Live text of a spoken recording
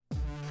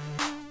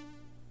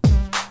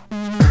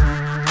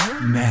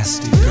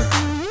Nasty girl,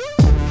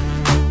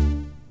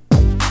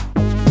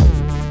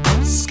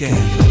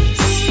 scandalous,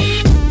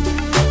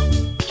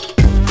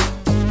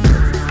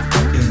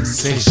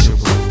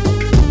 insatiable,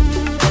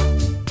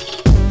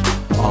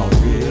 all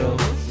real.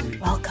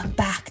 Welcome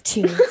back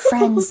to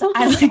Friends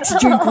I Like to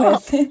Drink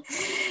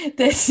With.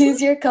 This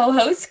is your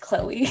co-host,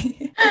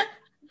 Chloe.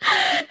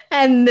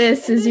 And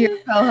this is your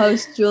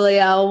co-host,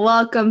 Julia.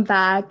 Welcome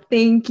back.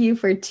 Thank you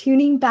for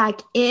tuning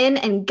back in.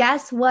 And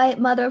guess what,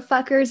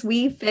 motherfuckers?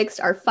 We fixed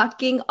our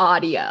fucking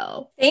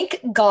audio. Thank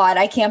God.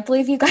 I can't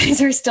believe you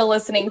guys are still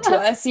listening to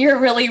us. You're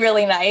really,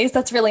 really nice.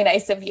 That's really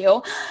nice of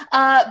you.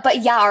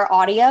 But yeah, our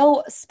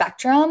audio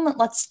spectrum,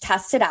 let's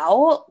test it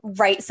out.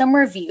 Write some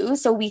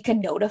reviews so we can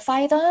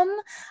notify them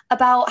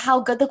about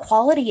how good the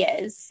quality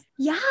is.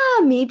 Yeah,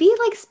 maybe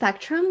like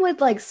Spectrum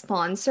would like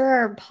sponsor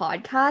our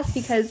podcast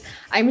because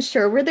I'm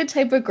sure we're the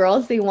type of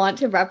girls they want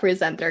to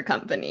represent their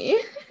company.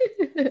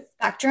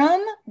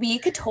 Spectrum, we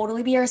could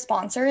totally be our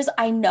sponsors.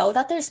 I know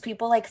that there's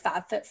people like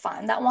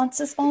FabFitFun that wants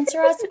to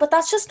sponsor us, but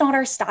that's just not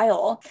our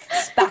style.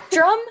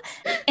 Spectrum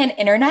and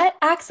internet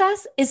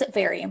access is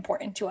very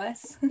important to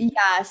us.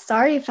 Yeah,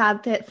 sorry,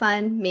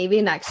 FabFitFun.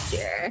 Maybe next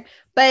year.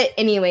 But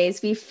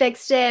anyways, we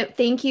fixed it.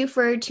 Thank you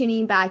for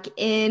tuning back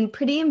in.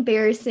 Pretty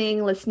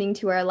embarrassing listening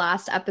to our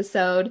last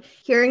episode,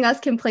 hearing us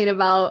complain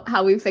about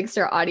how we fixed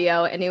our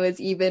audio, and it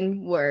was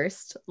even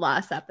worse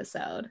last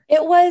episode.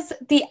 It was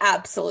the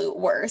absolute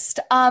worst.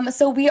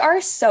 So we are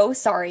so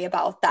sorry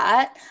about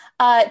that.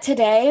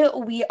 Today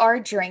we are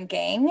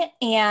drinking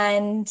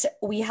and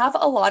we have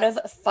a lot of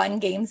fun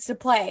games to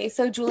play.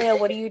 So Julia,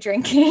 what are you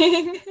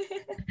drinking?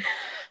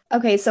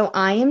 Okay, so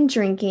I am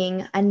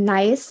drinking a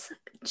nice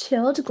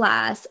chilled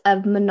glass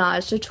of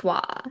Menage a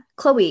Trois.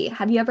 Chloe,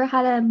 have you ever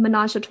had a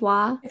Menage a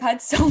Trois? I've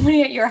had so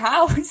many at your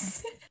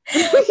house.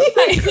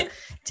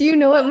 Do you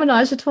know what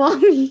Menage a Trois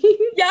means?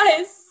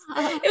 Yes.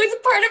 It was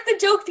a part of the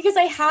joke because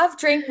I have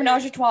drank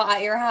Menage a Trois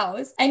at your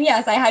house. And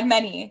yes, I had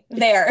many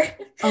there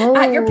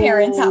at your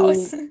parents'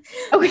 house.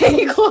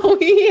 Okay,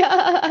 Chloe.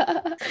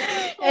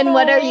 And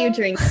what are you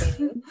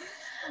drinking?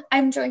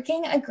 I'm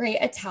drinking a great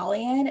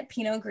Italian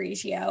Pinot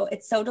Grigio.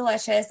 It's so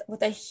delicious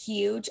with a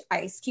huge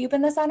ice cube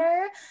in the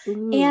center.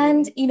 Ooh.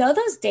 And you know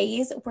those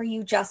days where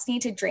you just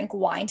need to drink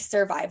wine to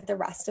survive the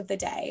rest of the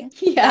day?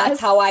 Yes. That's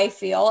how I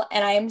feel.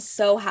 And I am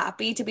so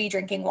happy to be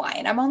drinking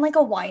wine. I'm on like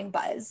a wine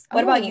buzz.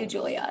 What about you,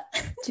 Julia?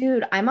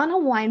 Dude, I'm on a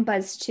wine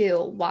buzz too.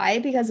 Why?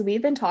 Because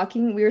we've been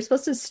talking. We were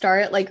supposed to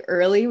start like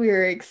early. We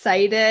were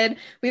excited.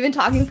 We've been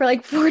talking for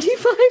like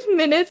 45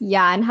 minutes.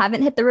 Yeah, and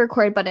haven't hit the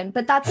record button.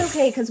 But that's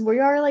okay because we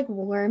are like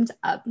warmed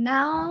up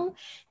now.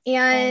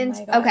 And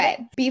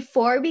okay,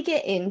 before we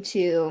get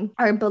into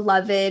our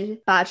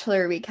beloved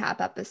Bachelor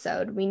recap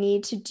episode, we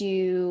need to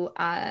do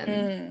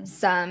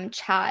some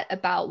chat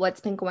about what's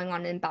been going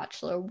on in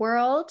Bachelor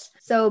world.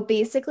 So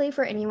basically,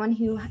 for anyone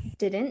who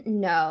didn't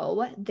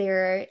know,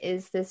 there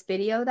is this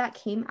video that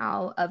came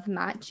out of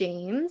Matt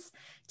James,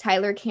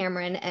 Tyler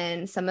Cameron,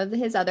 and some of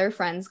his other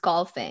friends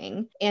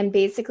golfing. And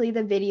basically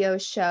the video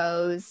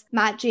shows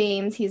Matt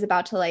James, he's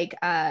about to like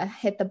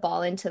hit the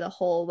ball into the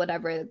hole,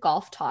 whatever the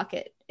golf talk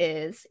it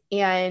is.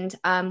 And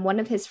one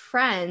of his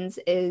friends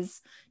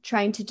is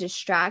trying to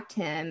distract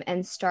him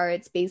and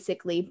starts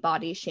basically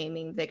body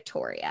shaming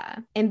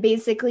Victoria and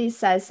basically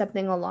says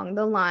something along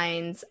the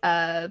lines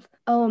of,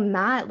 oh,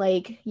 Matt,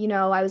 like, you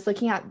know, I was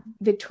looking at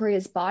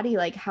Victoria's body.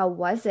 Like, how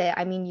was it?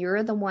 I mean,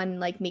 you're the one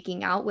like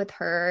making out with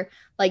her.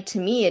 Like, to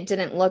me, it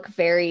didn't look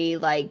very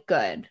like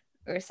good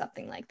or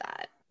something like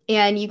that.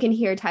 And you can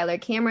hear Tyler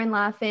Cameron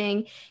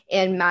laughing,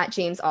 and Matt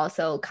James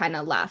also kind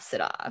of laughs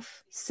it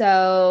off.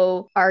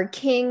 So our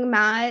king,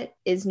 Matt,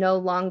 is no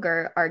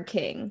longer our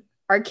king.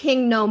 Our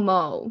king, no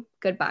mo.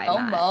 Goodbye, No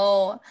Matt.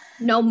 mo.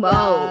 No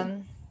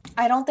mo.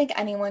 I don't think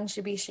anyone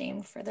should be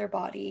shamed for their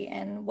body,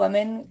 and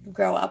women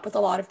grow up with a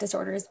lot of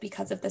disorders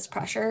because of this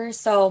pressure.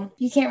 So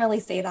you can't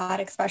really say that,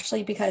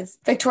 especially because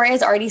Victoria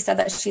has already said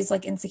that she's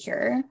like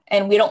insecure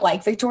and we don't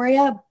like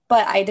Victoria,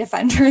 but I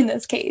defend her in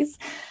this case.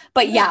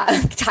 But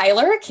yeah,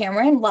 Tyler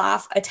Cameron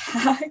laugh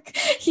attack.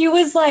 He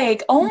was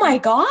like, oh my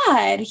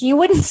God, he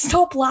wouldn't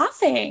stop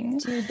laughing.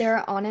 Dude,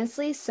 they're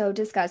honestly so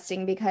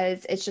disgusting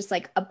because it's just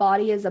like a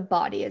body is a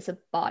body is a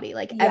body.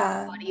 Like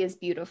every body is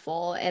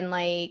beautiful. And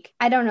like,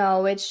 I don't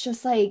know, it's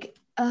just like,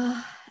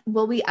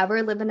 will we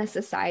ever live in a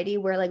society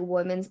where like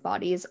women's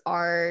bodies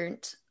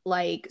aren't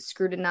like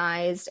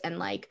scrutinized and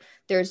like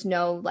there's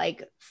no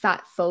like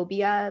fat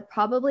phobia?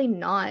 Probably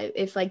not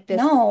if like this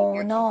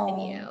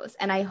continues.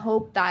 And I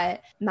hope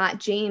that Matt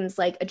James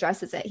like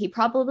addresses it. He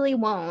probably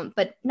won't,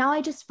 but now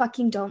I just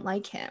fucking don't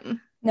like him.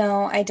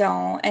 No, I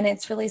don't. And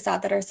it's really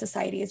sad that our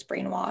society is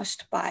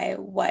brainwashed by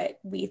what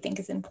we think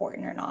is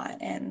important or not.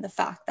 And the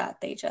fact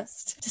that they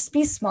just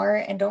be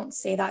smart and don't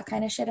say that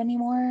kind of shit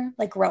anymore.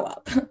 Like, grow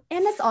up. And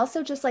it's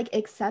also just like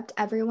accept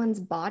everyone's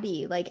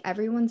body. Like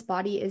everyone's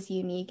body is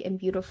unique and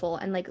beautiful.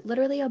 And like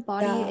literally a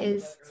body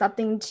is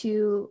something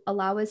to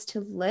allow us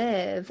to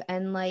live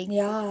and like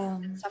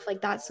and stuff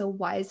like that. So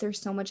why is there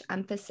so much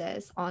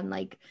emphasis on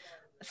like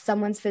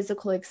someone's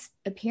physical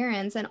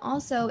appearance. And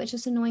also it's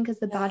just annoying because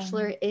the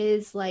Bachelor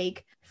is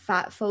like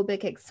fat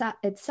phobic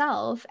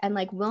itself, and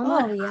like will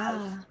not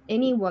have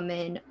any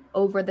woman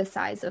over the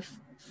size of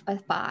a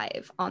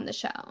 5 on the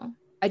show.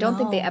 I don't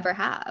think they ever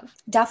have.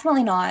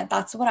 Definitely not.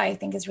 That's what I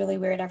think is really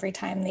weird every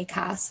time they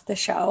cast the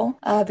show,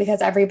 because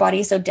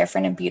everybody's so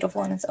different and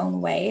beautiful in its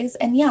own ways.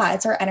 And yeah,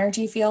 it's our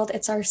energy field.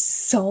 It's our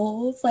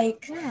souls.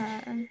 Like,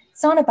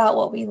 it's not about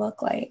what we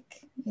look like.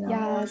 You know?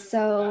 Yeah,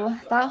 so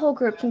that whole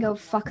group can go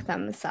fuck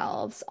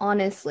themselves,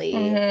 honestly.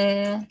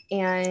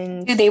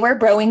 And dude, they were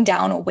broing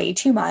down way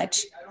too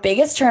much.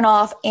 Biggest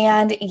turnoff.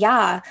 And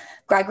yeah,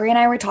 Gregory and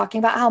I were talking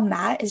about how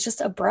Matt is just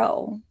a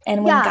bro.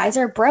 And when guys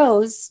are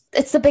bros,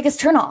 it's the biggest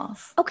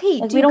turnoff. Okay,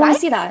 like, we don't want to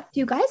see that. Do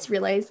you guys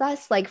realize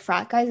this? Like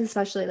frat guys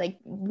especially, like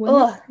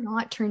women are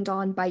not turned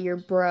on by your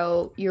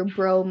bro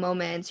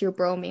moments, your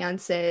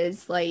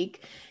bromances. Like,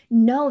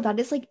 no,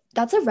 that's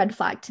a red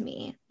flag to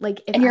me.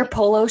 Like, if your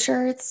polo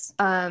shirts,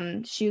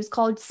 shoes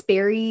called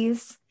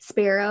Sparrows,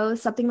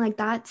 something like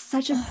that.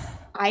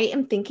 I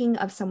am thinking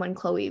of someone,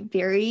 Chloe,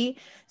 very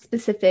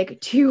specific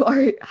to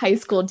our high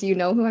school. Do you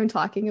know who I'm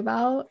talking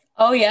about?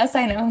 Oh, yes,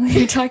 I know who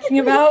you're talking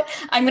about.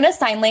 I'm going to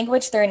sign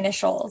language their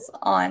initials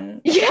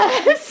on.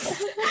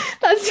 Yes,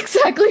 that's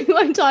exactly who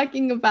I'm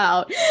talking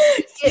about.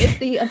 It's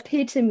the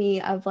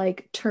epitome of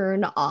like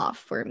turn off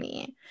for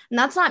me. And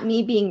that's not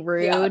me being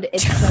rude.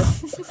 It's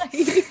just like...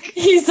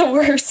 He's the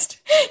worst.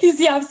 He's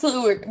the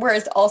absolute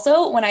worst.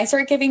 Also, when I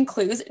start giving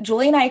clues,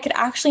 Julie and I could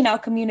actually now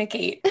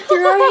communicate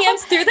through our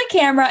hands, through the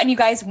camera, and you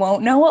guys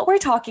won't know what we're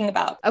talking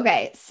about.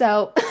 Okay,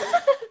 so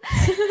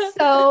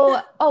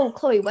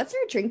Chloe, what's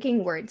our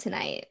drinking word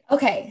tonight?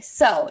 Okay,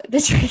 so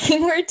the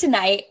drinking word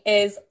tonight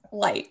is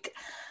like.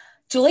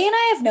 Julie and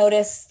I have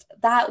noticed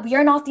that we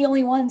are not the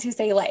only ones who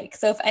say like.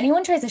 So if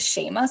anyone tries to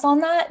shame us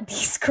on that,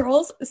 these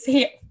girls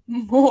say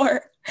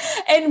more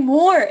and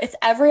more. It's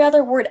every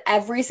other word,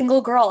 every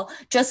single girl.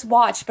 Just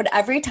watch. But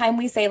every time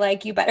we say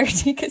like, you better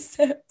take a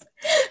sip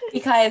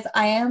because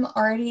I am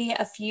already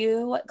a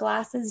few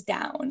glasses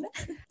down.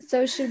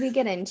 So should we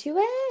get into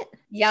it?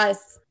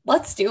 Yes.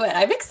 Let's do it.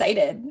 I'm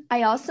excited.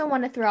 I also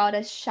want to throw out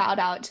a shout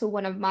out to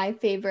one of my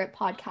favorite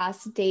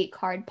podcasts, Date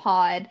Card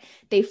Pod.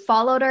 They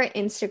followed our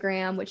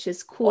Instagram, which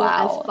is cool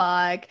as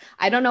fuck.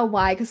 I don't know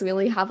why, because we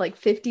only have like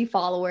 50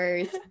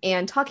 followers.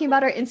 And talking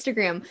about our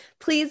Instagram,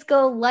 please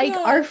go like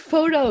our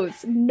photos.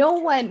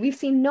 We've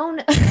seen no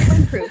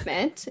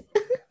improvement.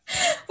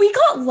 We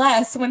got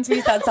less once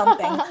we said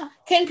something.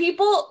 Can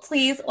people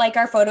please like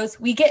our photos?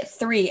 We get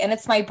 3, and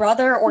it's my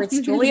brother, or it's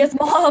Julia's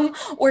mom,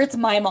 or it's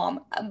my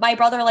mom. My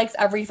brother likes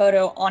every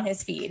photo on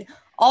his feed.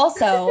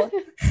 Also,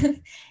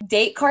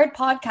 Date Card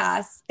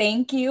Podcast,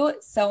 thank you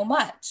so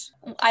much.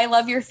 I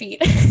love your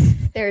feed.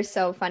 They're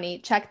so funny.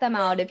 Check them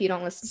out if you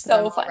don't listen to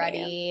them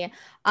already.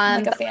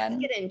 I'm like a fan.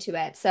 Let's get into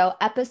it. So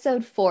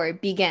episode 4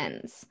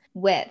 begins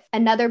with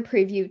another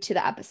preview to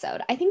the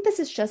episode. I think this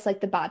is just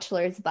like the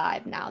Bachelor's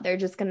vibe now. They're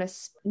just going to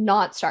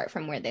not start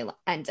from where they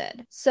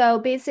ended. So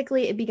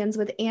basically it begins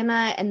with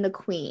Anna and the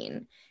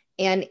Queen.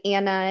 And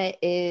Anna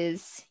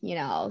is,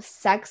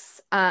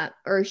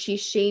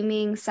 she's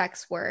shaming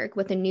sex work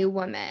with a new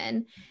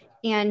woman.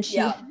 And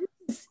Anna,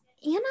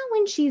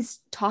 when she's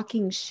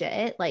talking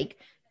shit, like,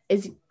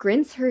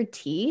 grins her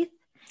teeth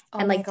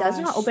and does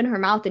not open her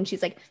mouth, and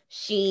she's like,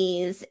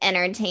 she's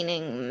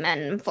entertaining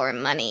men for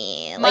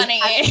money.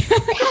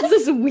 Has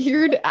this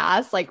weird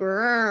ass like,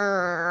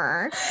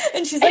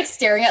 and she's like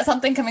staring at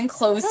something coming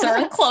closer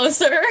and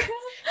closer.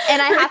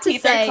 And I have to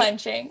say,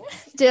 clenching.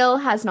 Still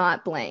has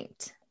not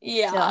blinked.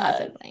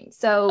 Yeah.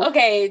 So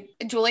okay,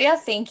 Julia,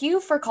 thank you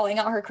for calling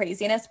out her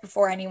craziness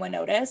before anyone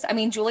noticed. I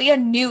mean, Julia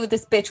knew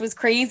this bitch was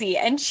crazy,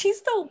 and she's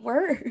the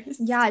worst.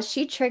 Yeah,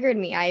 she triggered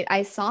me.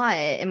 I saw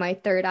it in my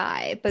third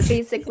eye. But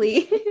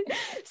basically,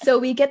 so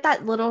we get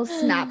that little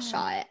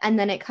snapshot, and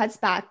then it cuts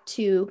back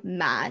to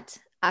Matt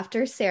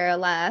after Sarah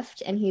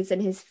left, and he's in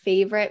his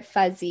favorite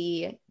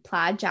fuzzy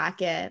plaid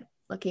jacket,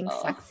 looking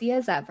sexy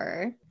as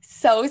ever.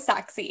 So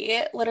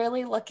sexy,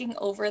 literally looking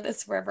over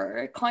this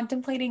river,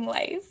 contemplating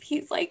life.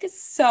 He's like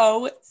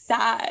so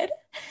sad.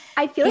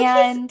 I feel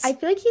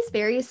like he's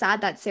very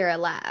sad that Sarah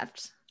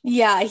left.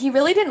 Yeah, he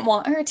really didn't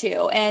want her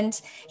to. And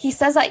he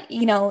says that,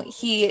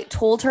 he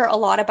told her a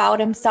lot about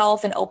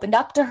himself and opened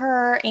up to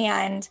her,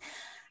 and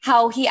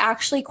how he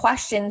actually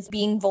questions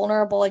being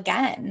vulnerable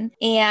again.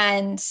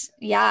 And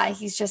yeah,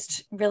 he's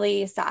just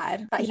really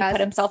sad that he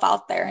put himself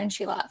out there and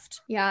she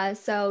left. Yeah,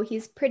 so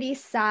he's pretty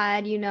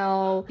sad,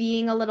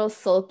 being a little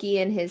sulky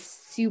in his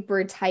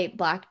super tight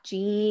black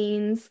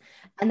jeans.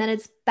 And then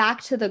it's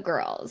back to the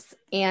girls.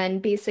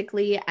 And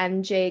basically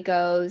MJ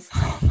goes,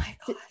 oh my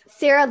God,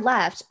 Sarah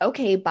left.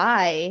 Okay,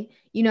 bye.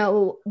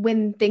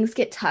 When things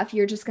get tough,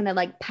 you're just gonna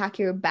like pack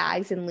your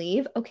bags and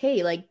leave.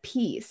 Okay, like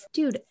peace.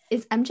 Dude,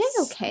 is MJ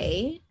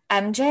okay?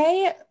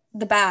 MJ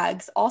the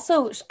bags.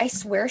 Also, I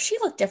swear she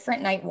looked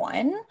different night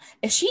one.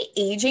 Is she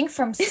aging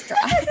from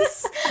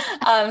stress?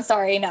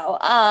 Sorry, no.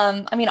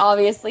 I mean,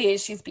 obviously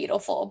she's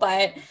beautiful,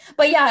 but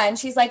yeah, and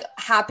she's like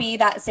happy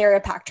that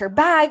Sarah packed her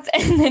bags,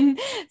 and then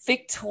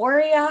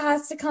Victoria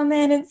has to come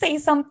in and say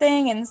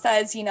something and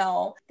says, you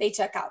know, they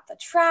check out the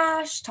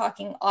trash,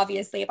 talking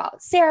obviously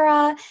about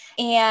Sarah.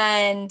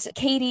 And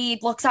Katie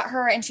looks at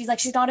her and she's like,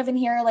 she's not even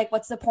here. Like,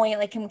 what's the point?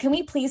 Like, can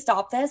we please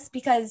stop this?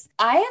 Because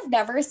I have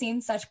never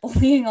seen such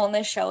bullying on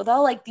this show,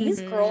 though. Like,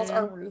 these girls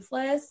are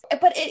ruthless.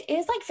 But it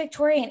is like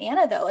Victoria and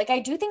Anna, though. Like, I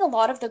do think a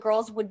lot of the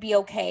girls would be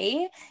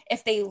okay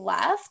if they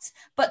left,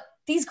 but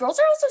these girls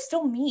are also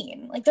still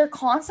mean. Like, they're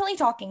constantly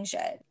talking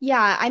shit.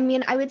 Yeah, I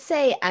mean, I would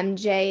say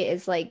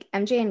MJ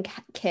and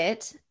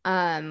Kit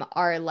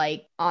are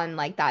like on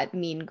like that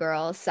mean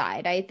girl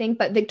side, I think,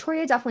 but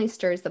Victoria definitely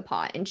stirs the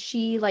pot and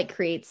she like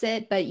creates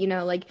it, but you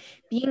know, like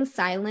being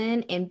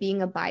silent and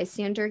being a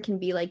bystander can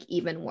be like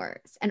even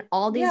worse. And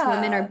all these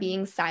women are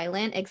being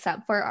silent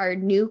except for our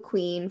new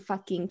queen,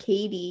 fucking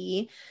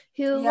Katie,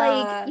 who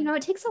like, you know,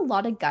 it takes a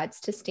lot of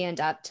guts to stand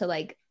up to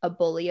like a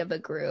bully of a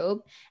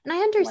group. And I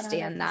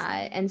understand 100%.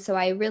 that. And so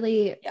I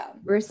really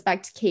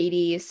respect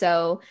Katie.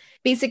 So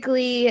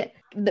basically,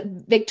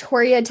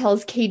 Victoria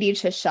tells Katie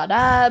to shut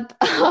up,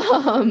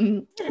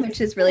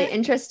 which is really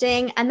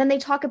interesting. And then they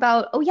talk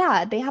about, oh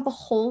yeah, they have a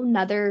whole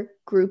nother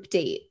group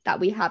date that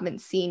we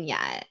haven't seen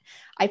yet.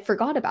 I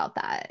forgot about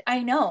that.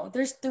 I know.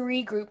 There's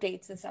 3 group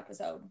dates this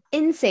episode.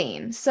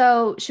 Insane.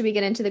 So should we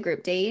get into the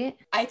group date?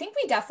 I think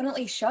we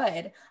definitely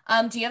should.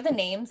 Do you have the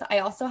names? I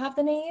also have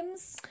the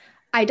names.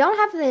 I don't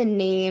have the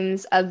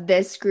names of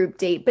this group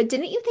date, but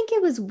didn't you think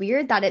it was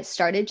weird that it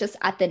started just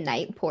at the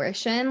night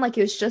portion? Like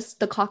it was just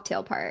the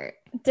cocktail part.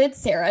 Did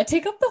Sarah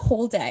take up the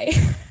whole day?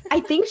 I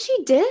think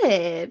she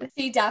did.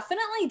 She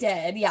definitely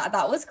did. Yeah,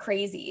 that was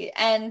crazy.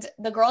 And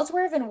the girls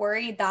were even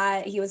worried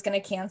that he was going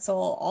to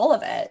cancel all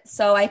of it.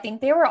 So I think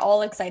they were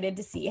all excited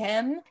to see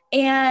him.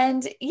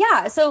 And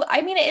yeah, so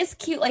I mean, it is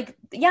cute. Like,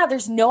 yeah,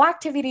 there's no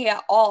activity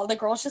at all. The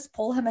girls just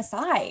pull him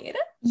aside.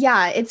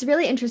 Yeah, it's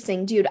really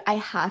interesting. Dude, I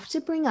have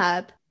to bring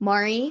up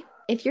Mari.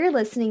 If you're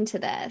listening to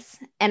this,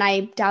 and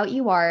I doubt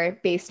you are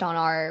based on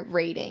our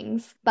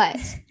ratings, but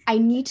I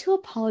need to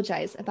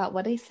apologize about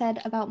what I said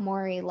about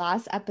Maury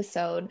last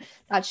episode,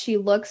 that she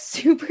looks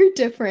super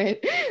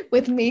different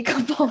with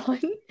makeup on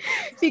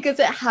because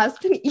it has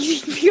been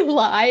eating me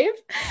alive.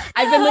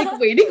 I've been like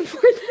waiting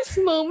for this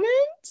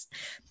moment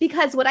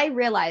because what I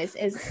realized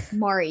is,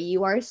 Maury,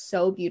 you are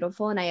so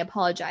beautiful and I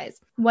apologize.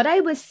 What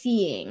I was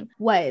seeing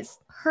was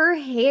her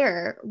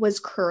hair was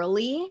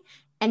curly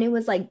and it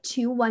was like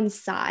to one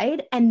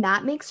side, and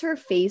that makes her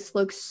face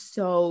look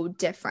so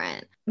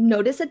different.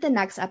 Notice it the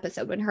next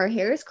episode when her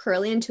hair is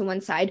curly and to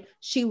one side,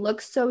 she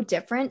looks so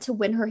different to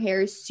when her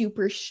hair is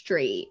super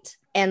straight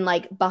and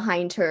like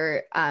behind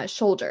her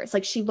shoulders.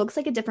 Like she looks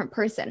like a different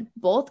person,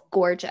 both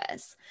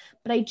gorgeous.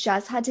 But I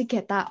just had to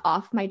get that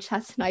off my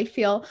chest and I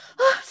feel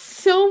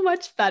so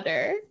much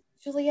better.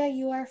 Julia,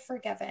 you are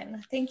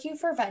forgiven. Thank you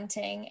for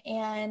venting,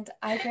 and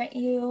I grant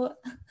you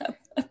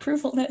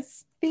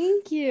approvalness.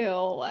 Thank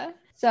you.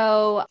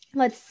 So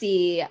let's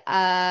see.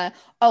 I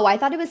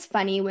thought it was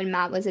funny when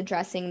Matt was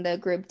addressing the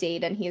group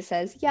date and he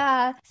says,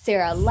 yeah,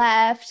 Sarah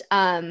left,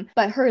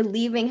 but her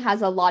leaving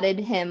has allotted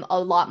him a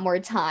lot more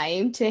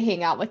time to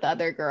hang out with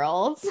other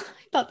girls.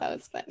 I thought that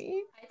was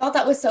funny. I thought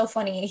that was so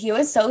funny. He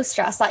was so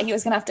stressed that he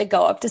was going to have to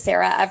go up to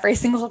Sarah every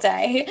single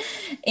day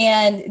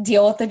and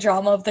deal with the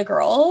drama of the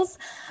girls.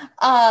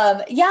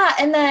 Yeah.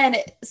 And then,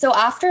 so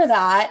after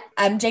that,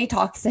 MJ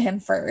talks to him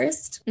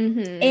first.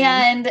 Mm-hmm.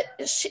 And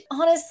she,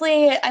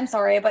 honestly, I'm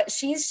sorry, but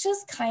she's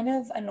just kind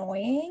of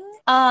annoying.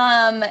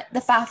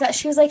 The fact that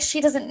she was like, she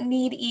doesn't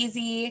need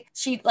easy.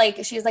 She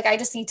was like, I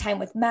just need time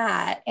with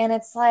Matt. And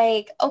it's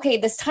like, okay,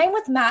 this time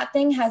with Matt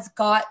thing has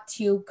got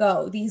to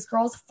go. These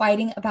girls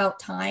fighting about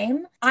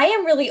time. I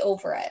am really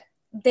over it.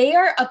 They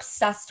are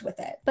obsessed with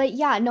it. But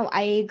yeah, no,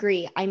 I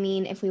agree. I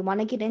mean, if we want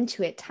to get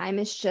into it, time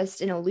is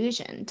just an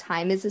illusion.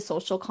 Time is a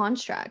social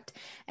construct.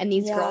 And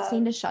these girls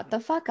need to shut the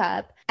fuck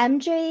up.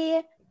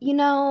 MJ, you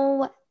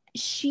know,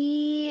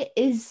 she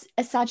is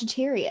a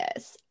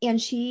Sagittarius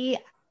and she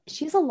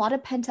has a lot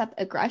of pent-up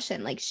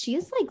aggression. Like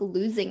she's like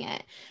losing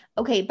it.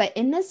 Okay, but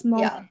in this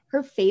moment,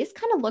 her face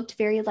kind of looked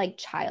very like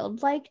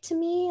childlike to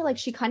me. Like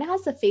she kind of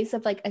has the face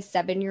of like a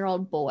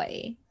 7-year-old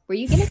boy. Were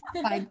you getting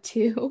that vibe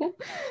too?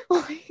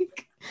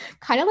 Like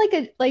kind of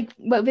like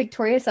what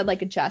Victoria said,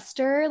 like a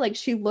jester. Like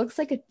she looks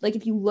like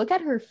if you look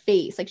at her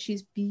face, like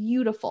she's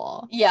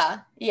beautiful. Yeah.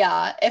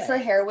 If her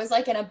hair was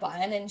like in a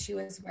bun and she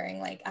was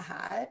wearing like a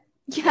hat.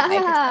 Yeah, I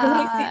could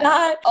totally see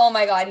that. Oh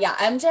my God. Yeah.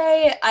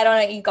 MJ, I don't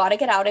know. You got to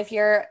get out of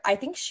here. I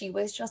think she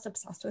was just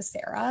obsessed with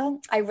Sarah.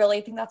 I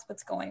really think that's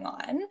what's going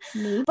on.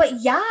 Maybe.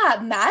 But yeah,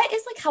 Matt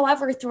is like,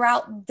 however,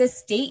 throughout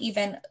this date,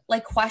 even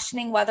like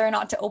questioning whether or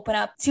not to open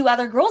up to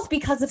other girls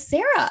because of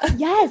Sarah.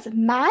 Yes,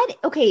 Matt.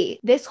 Okay,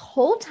 this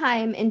whole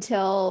time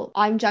until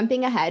I'm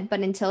jumping ahead, but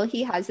until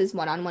he has his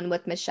one-on-one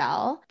with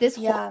Michelle, this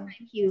whole Yeah. time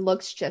he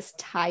looks just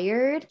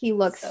tired. He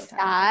looks So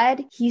tired.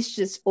 sad. He's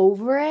just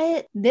over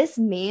it. This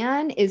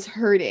man is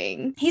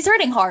hurting. He's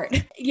hurting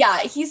hard. Yeah,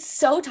 he's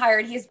so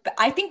tired.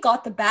 I think,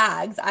 got the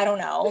bags. I don't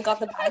know, got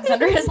the bags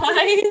under his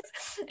eyes.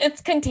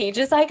 It's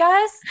contagious, I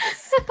guess.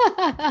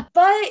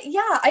 But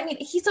yeah, I mean,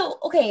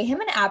 okay,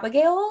 him and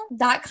Abigail,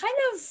 that kind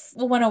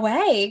of went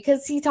away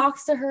because he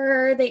talks to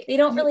her. They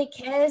don't really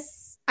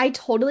kiss. I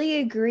totally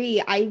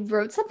agree. I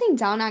wrote something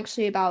down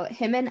actually about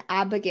him and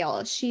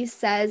Abigail. She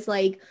says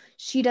like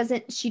she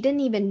didn't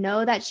even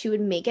know that she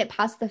would make it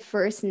past the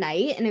first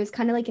night, and it was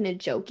kind of like in a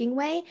joking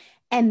way.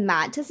 And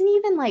Matt doesn't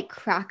even like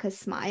crack a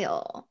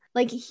smile.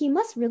 Like he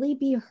must really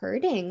be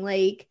hurting.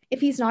 Like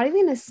if he's not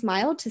even a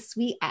smile to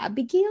sweet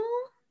Abigail.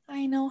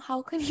 I know.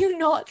 How can you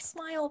not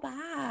smile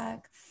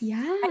back?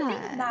 Yeah. I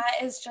think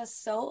Matt is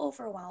just so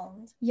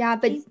overwhelmed. Yeah,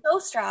 but he's so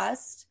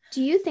stressed.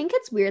 do you think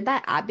it's weird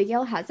that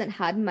Abigail hasn't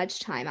had much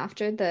time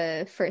after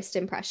the first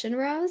impression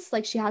rose?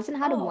 Like she hasn't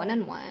had a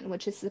one-on-one,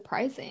 which is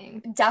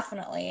surprising.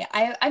 Definitely.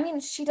 I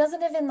mean, she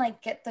doesn't even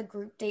like get the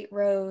group date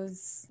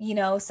rose,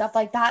 stuff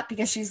like that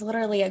because she's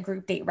literally a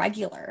group date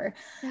regular.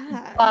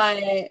 Yeah.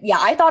 But yeah,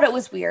 I thought it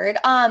was weird.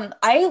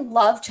 I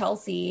love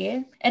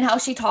Chelsea and how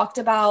she talked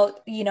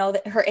about,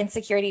 her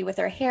insecurity with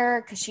her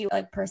hair because she was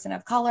a person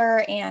of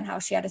color and how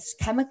she had to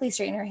chemically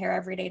straighten her hair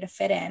every day to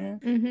fit in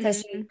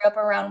because she grew up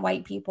around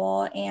white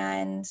people.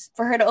 And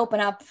for her to open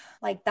up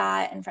like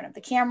that in front of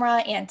the camera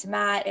and to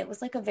Matt, it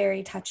was like a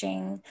very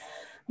touching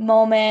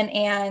moment.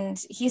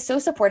 And he's so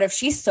supportive.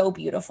 She's so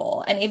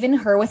beautiful. And even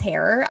her with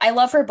hair, I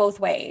love her both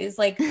ways.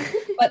 Like,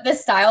 but the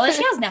style that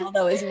she has now,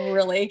 though, is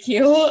really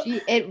cute.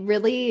 It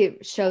really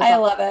shows I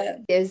love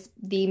it. Is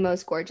the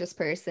most gorgeous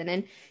person.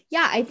 And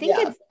yeah, I think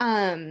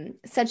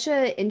it's such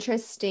an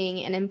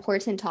interesting and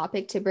important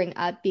topic to bring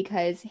up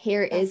because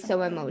hair is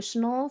so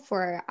emotional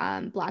for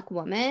Black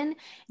women.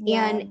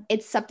 Yeah. And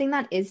it's something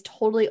that is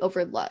totally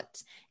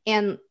overlooked.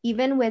 And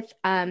even with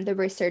the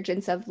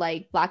resurgence of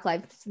like Black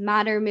Lives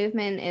Matter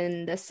movement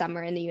in the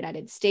summer in the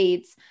United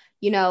States,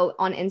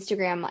 on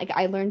Instagram, like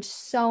I learned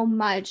so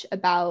much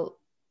about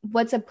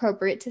what's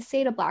appropriate to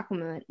say to Black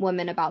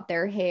women about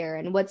their hair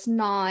and what's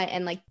not,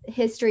 and like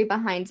history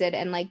behind it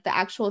and like the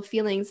actual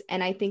feelings.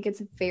 And I think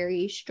it's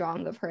very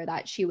strong of her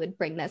that she would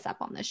bring this up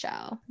on the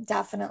show.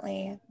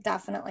 Definitely.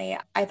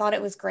 I thought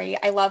it was great.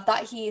 I love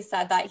that he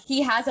said that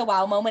he has a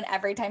wow moment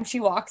every time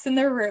she walks in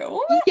the room.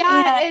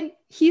 Yeah, and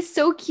he's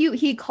so cute.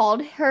 He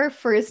called her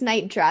first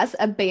night dress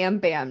a Bam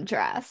Bam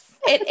dress.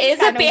 It is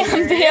a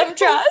Bam Bam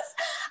dress.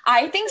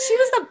 I think she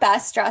was the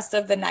best dressed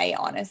of the night,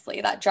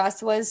 honestly. That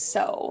dress was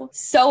so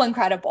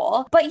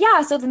incredible. But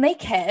yeah, so then they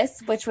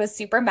kiss, which was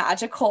super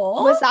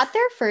magical. Was that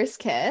their first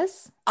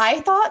kiss?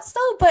 I thought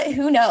so, but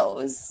who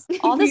knows?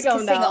 All this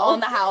kissing know. on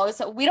the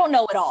house, we don't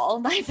know it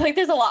all. I feel like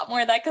there's a lot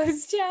more that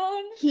goes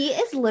down. He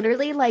is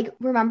literally like,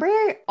 remember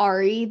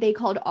Ari? They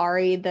called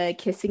Ari the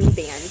kissing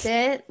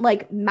bandit.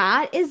 Like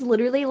Matt is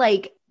literally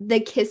like the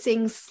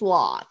kissing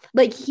sloth.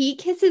 Like he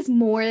kisses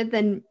more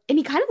than, and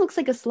he kind of looks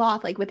like a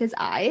sloth, like with his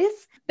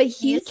eyes. But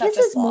he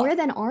kisses more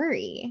than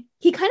Ari.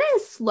 He kind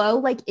of is slow,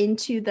 like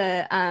into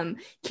the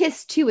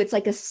kiss too. It's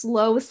like a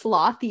slow,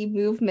 slothy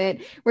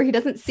movement where he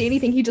doesn't say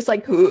anything. He just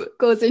like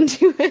goes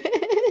into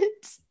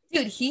it.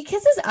 Dude, he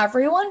kisses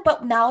everyone.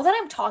 But now that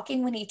I'm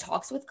talking, when he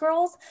talks with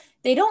girls,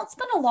 they don't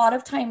spend a lot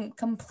of time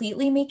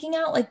completely making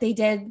out like they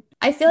did.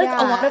 I feel like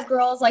a lot of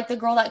girls, like the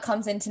girl that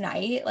comes in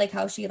tonight, like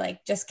how she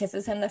like just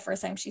kisses him the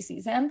first time she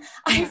sees him.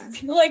 I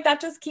feel like that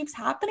just keeps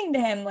happening to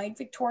him. Like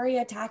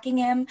Victoria attacking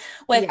him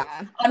with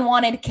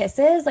unwanted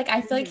kisses. Like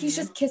I feel like he's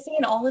just kissing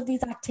in all of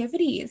these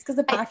activities because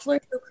the Bachelor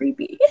is so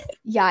creepy.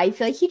 Yeah, I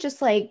feel like he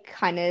just like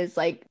kind of is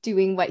like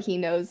doing what he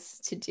knows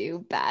to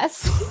do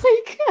best.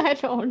 Like, I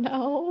don't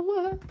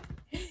know.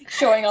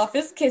 Showing off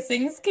his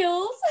kissing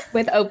skills.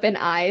 With open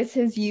eyes,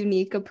 his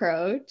unique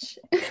approach.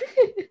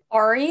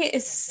 Ari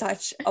is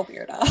such a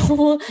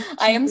weirdo.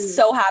 I am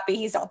so happy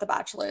he's not the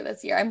Bachelor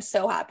this year. I'm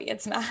so happy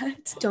it's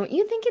Matt. Don't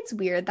you think it's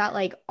weird that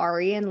like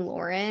Ari and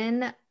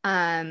Lauren,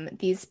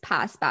 these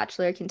past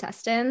Bachelor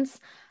contestants,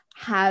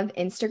 have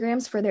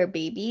Instagrams for their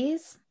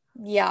babies?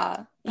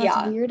 Yeah.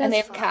 That's weird. And they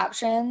have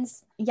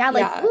captions. Yeah,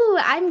 like, ooh,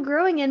 I'm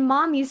growing in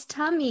mommy's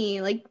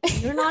tummy. Like,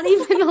 you're not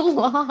even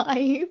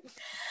alive.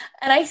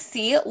 And I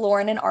see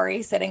Lauren and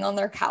Ari sitting on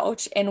their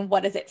couch in,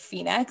 what is it,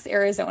 Phoenix,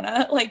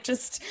 Arizona, like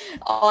just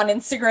on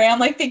Instagram,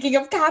 like thinking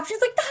of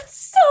captions, like,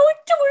 that's so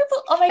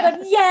adorable. Oh my God,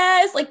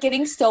 yes. Like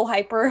getting so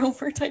hyper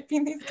over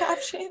typing these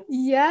captions.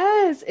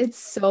 Yes, it's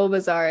so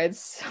bizarre.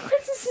 It's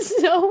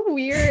so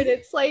weird.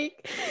 It's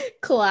like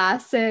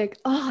classic.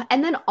 Oh,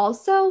 and then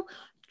also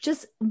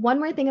just one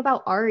more thing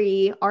about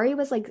Ari. Ari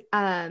was like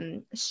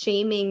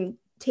shaming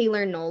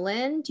Taylor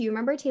Nolan. Do you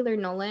remember Taylor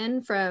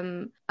Nolan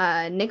from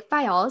Nick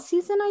Viall's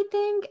season, I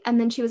think? And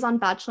then she was on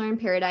Bachelor in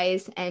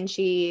Paradise and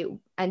she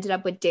ended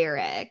up with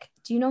Derek.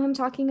 Do you know who I'm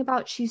talking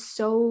about? She's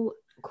so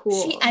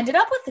cool. She ended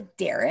up with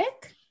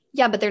Derek?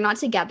 Yeah, but they're not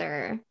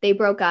together. They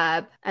broke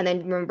up. And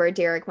then remember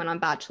Derek went on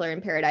Bachelor in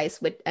Paradise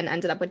and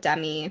ended up with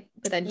Demi.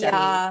 But then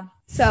Demi.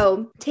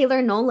 So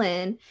Taylor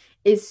Nolan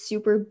is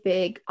super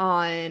big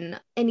on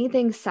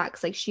anything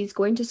sex. Like she's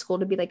going to school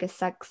to be like a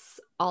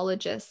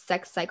sexologist,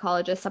 sex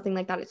psychologist, something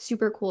like that. It's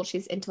super cool.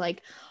 She's into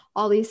like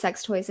all these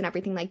sex toys and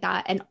everything like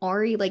that. And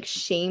Ari like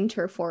shamed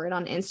her for it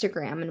on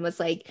Instagram and was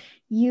like,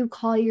 you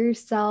call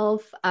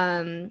yourself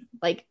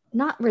like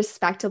not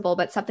respectable,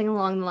 but something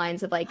along the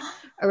lines of like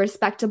a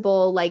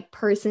respectable like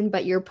person,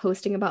 but you're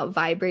posting about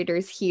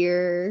vibrators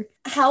here.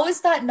 How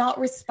is that not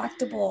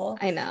respectable?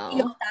 I know.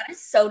 That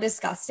is so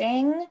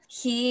disgusting.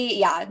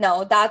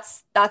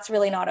 That's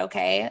really not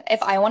okay.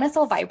 If I want to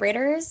sell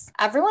vibrators,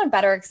 everyone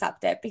better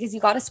accept it because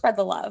you got to spread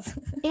the love.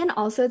 And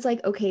also it's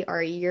like, okay,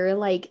 Ari, you're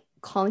like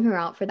calling her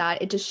out for that.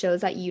 It just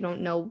shows that you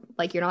don't know,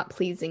 like you're not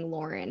pleasing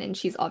Lauren, and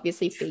she's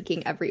obviously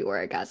faking every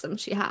orgasm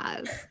she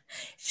has.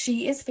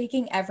 She is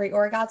faking every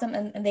orgasm,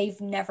 and they've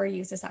never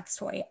used a sex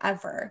toy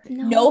ever.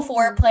 No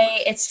foreplay.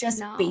 It's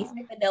just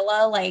basic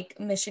vanilla, like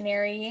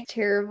missionary.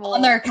 Terrible.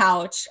 On that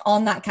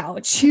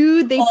couch.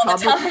 Dude, they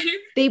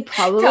probably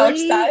couch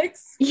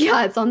sex.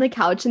 Yeah, it's on the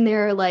couch and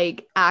they're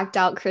like act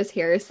out Chris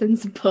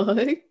Harrison's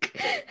book.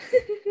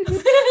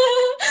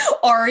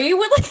 Ari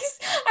would like,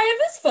 I have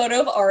this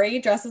photo of Ari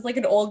dressed as like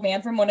an old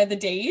man from one of the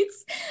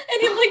dates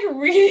and him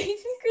like reading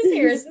Chris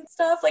Harrison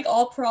stuff, like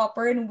all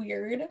proper and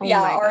weird. Oh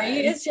yeah,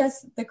 Ari is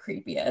just the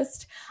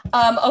creepiest.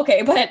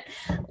 Okay, but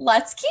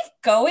let's keep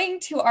going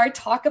to our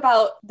talk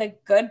about the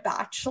Good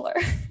Bachelor.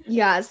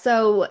 Yeah,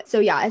 so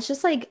yeah, it's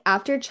just like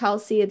after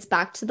Chelsea, it's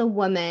back to the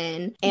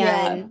woman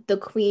and the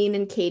Queen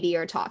and Katie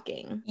are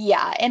talking.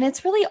 Yeah, and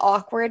it's really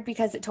awkward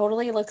because it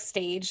totally looks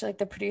staged. Like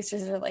the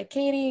producers are like,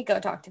 Katie, go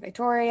talk to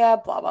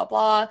Victoria, blah, blah,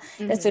 blah.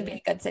 Mm-hmm. This would be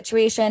a good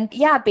situation.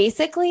 Yeah,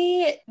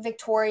 basically,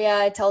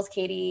 Victoria tells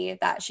Katie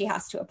that she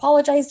has to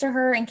apologize to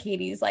her. And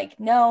Katie's like,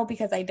 no,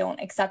 because I don't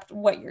accept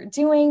what you're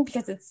doing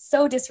because it's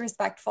so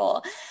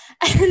disrespectful.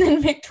 And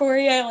then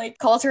Victoria like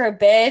calls her a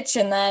bitch.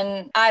 And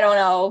then, I don't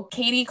know,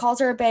 Katie calls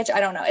her a bitch. I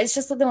don't know. It's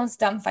just like the most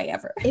dumb fight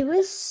ever. It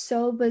was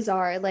so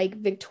bizarre. Like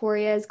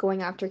Victoria is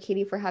going after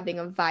Katie for having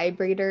a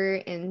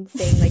vibrator and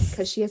saying like,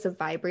 because she has a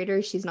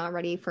vibrator, she's not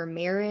ready for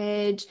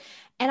marriage.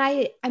 And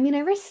I mean, I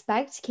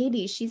respect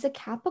Katie. She's a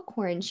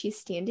Capricorn.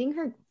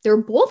 They're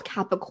both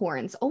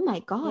Capricorns. Oh my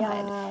God.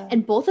 Yeah.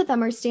 And both of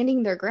them are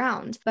standing their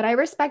ground. But I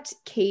respect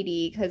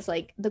Katie because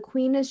like the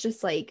Queen is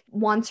just like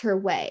wants her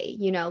way,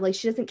 you know, like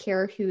she doesn't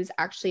care who's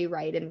actually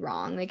right and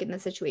wrong. Like in the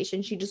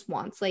situation, she just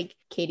wants like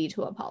Katie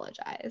to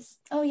apologize.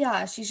 Oh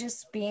yeah. She's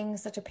just being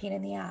such a pain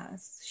in the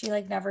ass. She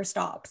like never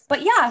stops.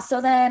 But yeah. So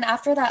then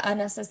after that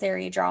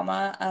unnecessary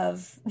drama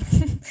of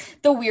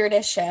the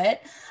weirdest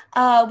shit,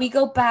 we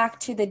go back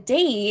to the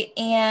date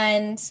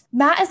and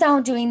Matt is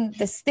now doing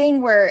this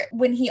thing where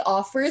when he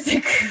offers a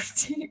group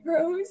date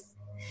rose,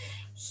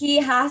 he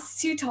has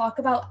to talk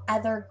about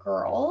other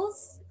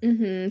girls.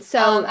 Mm-hmm.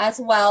 So as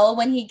well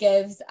when he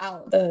gives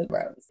out the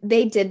rose.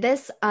 They did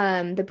this.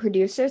 The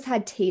producers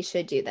had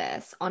Tayshia do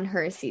this on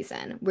her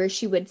season where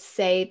she would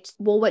say,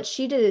 what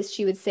she did is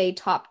she would say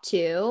top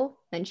two,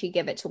 then she'd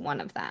give it to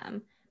one of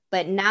them.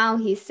 But now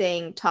he's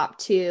saying top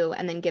two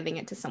and then giving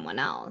it to someone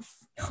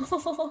else.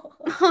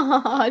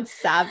 It's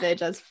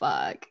savage as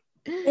fuck.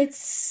 It's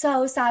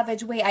so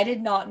savage. Wait, I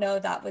did not know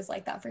that was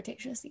like that for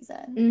Tayshia's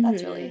season. Mm-hmm.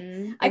 That's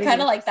really, I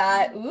kind of like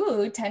that.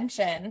 Ooh,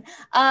 tension.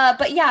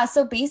 But yeah,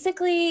 so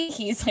basically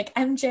he's like,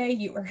 MJ,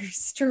 you are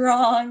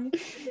strong.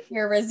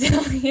 You're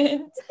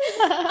resilient.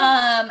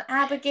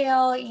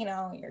 Abigail, you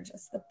know, you're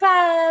just the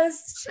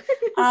best.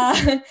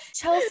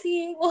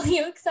 Chelsea, will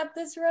you accept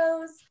this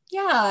rose?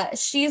 Yeah,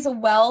 she's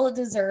well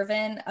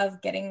deserving of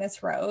getting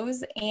this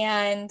rose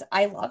and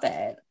I love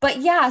it. But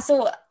yeah,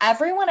 so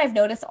everyone I've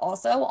noticed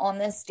also on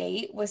this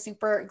date was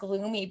super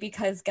gloomy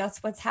because guess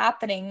what's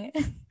happening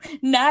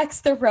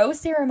next? The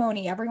rose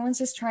ceremony. Everyone's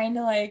just trying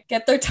to like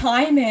get their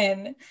time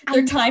in,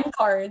 their time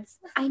cards.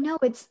 I know,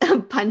 it's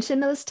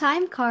punching those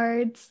time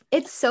cards.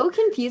 It's so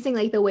confusing,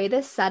 like the way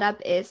this setup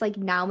is. Like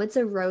now it's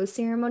a rose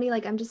ceremony.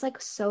 Like I'm just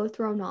like so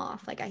thrown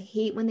off. Like I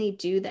hate when they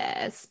do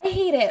this. I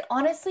hate it.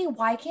 Honestly,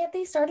 why can't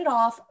they start it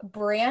off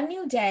brand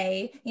new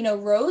day? You know,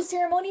 rose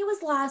ceremony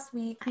was last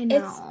week. I know.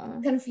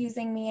 It's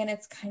confusing me and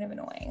it's kind of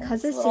annoying.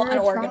 Because it's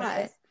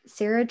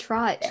Sarah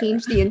Trott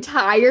changed the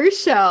entire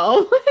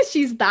show.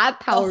 She's that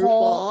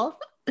powerful.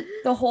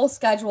 The whole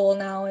schedule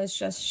now is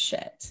just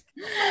shit.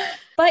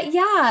 But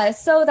yeah,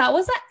 so that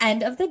was the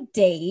end of the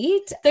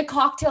date. The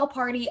cocktail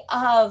party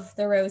of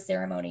the rose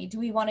ceremony. Do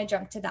we want to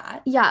jump to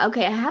that? Yeah,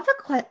 okay. I have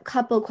a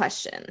couple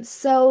questions.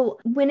 So,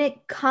 when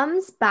it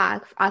comes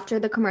back after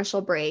the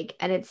commercial break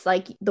and it's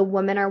like the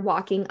women are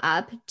walking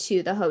up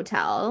to the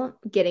hotel,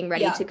 getting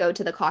ready to Yeah, go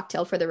to the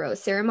cocktail for the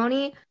rose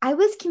ceremony, I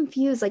was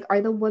confused. Like,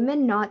 are the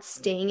women not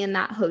staying in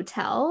that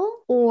hotel?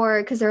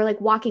 Or because they're like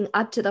walking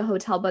up to the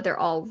hotel, but they're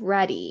all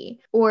ready?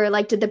 Or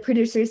like, did the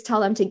producers tell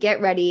them to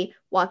get ready,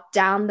 walk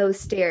down those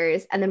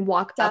stairs, and then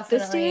walk up the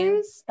definitely.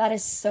 stairs? That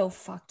is so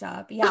fucked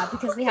up. Yeah,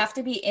 because they have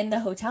to be in the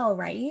hotel,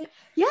 right?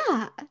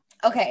 Yeah.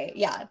 Okay,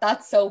 yeah,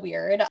 that's so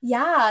weird.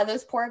 Yeah,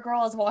 those poor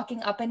girls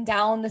walking up and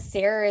down the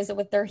stairs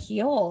with their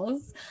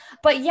heels.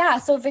 But yeah,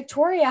 so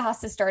Victoria has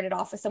to start it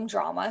off with some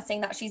drama,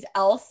 saying that she's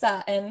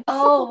Elsa and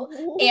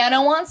oh,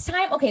 Anna wants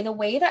time. Okay, the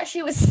way that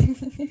she was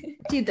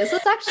Dude, this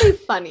was actually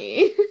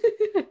funny.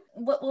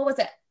 what was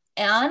it?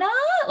 Anna?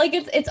 Like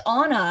it's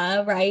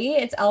Anna, right?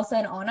 It's Elsa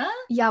and Anna?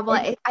 Yeah,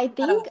 well, Or I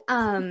think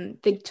oh,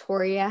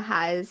 Victoria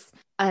has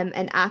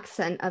an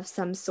accent of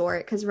some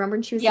sort because remember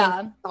when she was saying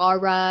yeah.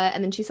 Sarah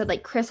and then she said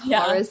like Chris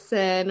Yeah.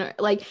 Harrison or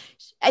like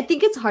I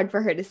think it's hard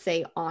for her to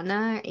say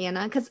Anna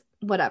because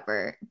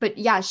whatever. But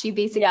yeah, she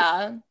basically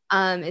Yeah.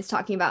 is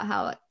talking about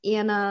how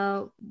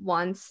Anna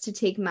wants to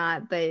take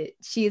Matt, but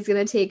she's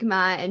gonna take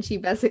Matt and she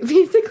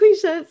basically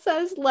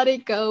says let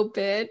it go,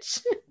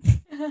 bitch.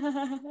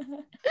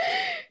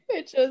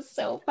 Which was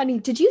so funny.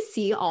 Did you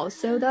see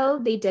also, though,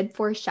 they did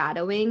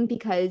foreshadowing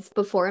because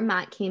before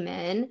Matt came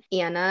in,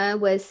 Anna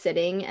was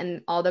sitting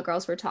and all the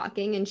girls were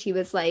talking, and she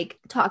was like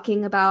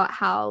talking about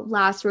how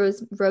last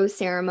rose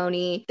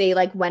ceremony, they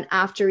like went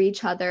after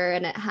each other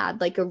and it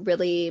had like a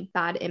really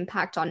bad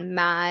impact on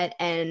Matt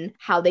and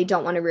how they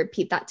don't want to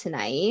repeat that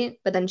tonight.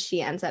 But then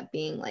she ends up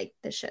being like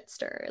the shit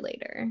stirrer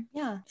later.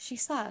 Yeah, she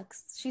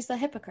sucks. She's a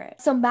hypocrite.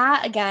 So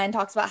Matt again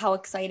talks about how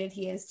excited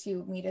he is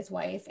to meet his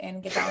wife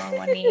and get down on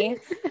one knee.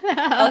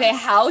 Okay,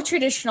 how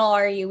traditional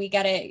are you? We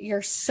get it.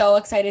 You're so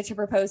excited to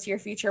propose to your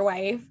future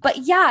wife. But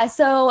yeah,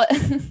 so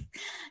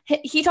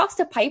he talks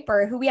to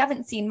Piper, who we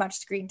haven't seen much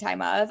screen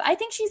time of. I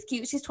think she's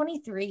cute. She's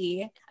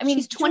 23. I mean,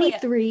 She's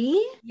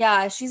 23.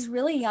 yeah, she's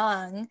really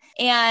young.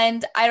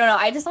 And I don't know.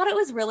 I just thought it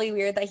was really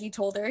weird that he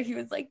told her, he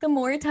was like, the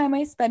more time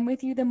I spend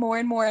with you, the more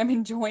and more I'm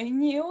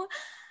enjoying you.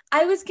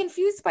 I was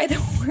confused by the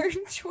word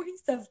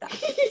choice of that.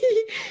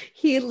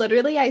 He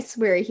literally, I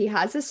swear, he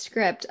has a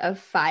script of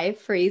 5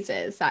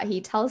 phrases that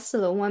he tells to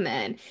the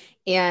woman,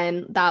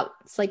 and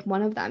that's like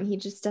one of them. He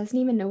just doesn't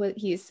even know what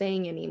he's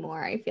saying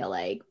anymore, I feel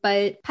like.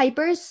 But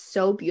Piper is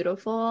so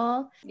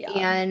beautiful, Yeah.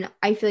 and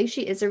I feel like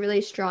she is a really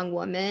strong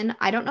woman.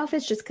 I don't know if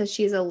it's just because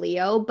she's a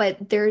Leo,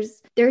 but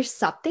there's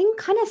something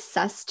kind of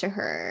sus to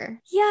her.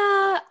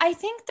 Yeah, I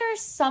think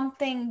there's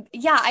something.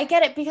 Yeah, I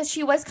get it because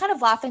she was kind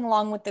of laughing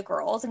along with the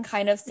girls and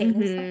kind of saying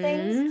some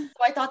things. Mm-hmm.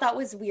 So I thought that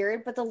was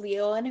weird, but the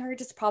Leo in her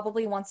just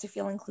probably wants to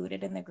feel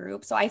included in the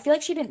group. So I feel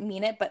like she didn't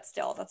mean it, but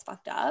still, that's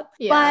fucked up.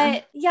 Yeah.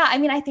 But yeah, I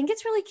mean, I think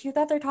it's really cute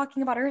that they're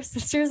talking about her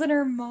sisters and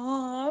her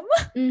mom.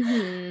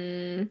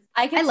 Mm-hmm.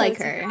 I I could so like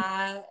see her.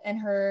 that and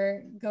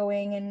her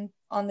going and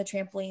on the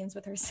trampolines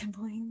with her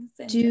siblings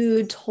and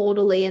Dude, just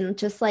totally. And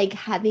just like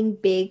having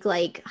big,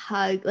 like,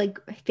 like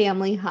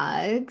family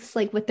hugs,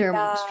 like with their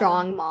yeah.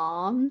 strong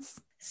moms.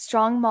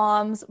 Strong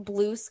moms,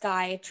 blue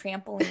sky,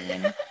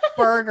 trampoline,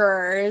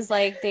 burgers.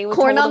 Like they would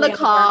Corn on the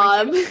totally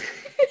have a cob barbecue.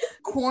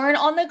 Corn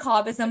on the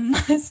cob is a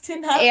must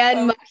in that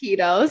and photo.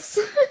 mojitos.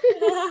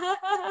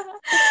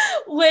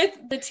 With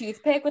the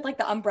toothpick with like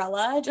the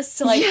umbrella just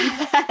to like be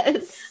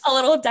Yes. a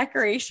little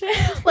decoration.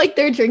 Like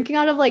they're drinking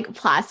out of like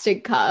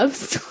plastic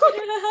cups.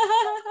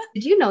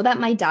 Did you know that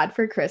my dad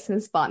for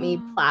Christmas bought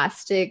me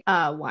plastic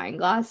wine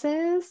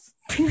glasses?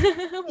 Because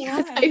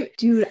Why?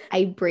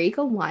 I break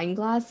a wine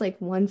glass like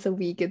once a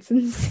week. It's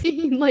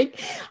insane. Like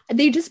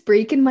they just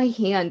break in my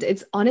hand.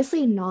 It's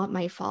honestly not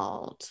my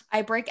fault.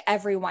 I break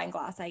every wine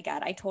glass I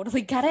get. I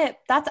totally get it.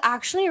 That's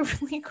actually a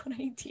really good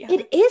idea.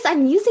 It is.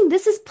 I'm using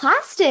this as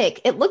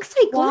plastic. It looks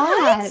like What?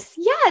 glass.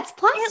 Yeah, it's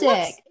It looks,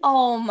 plastic.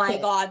 oh my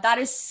God, that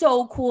is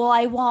so cool.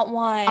 I want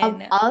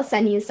one. I'll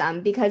send you some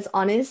because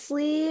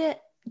honestly,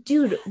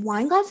 dude,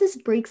 wine glasses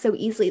break so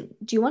easily.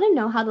 Do you want to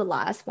know how the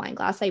last wine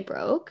glass I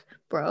broke?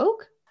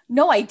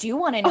 No, I do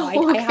want to know.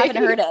 Oh, I haven't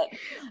heard it.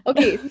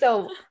 Okay,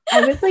 so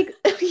I was like,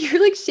 you're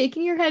like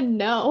shaking your head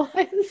no.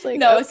 I was like,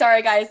 No, oh.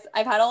 sorry guys.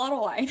 I've had a lot of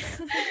wine.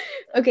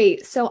 Okay,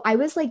 so I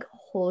was like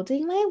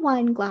holding my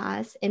wine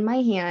glass in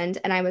my hand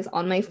and I was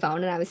on my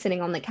phone and I was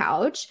sitting on the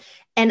couch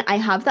and I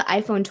have the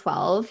iPhone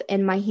 12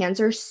 and my hands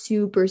are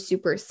super,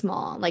 super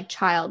small, like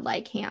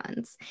childlike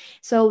hands.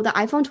 So the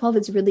iPhone 12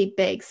 is really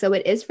big. So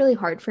it is really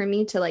hard for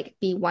me to like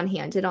be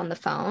one-handed on the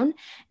phone.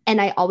 And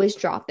I always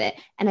drop it.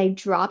 And I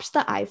dropped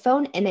the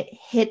iPhone and it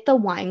hit the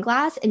wine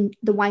glass and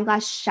the wine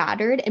glass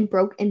shattered and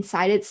broke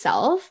inside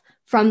itself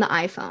from the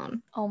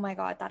iPhone. Oh my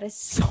God, that is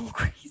so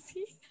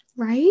crazy.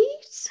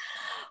 Right?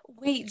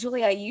 Wait,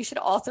 Julia, you should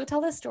also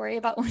tell the story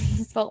about when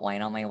you spilled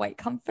wine on my white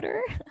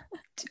comforter.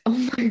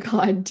 Oh my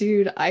God,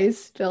 dude, I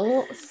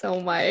spill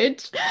so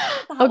much.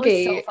 That was so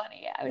Okay,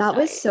 funny. I was that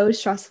was dying. so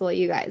stressful,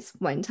 you guys.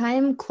 One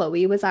time,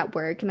 Chloe was at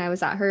work and I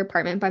was at her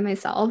apartment by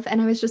myself,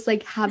 and I was just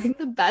like having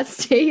the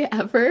best day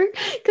ever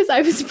because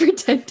I was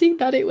pretending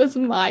that it was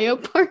my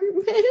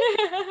apartment.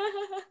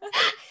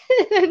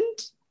 And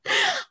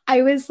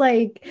I was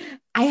like,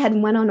 I had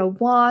went on a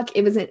walk.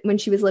 It was when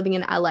she was living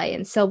in LA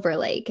in Silver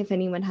Lake, if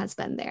anyone has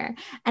been there.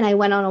 And I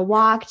went on a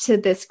walk to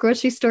this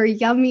grocery store,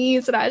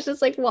 Yummies, and I was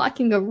just like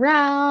walking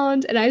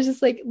around and I was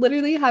just like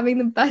literally having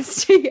the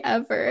best day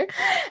ever.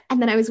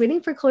 And then I was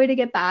waiting for Chloe to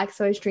get back.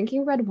 So I was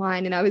drinking red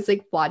wine and I was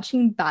like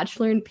watching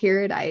Bachelor in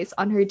Paradise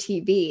on her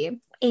TV.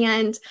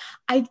 And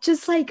I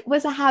just like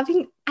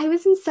I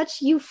was in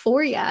such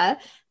euphoria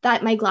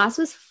that my glass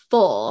was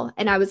full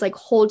and I was like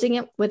holding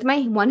it with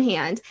my one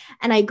hand.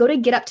 And I go to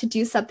get up to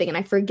do something and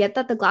I forget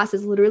that the glass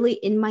is literally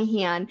in my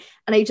hand.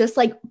 And I just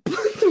like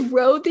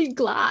throw the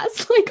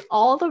glass, like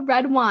all the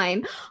red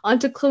wine,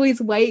 onto Chloe's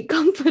white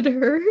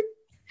comforter.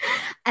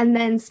 And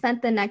then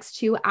spent the next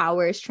 2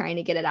 hours trying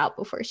to get it out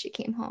before she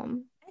came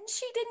home. And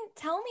she didn't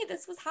tell me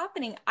this was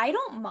happening. I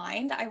don't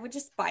mind. I would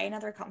just buy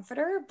another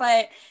comforter.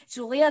 But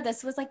Julia,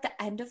 this was like the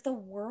end of the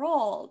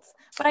world.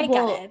 But I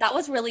get it. That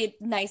was really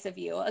nice of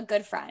you. A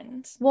good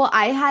friend. Well,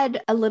 I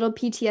had a little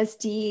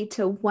PTSD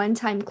to one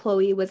time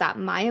Chloe was at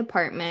my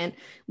apartment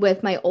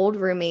with my old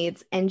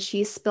roommates and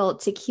she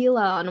spilled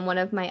tequila on one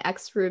of my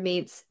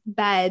ex-roommates'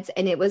 beds.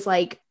 And it was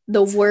like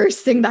the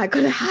worst thing that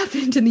could have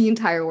happened in the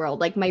entire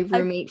world. Like my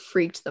roommate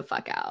freaked the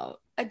fuck out.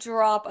 A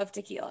drop of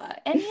tequila.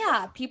 And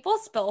yeah, people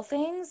spill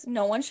things.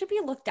 No one should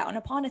be looked down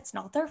upon. It's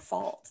not their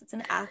fault. It's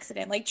an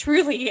accident. Like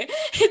truly,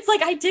 it's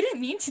like I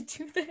didn't mean to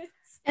do this.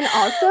 And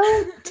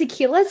also,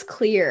 tequila's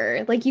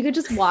clear. Like you could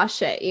just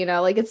wash it, you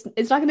know? Like it's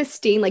not gonna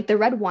stain like the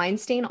red wine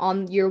stain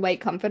on your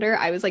white comforter.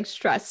 I was like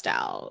stressed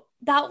out.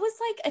 That was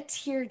like a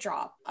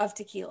teardrop of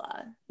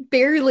tequila.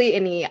 Barely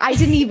any. I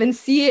didn't even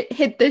see it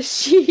hit the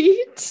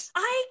sheet.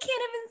 I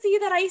can't even see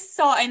that I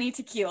saw any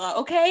tequila,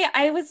 okay?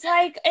 I was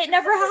like, it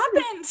never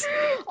happened.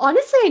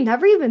 Honestly, I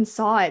never even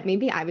saw it.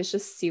 Maybe I was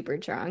just super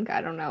drunk.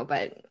 I don't know,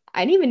 but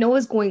I didn't even know what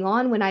was going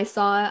on when I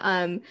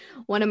saw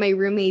one of my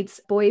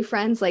roommates'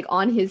 boyfriends like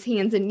on his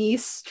hands and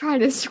knees trying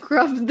to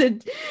scrub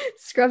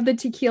the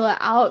tequila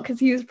out because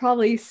he was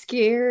probably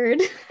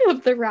scared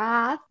of the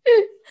wrath.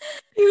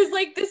 He was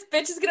like, this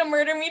bitch is gonna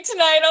murder me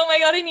tonight. Oh my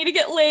God, I need to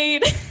get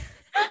laid.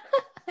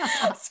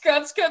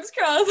 Scrub.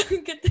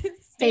 Get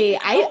this Hey,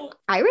 out.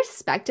 I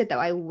respect it though.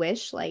 I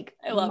wish like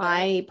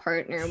my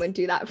partner would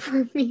do that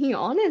for me,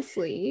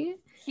 honestly.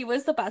 He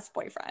was the best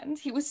boyfriend.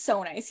 He was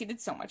so nice. He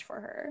did so much for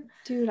her.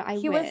 Dude,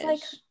 He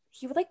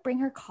would like bring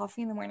her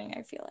coffee in the morning,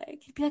 I feel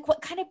like. He'd be like,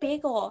 what kind of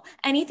bagel?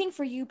 Anything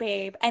for you,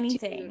 babe.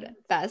 Anything. Dude,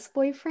 best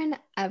boyfriend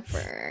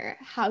ever.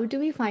 How do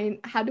we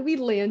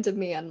land a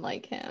man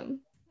like him?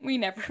 We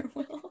never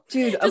will.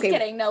 Dude, Just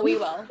kidding. No, we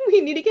will.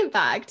 We need to get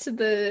back to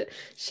the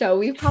show.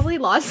 We've probably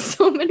lost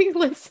so many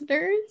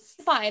listeners.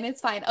 It's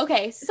fine.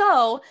 Okay,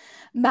 so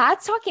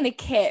Matt's talking to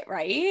Kit,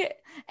 right?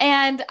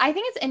 And I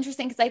think it's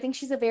interesting because I think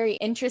she's a very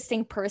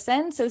interesting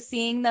person. So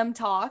seeing them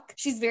talk,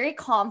 she's very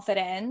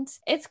confident.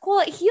 It's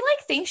cool. He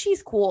like thinks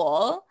she's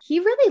cool. He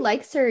really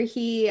likes her.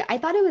 I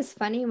thought it was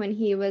funny when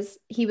he was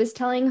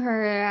telling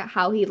her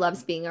how he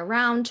loves being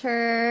around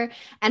her,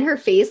 and her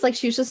face, like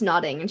she was just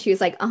nodding and she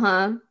was like,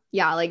 uh-huh.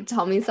 Yeah, like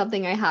tell me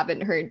something I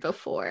haven't heard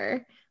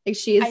before. Like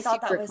she is super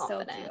confident.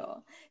 So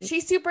cute.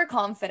 She's super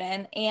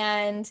confident.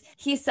 And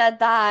he said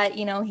that,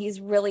 you know, he's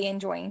really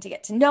enjoying to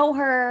get to know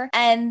her.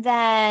 And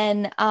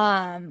then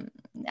I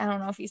don't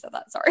know if he said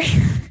that, sorry.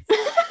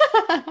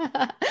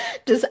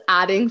 Just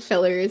adding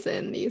fillers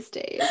in these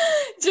days.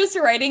 Just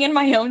writing in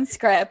my own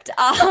script.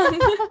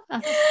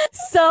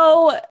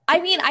 So, I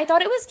mean, I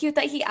thought it was cute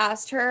that he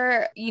asked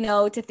her, you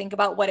know, to think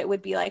about what it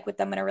would be like with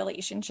them in a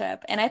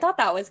relationship. And I thought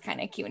that was kind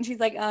of cute. And she's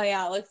like, oh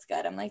yeah, looks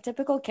good. I'm like,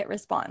 typical Kit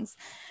response.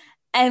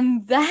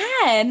 And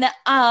then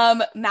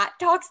Matt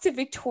talks to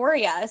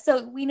Victoria.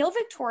 So we know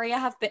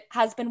Victoria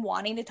has been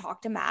wanting to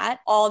talk to Matt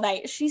all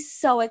night. She's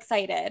so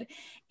excited.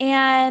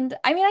 And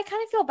I mean, I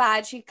kind of feel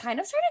bad. She kind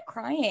of started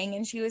crying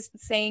and she was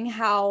saying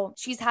how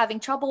she's having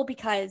trouble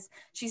because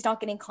she's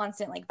not getting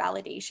constant like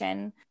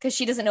validation because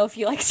she doesn't know if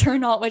he likes her or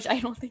not, which I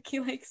don't think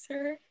he likes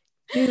her.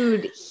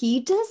 Dude, he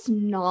does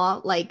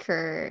not like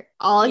her.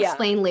 I'll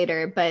explain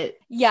later, but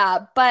he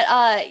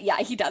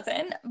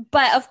doesn't.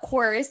 But of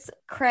course,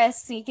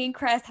 sneaking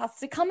Chris has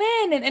to come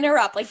in and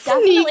interrupt. Like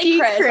definitely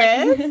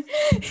Chris.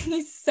 Like,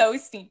 he's so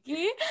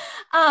sneaky.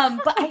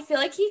 But I feel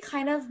like he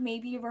kind of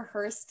maybe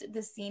rehearsed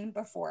the scene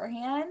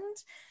beforehand.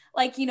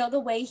 Like, you know,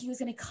 the way he was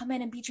going to come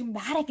in and be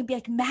dramatic and be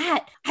like,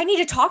 Matt, I need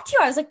to talk to you.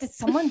 I was like, did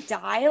someone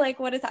die? Like,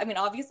 what is that? I mean,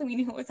 obviously we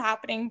knew what was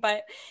happening,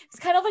 but it's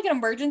kind of like an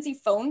emergency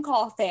phone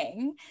call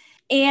thing.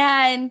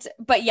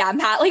 But yeah,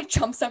 Matt like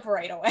jumps up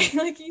right away.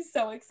 Like he's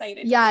so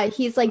excited. Yeah,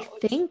 he's like,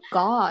 thank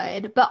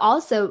God. But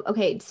also,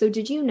 okay, so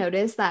did you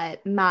notice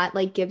that Matt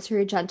like gives her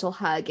a gentle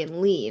hug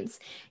and leaves?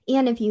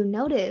 And if you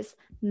notice,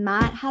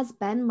 Matt has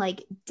been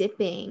like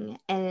dipping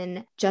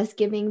and just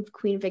giving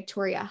Queen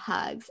Victoria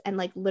hugs and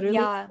like literally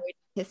Yeah.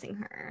 kissing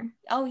her.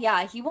 Oh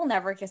yeah, he will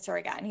never kiss her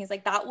again. He's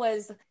like, that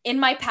was in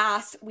my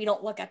past. We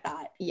don't look at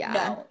that. Yeah.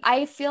 No.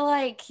 I feel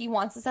like he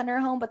wants to send her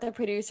home, but the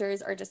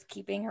producers are just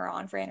keeping her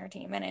on for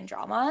entertainment and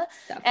drama.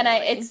 And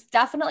Definitely. it's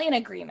definitely an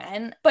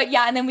agreement. But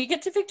yeah, and then we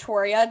get to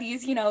Victoria,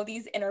 these,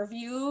 these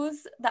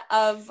interviews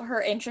of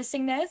her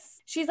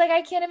interestingness. She's like,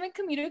 I can't even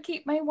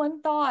communicate my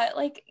one thought.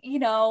 Like,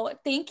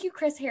 thank you,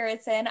 Chris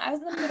Harrison. I was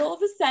in the middle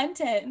of a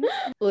sentence.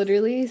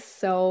 Literally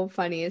so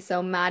funny.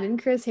 So Matt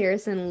and Chris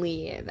Harrison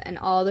leave and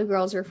all the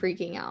girls are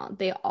freaking out.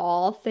 They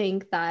all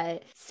think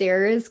that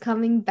Sarah's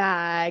coming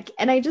back.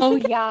 And I just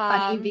think it's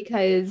funny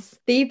because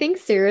they think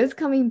Sarah's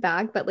coming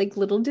back, but like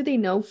little do they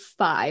know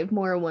 5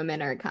 more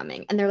women are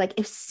coming. And they're like,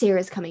 if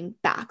Sarah's coming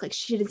back, like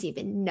she doesn't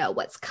even know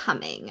what's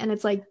coming. And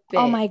it's like,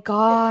 oh my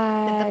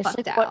gosh.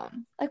 Get the fuck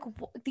down.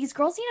 These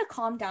girls need to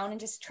calm down and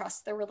just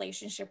trust their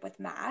relationship with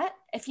Matt.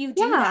 If you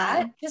do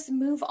that, just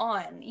move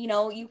on.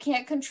 You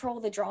can't control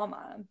the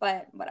drama,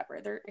 but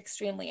whatever. They're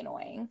extremely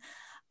annoying.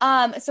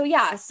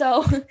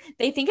 So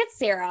they think it's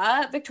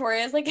Sarah.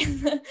 Victoria's like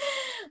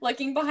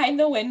looking behind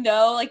the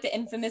window, like the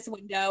infamous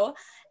window.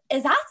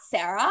 Is that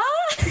Sarah?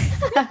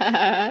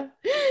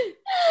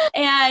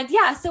 And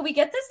yeah, so we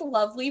get this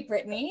lovely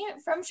Brittany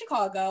from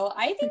Chicago.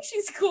 I think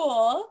she's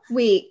cool.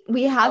 Wait,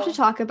 we have to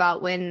talk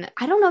about when,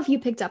 I don't know if you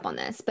picked up on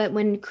this, but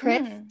when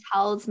Chris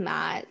tells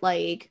Matt,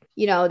 like,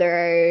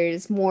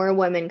 there's more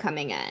women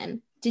coming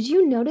in. Did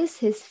you notice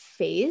his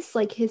face?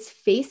 Like his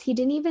face, he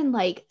didn't even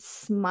like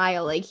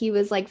smile. Like he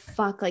was like,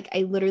 fuck, like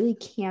I literally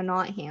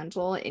cannot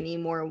handle any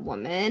more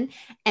women.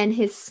 And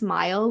his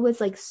smile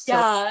was like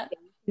so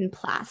and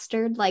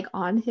plastered like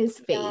on his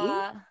face.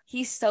 Yeah,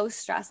 he's so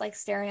stressed, like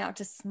staring out,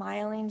 just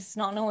smiling, just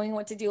not knowing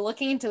what to do,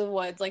 looking into the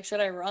woods, like should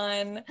I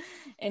run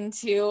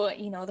into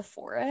the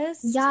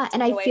forest? Yeah,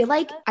 and I feel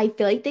like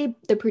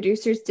the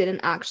producers didn't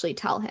actually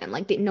tell him,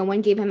 like no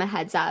one gave him a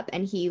heads up,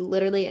 and he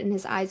literally in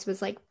his eyes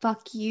was like,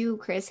 fuck you,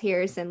 Chris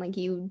Harrison, like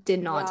you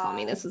did not tell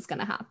me this was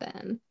gonna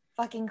happen.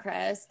 Fucking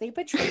Chris, they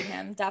betrayed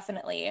him.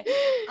 Definitely.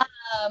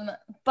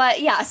 But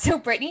yeah, so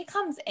Brittany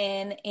comes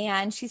in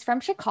and she's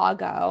from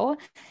Chicago.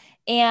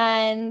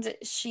 And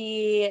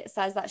she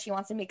says that she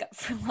wants to make up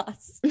for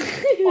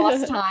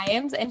lost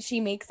times, and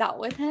she makes out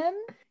with him.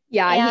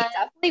 Yeah, he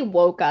definitely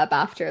woke up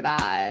after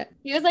that.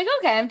 He was like,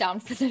 okay, I'm down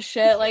for this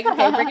shit. Like,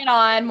 okay, bring it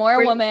on.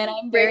 More women.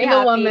 I'm very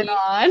happy. Bring the woman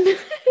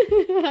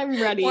on.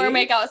 I'm ready. More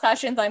makeout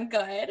sessions. I'm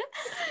good.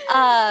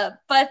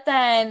 But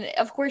then,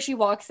 of course, she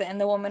walks in.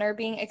 The women are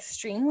being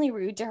extremely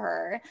rude to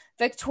her.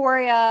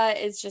 Victoria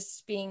is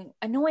just being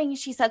annoying.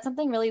 She said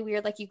something really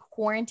weird, like you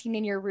quarantined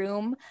in your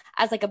room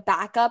as like a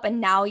backup, and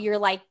now you're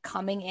like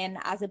coming in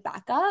as a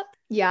backup.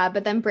 Yeah,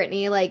 but then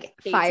Brittany like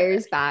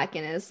fires back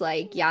and is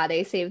like, yeah,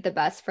 they saved the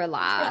best for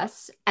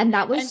last. Yeah. And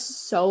that was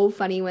so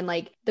funny when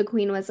like the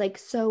queen was like,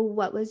 so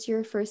what was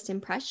your first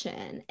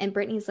impression? And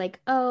Brittany's like,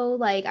 oh,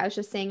 like I was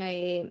just saying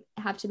I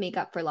have to make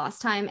up for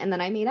lost time. And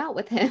then I made out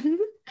with him.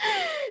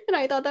 And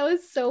I thought that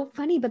was so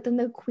funny. But then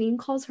the queen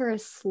calls her a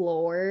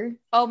slore.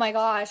 Oh my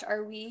gosh.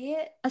 Are we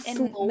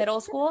in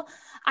middle school?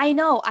 I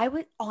know. I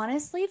would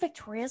honestly,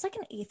 Victoria's like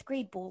an 8th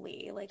grade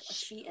bully. Like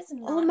she is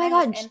not. Oh my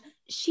God.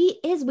 She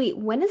is. Wait,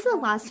 when is the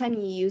last time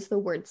you used the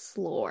word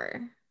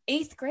slore?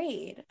 8th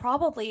grade,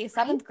 probably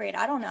 7th grade.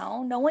 I don't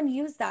know. No one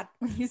uses that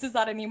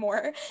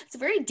anymore. It's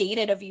very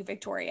dated of you,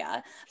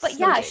 Victoria. But so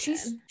yeah,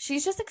 dated.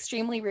 She's just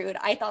extremely rude.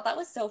 I thought that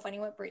was so funny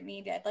what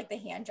Brittany did, like the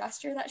hand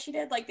gesture that she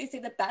did. Like they say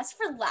the best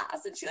for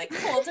last, and she like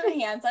holds her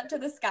hands up to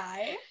the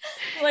sky.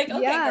 Like,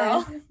 okay,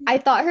 girl. I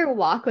thought her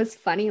walk was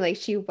funny. Like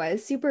she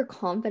was super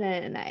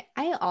confident, and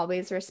I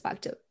always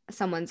respect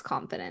someone's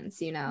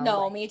confidence.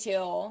 No, like, me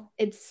too.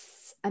 It's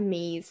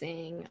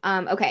amazing.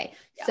 Okay,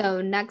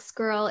 so next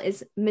girl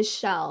is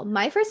Michelle.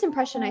 My first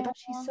impression, I thought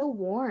she's so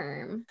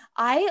warm.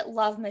 I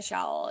love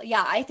Michelle.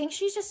 Yeah, I think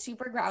she's just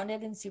super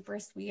grounded and super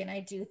sweet, and I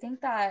do think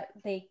that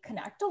they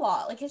connect a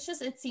lot. Like it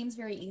seems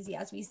very easy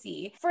as we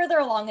see further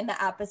along in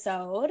the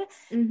episode.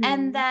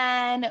 And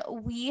then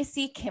we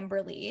see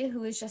Kimberly,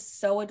 who is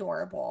just so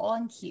adorable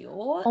and cute.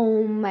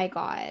 Oh my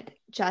God,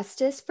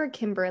 justice for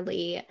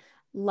Kimberly.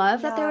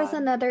 Love that there was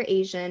another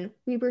Asian.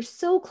 We were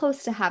so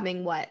close to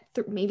having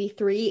maybe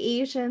 3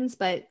 Asians,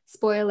 but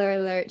spoiler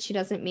alert, she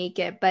doesn't make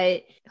it.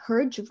 But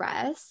her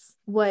dress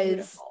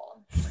was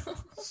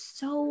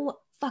so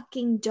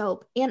fucking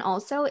dope. And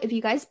also, if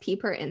you guys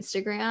peep her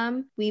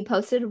Instagram, we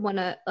posted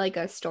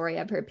a story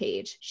of her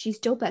page. She's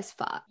dope as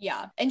fuck.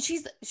 Yeah, and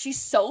she's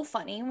so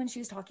funny when she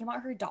was talking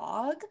about her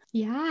dog.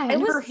 Yeah,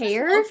 and her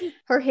hair,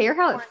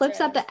 how it flips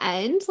at the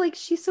end, like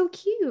she's so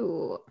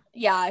cute.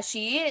 Yeah,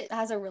 she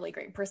has a really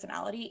great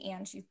personality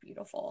and she's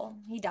beautiful.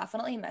 He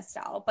definitely missed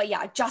out. But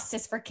yeah,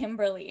 justice for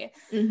Kimberly.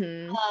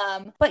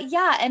 But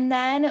yeah, and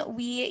then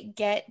we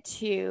get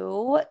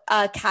to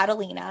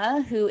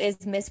Catalina, who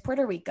is Miss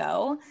Puerto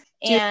Rico.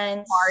 Dude,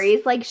 and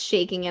Mari's like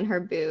shaking in her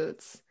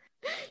boots.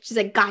 She's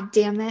like, God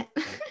damn it.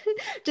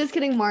 Just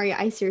kidding, Mari.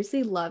 I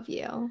seriously love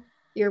you.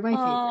 You're my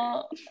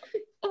favorite.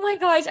 Oh my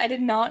gosh, I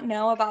did not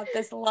know about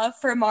this love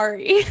for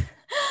Mari.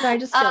 No, I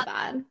just feel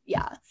bad.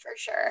 Yeah, for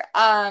sure.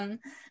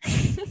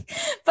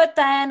 But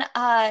then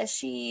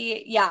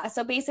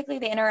so basically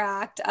they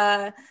interact.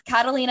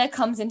 Catalina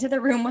comes into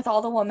the room with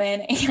all the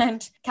women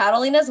and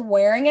Catalina's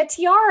wearing a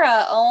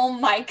tiara. Oh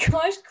my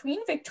gosh, Queen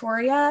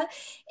Victoria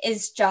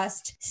is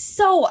just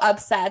so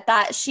upset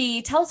that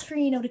she tells her,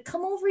 to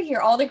come over here.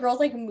 All the girls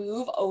like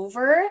move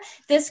over.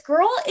 This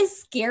girl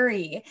is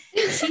scary.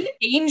 She's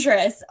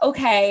dangerous,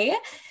 okay?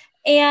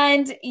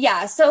 And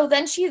yeah, so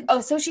then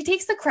so she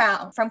takes the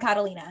crown from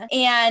Catalina.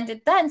 And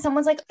then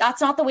someone's like,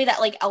 that's not the way that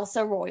like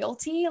Elsa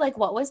royalty, like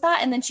what was that?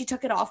 And then she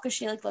took it off because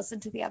she like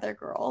listened to the other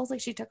girls. Like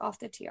she took off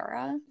the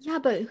tiara. Yeah,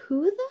 but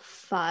who the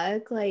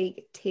fuck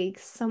like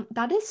takes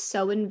that is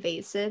so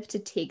invasive to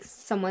take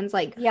someone's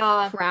like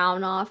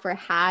crown off or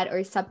hat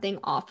or something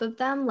off of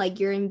them. Like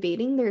you're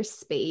invading their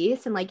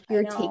space and like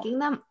you're taking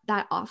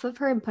that off of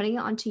her and putting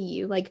it onto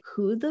you. Like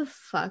who the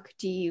fuck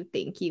do you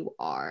think you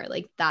are?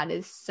 Like that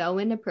is so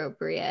inappropriate.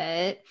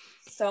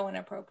 So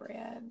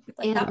inappropriate.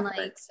 Like and that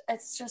hurts.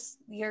 It's just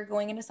you're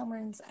going into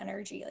someone's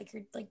energy. Like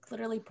you're like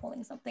literally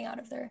pulling something out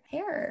of their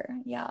hair.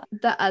 Yeah.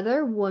 The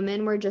other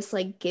women were just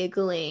like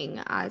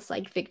giggling as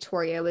like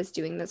Victoria was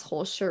doing this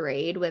whole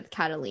charade with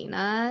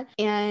Catalina.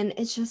 And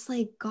it's just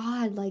like,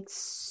 God, like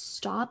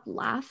stop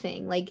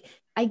laughing. Like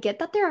I get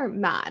that they're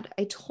mad.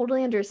 I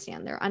totally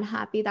understand. They're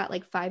unhappy that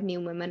like 5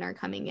 new women are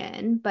coming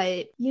in,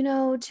 but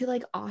to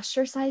like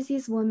ostracize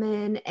these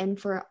women and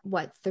for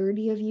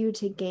 30 of you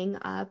to gang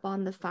up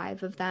on the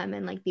 5 of them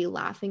and like be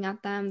laughing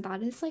at them,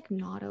 that is like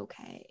not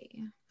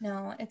okay.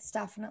 No, it's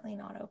definitely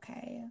not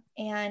okay.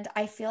 And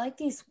I feel like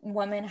these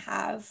women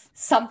have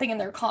something in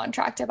their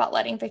contract about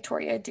letting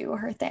Victoria do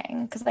her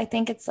thing. Because I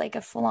think it's like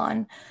a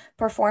full-on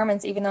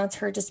performance, even though it's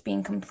her just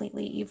being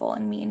completely evil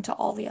and mean to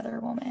all the other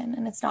women.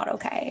 And it's not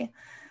okay.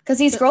 Because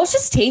these girls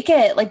just take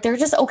it. Like, they're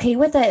just okay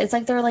with it. It's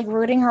like they're, like,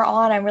 rooting her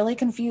on. I'm really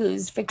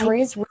confused.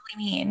 Victoria's really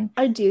mean.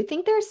 I do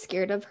think they're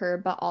scared of her,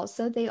 but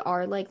also they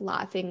are, like,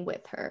 laughing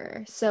with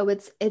her. So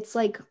it's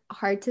like,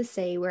 hard to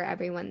say where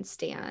everyone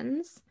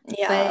stands.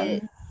 Yeah.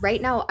 But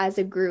right now, as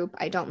a group,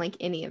 I don't like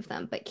any of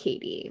them but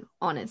Katie,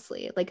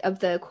 honestly. Like, of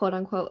the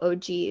quote-unquote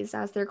OGs,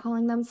 as they're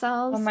calling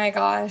themselves. Oh, my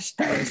gosh.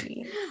 The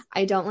OGs.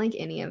 I don't like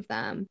any of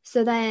them.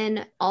 So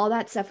then all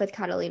that stuff with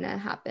Catalina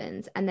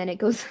happens, and then it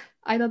goes...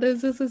 I thought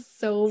this was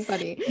so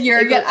funny.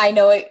 I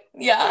know it.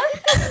 Yeah.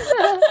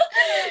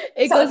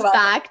 It goes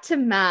back to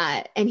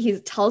Matt and he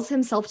tells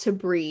himself to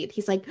breathe.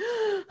 He's like,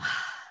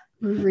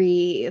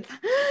 breathe.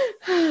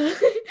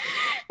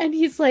 And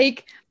he's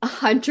like,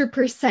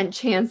 100%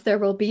 chance there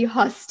will be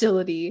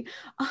hostility.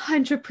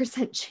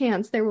 100%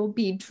 chance there will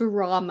be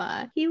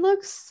drama. He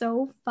looks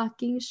so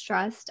fucking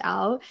stressed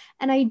out.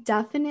 And I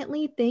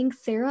definitely think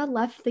Sarah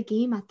left the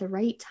game at the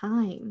right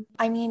time.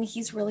 I mean,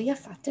 he's really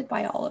affected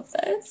by all of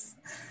this.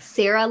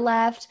 Sarah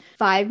left,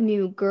 5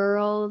 new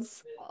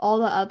girls, all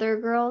the other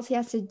girls he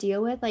has to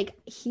deal with. Like,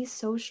 he's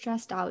so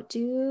stressed out,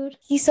 dude.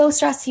 He's so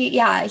stressed. He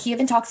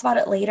even talks about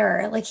it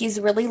later. Like, he's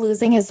really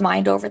losing his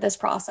mind over this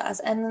process.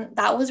 And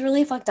that was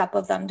really fucked up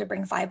of them to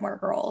bring 5 more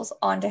girls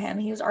onto him.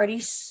 He was already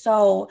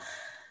so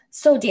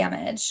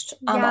damaged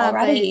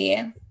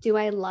already. Do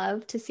I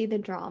love to see the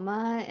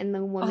drama and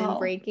the woman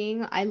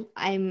breaking? I'm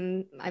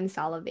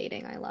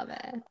salivating. I love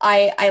it.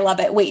 I love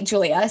it. Wait,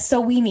 Julia.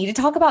 So we need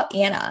to talk about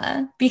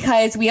Anna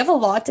because we have a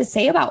lot to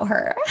say about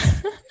her.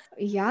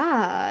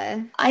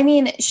 Yeah. I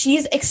mean,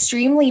 she's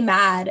extremely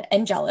mad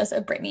and jealous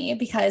of Brittany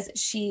because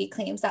she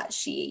claims that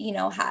she,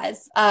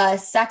 has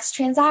sex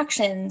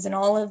transactions and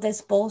all of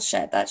this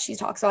bullshit that she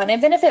talks about. And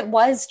even if it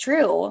was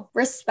true,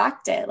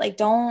 respect it. Like,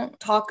 don't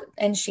talk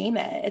and shame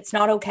it. It's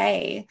not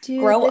okay. Dude,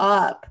 grow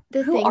up.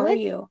 Who are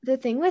you? The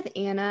thing with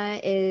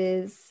Anna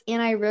is,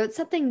 and I wrote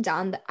something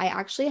down that I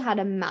actually had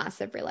a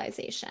massive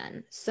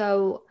realization.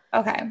 So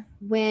okay.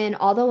 When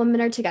all the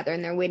women are together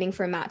and they're waiting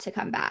for Matt to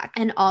come back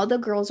and all the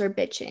girls are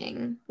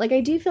bitching, like,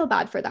 I do feel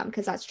bad for them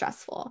because that's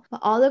stressful, but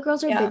all the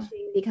girls are bitching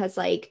because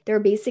like they're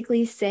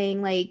basically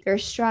saying like they're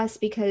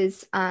stressed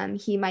because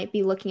he might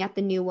be looking at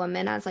the new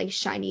woman as like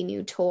shiny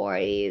new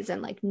toys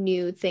and like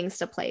new things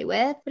to play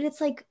with. But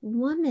it's like,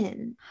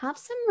 woman, have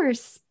some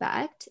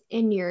respect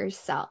in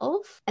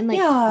yourself and like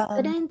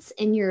confidence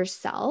in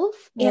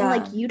yourself. And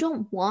like, you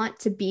don't want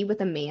to be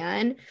with a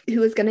man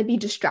who is going to be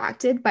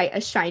distracted by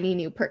a shiny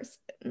new person.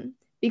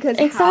 Because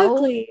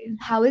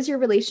how is your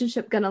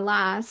relationship going to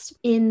last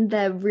in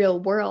the real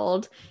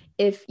world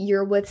if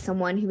you're with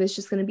someone who is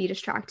just going to be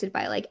distracted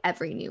by like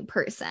every new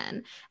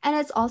person? And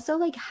it's also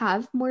like,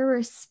 have more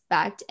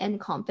respect and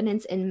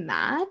confidence in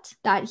Matt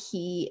that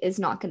he is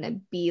not going to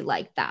be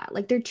like that.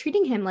 Like, they're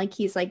treating him like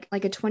he's like a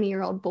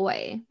 20-year-old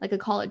boy, like a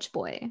college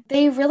boy.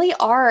 They really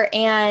are.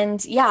 And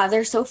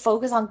they're so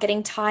focused on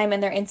getting time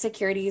and their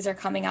insecurities are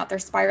coming out. They're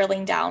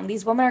spiraling down.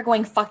 These women are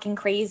going fucking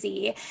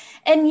crazy.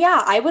 And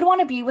I would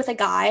want to be with a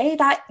guy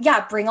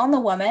that, bring on the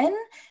woman.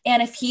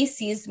 And if he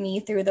sees me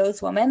through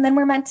those women, then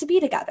we're meant to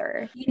be together.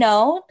 her, you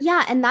know?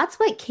 Yeah, and that's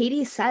what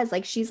Katie says.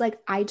 Like, she's like,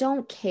 I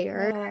don't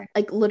care. Yeah.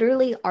 Like,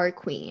 literally, our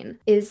queen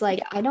is like,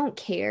 Yeah. I don't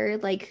care,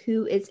 like,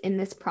 who is in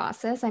this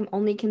process. I'm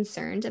only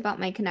concerned about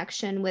my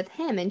connection with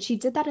him. And she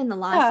did that in the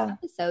last Yeah.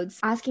 episodes,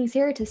 asking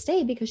Sarah to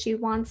stay because she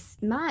wants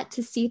Matt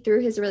to see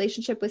through his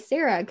relationship with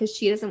Sarah because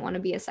she doesn't want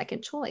to be a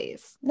second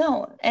choice.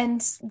 No,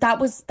 and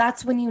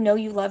that's when you know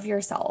you love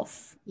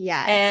yourself.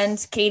 Yes.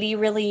 And Katie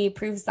really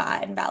proves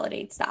that and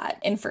validates that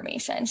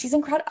information. She's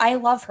incredible. I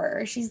love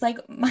her. She's like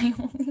my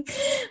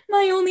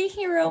only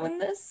hero in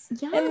this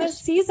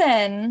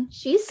season.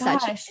 She's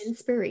such an Gosh.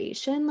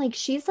 inspiration. Like,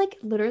 she's like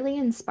literally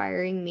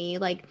inspiring me,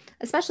 like,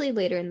 especially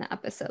later in the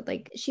episode.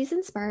 Like, she's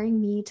inspiring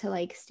me to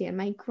like stand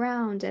my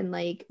ground and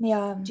like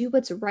Yeah. do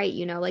what's right,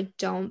 you know, like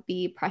don't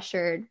be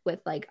pressured with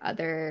like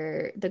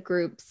the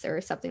groups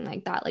or something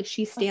like that. Like,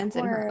 she stands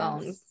in her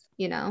own,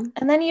 you know?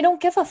 And then you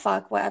don't give a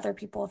fuck what other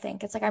people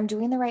think. It's like, I'm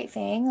doing the right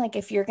thing. Like,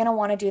 if you're gonna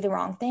want to do the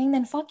wrong thing,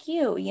 then fuck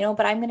you, you know,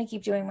 but I'm gonna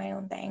keep doing my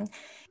own thing.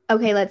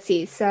 Okay, let's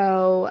see.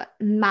 So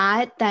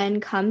Matt then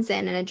comes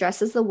in and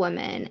addresses the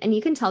woman, and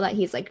you can tell that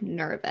he's like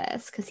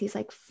nervous because he's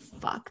like,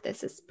 fuck,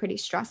 this is pretty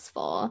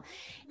stressful.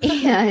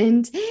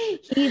 And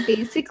he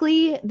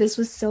basically, this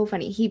was so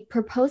funny. He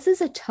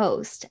proposes a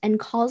toast and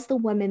calls the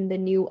women the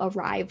new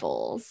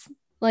arrivals.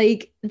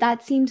 Like,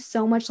 that seemed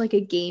so much like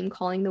a game,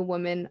 calling the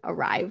women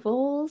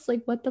arrivals.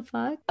 Like, what the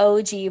fuck?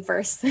 OG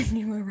versus the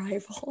new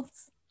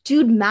arrivals.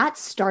 Dude, Matt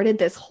started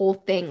this whole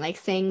thing, like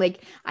saying,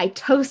 like, I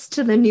toast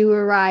to the new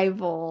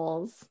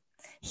arrivals.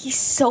 He's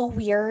so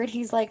weird.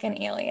 He's like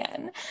an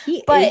alien.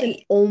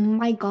 Oh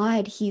my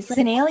God, he's like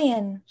an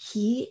alien.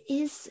 He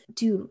is,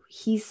 dude,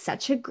 he's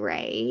such a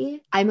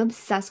gray. I'm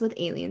obsessed with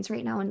aliens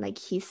right now, and like,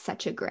 he's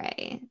such a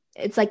gray.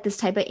 It's like this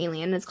type of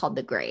alien. It's called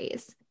the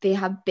grays. They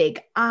have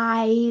big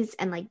eyes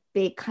and like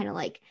big kind of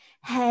like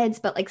heads,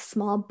 but like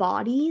small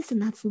bodies.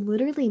 And that's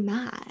literally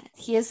Matt.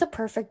 He is the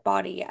perfect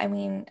body. I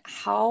mean,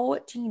 how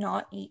do you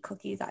not eat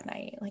cookies at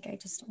night? Like, I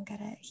just don't get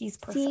it. He's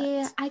perfect.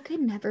 See, I could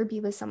never be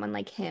with someone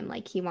like him.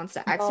 Like, he wants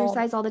to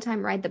exercise all the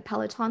time, ride the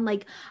Peloton.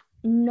 Like,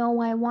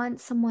 no, I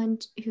want someone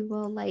who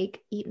will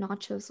like eat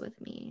nachos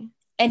with me.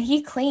 And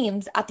he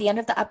claims at the end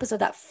of the episode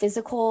that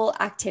physical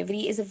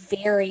activity is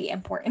very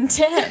important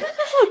to him.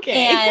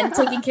 Okay. And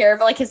taking care of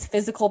like his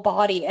physical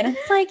body. And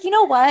it's like, you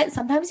know what?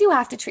 Sometimes you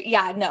have to treat.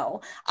 Yeah,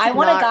 no. I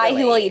want a guy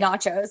who will eat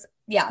nachos.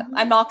 Yeah,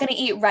 I'm not going to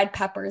eat red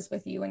peppers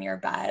with you in your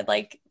bed.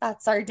 Like,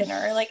 that's our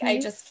dinner. Like, I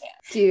just can't.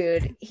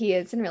 Dude, he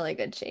is in really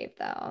good shape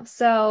though.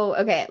 So,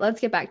 okay,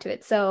 let's get back to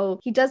it. So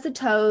he does the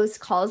toast,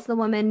 calls the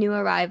woman new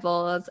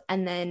arrivals,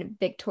 and then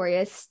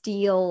Victoria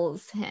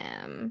steals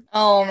him.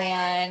 Oh,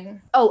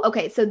 man. Oh,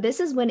 okay. So this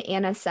is when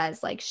Anna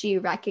says, like, she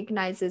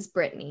recognizes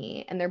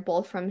Brittany and they're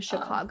both from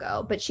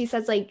Chicago. But she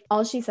says, like,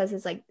 all she says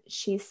is, like,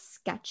 she's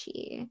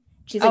sketchy.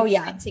 She's like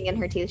grunting in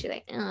her teeth. She's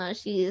like, oh,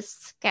 she's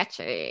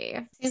sketchy.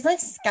 She's like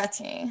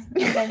sketchy.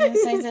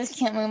 I just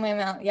can't move my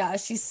mouth. Yeah,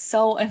 she's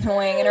so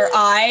annoying. And her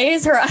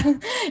eyes,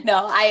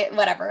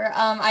 whatever.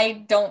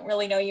 I don't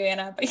really know you,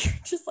 Anna, but you're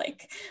just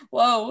like,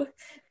 whoa,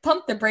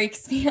 pump the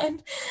brakes,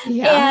 man.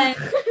 Yeah.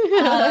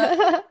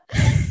 And,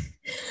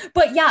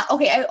 but yeah,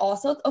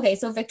 okay,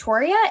 so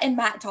Victoria and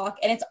Matt talk,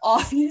 and it's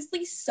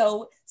obviously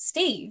so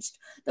staged.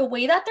 The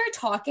way that they're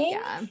talking,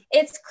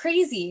 it's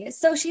crazy.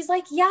 So she's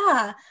like,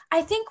 yeah,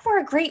 I think we're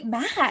a great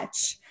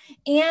match.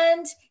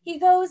 And he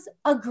goes,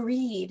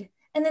 agreed.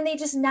 And then they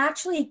just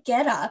naturally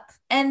get up.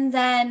 And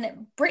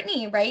then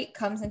Brittany, right,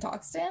 comes and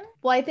talks to him.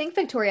 Well, I think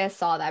Victoria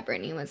saw that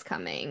Brittany was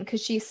coming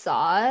because she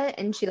saw it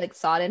and she like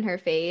saw it in her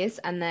face,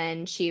 and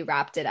then she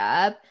wrapped it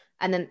up.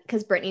 And then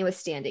because Brittany was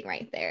standing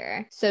right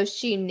there. So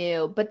she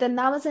knew. But then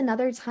that was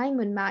another time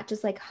when Matt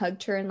just like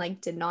hugged her and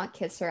like did not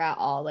kiss her at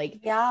all. Like,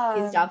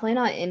 he's definitely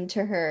not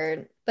into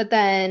her. But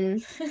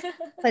then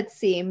let's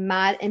see,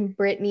 Matt and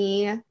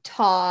Brittany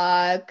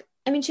talk.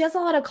 I mean, she has a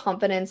lot of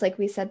confidence, like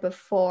we said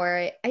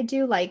before. I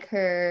do like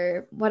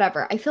her.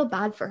 Whatever. I feel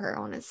bad for her,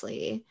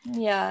 honestly.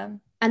 Yeah.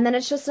 And then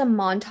it's just a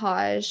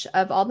montage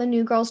of all the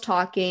new girls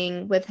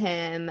talking with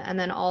him and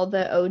then all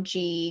the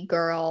OG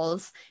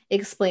girls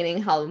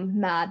explaining how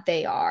mad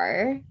they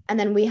are. And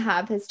then we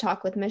have his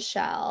talk with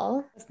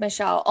Michelle.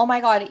 Oh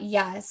my God,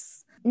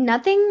 yes.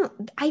 Nothing,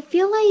 I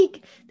feel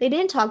like they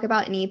didn't talk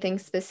about anything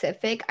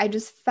specific. I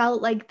just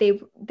felt like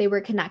they were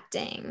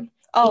connecting.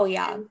 Oh,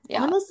 yeah.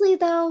 Honestly,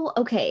 though,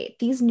 okay,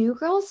 these new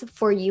girls,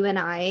 for you and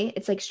I,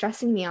 it's like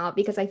stressing me out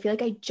because I feel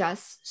like I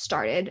just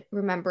started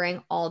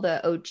remembering all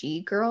the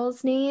OG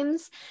girls'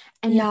 names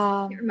and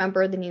I can't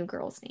remember the new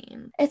girls'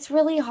 name. It's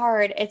really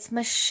hard. It's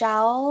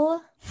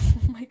Michelle.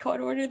 Oh my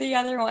God, what are the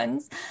other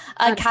ones?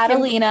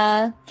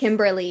 Catalina.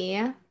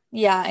 Kimberly.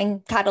 Yeah,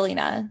 and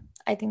Catalina.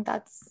 I think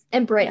that's...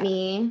 And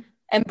Brittany. Yeah.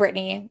 And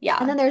Brittany, yeah.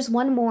 And then there's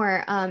one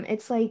more.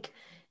 It's like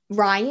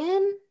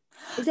Ryan.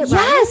 Is it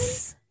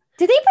Yes! Ryan?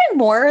 Did they bring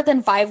more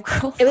than 5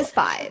 girls? It was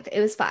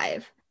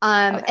 5.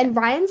 Okay. And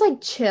Ryan's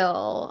like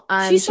chill.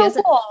 She's She so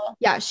hasn't, cool.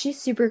 yeah, she's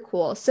super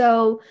cool.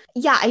 So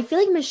yeah, I feel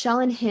like Michelle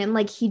and him,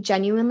 like he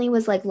genuinely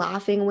was like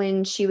laughing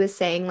when she was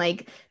saying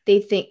like they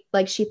think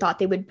like she thought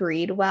they would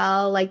breed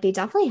well. Like they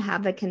definitely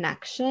have a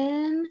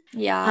connection.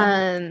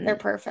 Yeah, they're Um,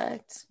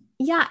 perfect.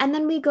 yeah, and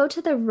then we go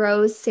to the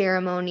rose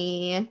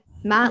ceremony.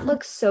 Matt Mhm.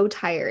 looks so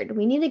tired.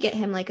 We need to get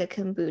him like a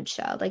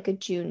kombucha, like a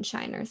June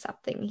shine or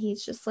something.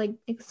 He's just like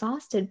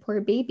exhausted, poor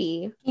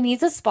baby. He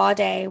needs a spa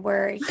day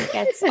where he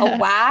gets a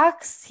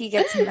wax, he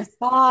gets a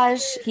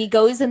massage, he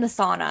goes in the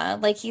sauna.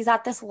 Like he's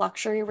at this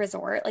luxury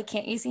resort. Like,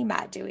 can't you see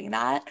Matt doing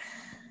that?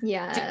 Doing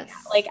Yes.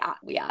 like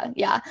yeah,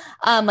 yeah.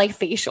 Like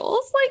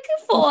facials, like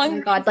Oh full on my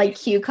green God, like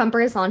facials.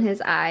 cucumbers on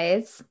his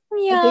eyes. Like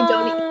they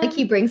don't like Yeah.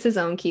 he brings his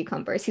own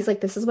cucumbers. He's like,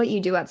 this is what you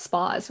do at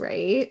spas,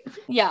 right?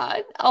 Yeah.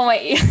 Oh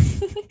my.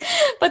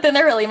 But then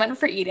they're really meant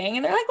for eating.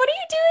 And they're like, what are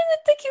you doing with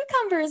the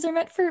cucumbers? They're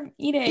meant for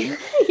eating.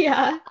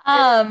 Yeah.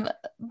 Um,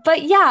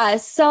 but yeah,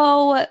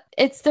 so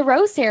it's the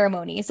rose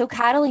ceremony. So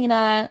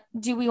Catalina,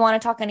 do we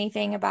want to talk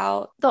anything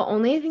about? The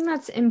only thing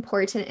that's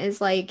important is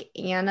like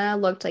Anna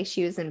looked like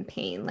she was in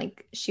pain.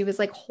 Like she was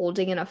like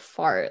holding in a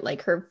fart.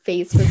 Like her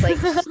face was like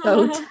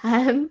so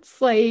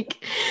tense.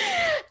 Like,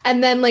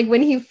 and then like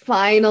when he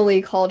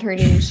finally called her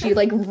name, she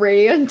like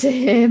ran to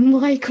him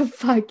like a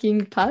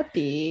fucking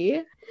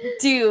puppy.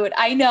 Dude,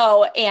 I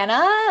know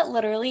Anna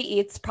literally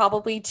eats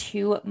probably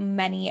too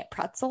many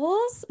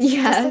pretzels. She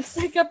just looks Yes.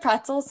 like a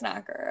pretzel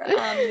snacker.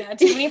 Yeah,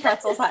 too many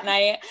pretzels that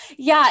night.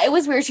 Yeah, it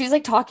was weird. She was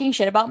like talking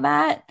shit about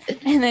Matt,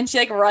 and then she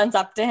like runs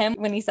up to him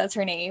when he says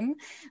her name.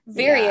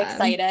 Very Yeah.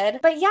 excited.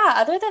 But yeah,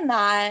 other than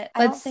that,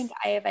 I don't think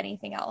Let's I have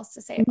anything else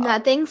to say about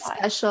Nothing that.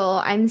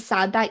 special. I'm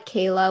sad that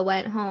Kayla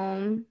went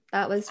home.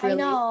 That was I really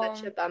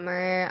such a know.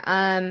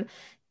 bummer.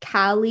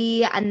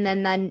 Callie and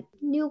then that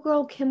new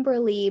girl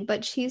Kimberly,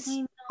 but she's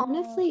I know.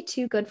 honestly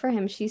too good for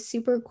him. She's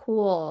super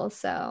cool.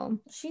 So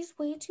She's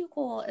way too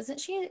cool.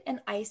 Isn't she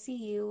an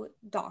ICU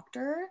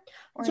doctor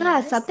or yeah,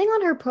 nurse? something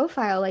on her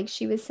profile, like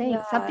she was saying,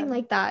 something Yeah.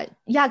 like that.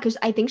 Yeah, because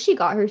I think she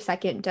got her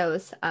second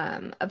dose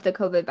of the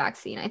COVID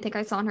vaccine. I think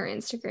I saw on her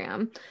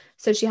Instagram.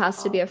 So she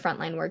has to be Wow. a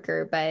frontline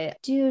worker. But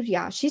dude,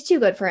 yeah, she's too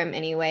good for him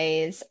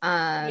anyways.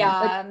 But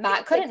Yeah,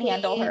 Matt couldn't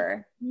handle basically,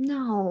 her.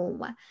 no.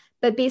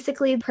 But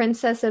basically,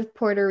 Princess of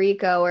Puerto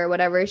Rico or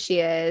whatever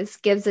she is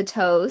gives a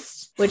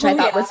toast, which I Oh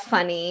thought yeah. was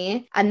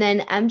funny. And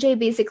then MJ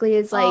basically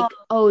is Oh, like,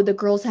 "Oh, the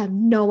girls have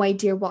no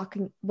idea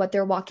walking what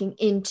they're walking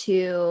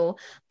into.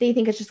 They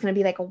think it's just gonna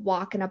be like a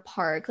walk in a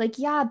park." Like,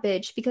 yeah,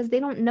 bitch, because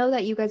they don't know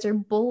that you guys are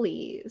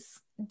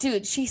bullies.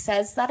 dude, she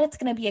says that it's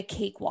gonna be a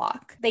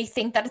cakewalk. They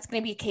think that it's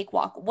gonna be a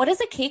cakewalk. What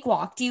is a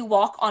cakewalk? Do you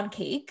walk on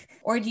cake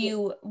or do Yeah.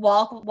 you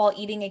walk while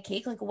eating a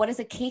cake? Like, what is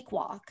a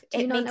cakewalk? Do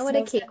you It not know makes what a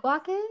no sense.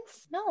 cakewalk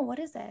is? No, what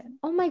is it?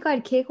 Oh my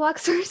God,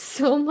 cakewalks are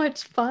so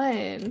much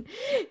fun.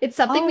 It's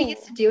something we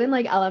used to Oh, do in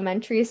like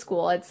elementary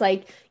school. It's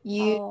like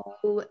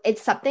oh,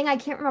 it's something I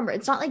can't remember.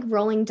 It's not like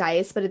rolling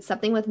dice, but it's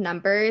something with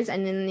numbers,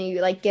 and then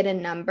you like get a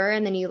number,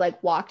 and then you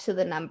like walk to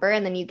the number,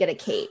 and then you get a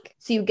cake.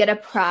 So you get a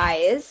what?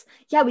 prize.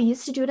 Yeah, we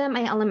used to do it at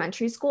my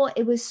elementary school.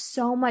 It was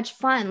so much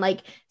fun.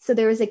 Like, so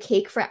there was a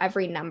cake for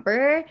every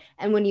number,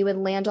 and when you would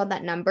land on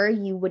that number,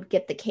 you would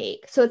get the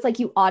cake. So it's like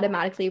you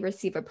automatically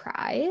receive a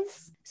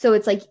prize. So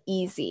it's like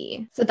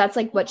easy. So that's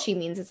like what she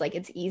means is like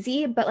it's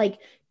easy, but like,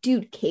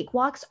 dude,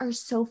 cakewalks are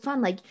so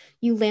fun. Like,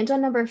 you land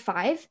on number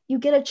 5, you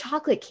get a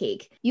chocolate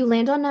cake. You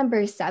land on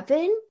number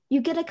 7,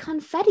 you get a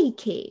confetti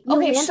cake. You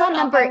Okay, land shut on up.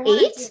 I number want to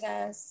do 8,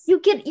 this. you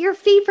get your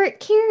favorite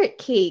carrot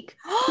cake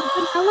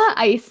with vanilla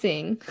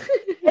icing.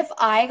 If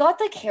I got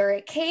the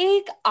carrot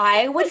cake,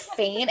 I would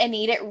faint and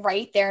eat it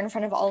right there in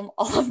front of all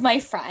of my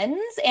friends,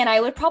 and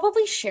I would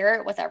probably share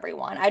it with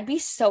everyone. I'd be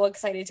so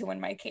excited to win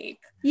my cake.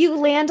 You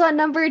land on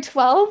number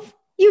 12,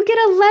 you get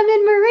a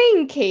lemon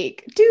meringue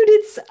cake. Dude,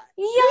 we should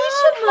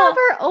have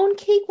Yeah. our own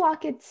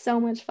cakewalk. It's so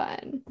much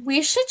fun.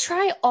 We should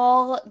try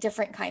all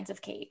different kinds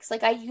of cakes.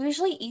 Like I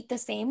usually eat the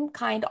same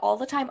kind all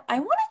the time. I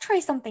want to try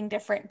something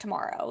different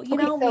tomorrow. Okay,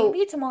 so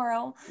Maybe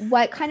tomorrow.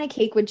 what kind of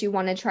cake would you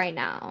want to try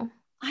now?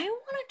 I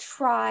want to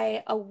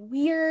try a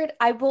weird,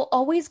 I will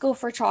always go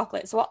for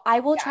chocolate. So I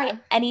will try Yeah.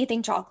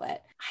 anything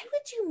chocolate. I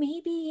would do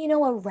maybe,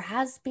 a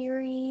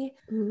raspberry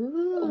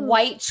Ooh.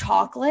 white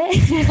chocolate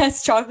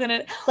has chocolate in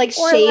it, Like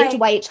or shaved like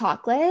white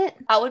chocolate?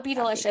 that would be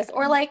That'd be delicious,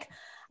 or good. like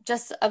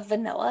just a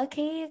vanilla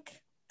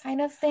cake kind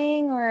of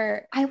thing,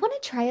 or I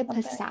want to try a something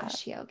like that.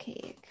 pistachio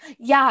cake.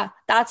 Yeah,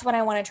 that's what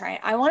I want to try.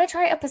 I want to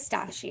try a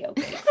pistachio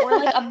cake or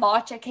like a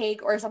matcha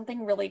cake or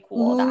something really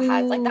cool that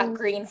has like that Ooh,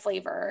 green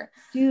flavor.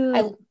 I dude,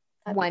 That'd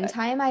be one good.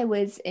 time I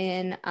was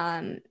in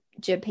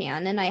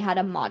Japan and I had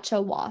a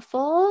matcha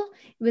waffle.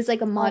 It was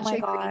like a Oh my matcha green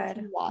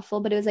tea God. waffle,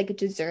 but it was like a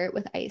dessert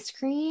with ice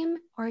cream.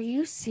 Are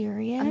you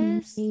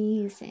serious?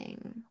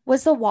 Amazing.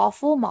 Was the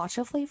waffle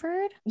matcha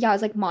flavored? Yeah, it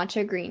was like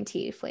matcha green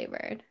tea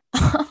flavored.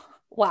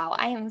 Wow,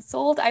 I am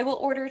sold. I will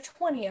order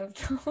 20 of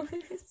those.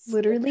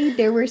 Literally,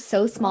 they were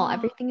so small. Oh,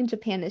 Everything in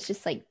Japan is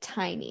just like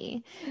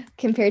tiny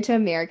compared to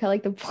America.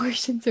 Like the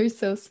portions are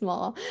so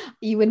small.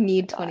 You would my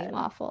need 20 God.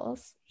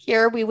 waffles.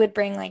 Here we would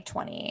bring like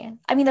 20.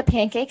 I mean, the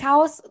Pancake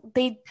House,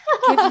 they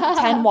give you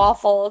 10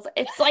 waffles.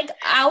 It's like,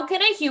 how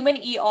can a human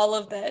eat all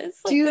of this?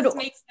 Like, Dude, this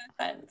makes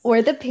no sense.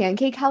 or the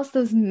Pancake House,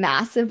 those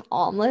massive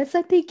omelets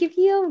that they give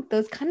you,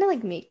 those kind of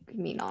like make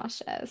me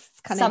nauseous.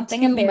 It's kind of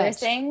Something too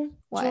embarrassing.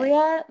 What?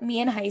 Julia, me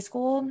in high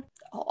school,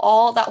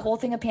 all that whole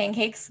thing of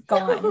pancakes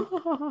gone.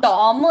 The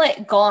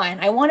omelet gone.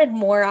 I wanted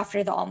more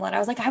after the omelet. I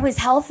was like, I was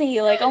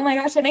healthy. Like, oh my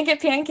gosh, I didn't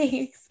get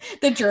pancakes.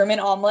 The German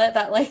omelet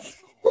that like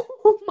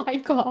Oh my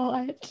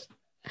God.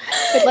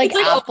 With like it's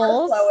like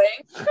apples.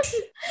 overflowing.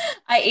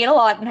 I ate a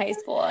lot in high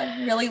school.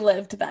 I really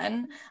lived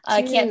then.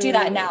 I can't do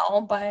that Dude.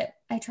 now, but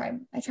I try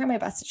my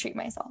best to treat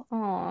myself.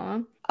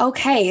 Aw.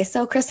 Okay,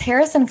 so Chris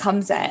Harrison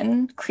comes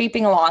in,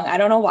 creeping along. I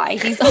don't know why.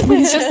 He's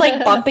always just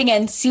like bumping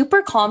in,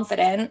 super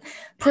confident,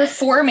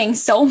 performing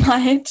so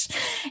much.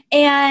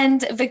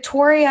 And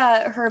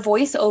Victoria, her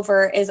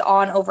voiceover is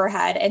on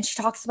overhead, and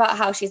she talks about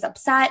how she's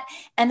upset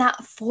and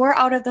that 4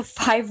 out of the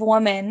 5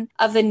 women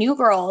of the new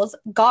girls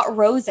got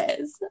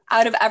roses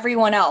out of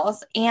everyone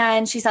else.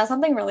 And she says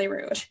something really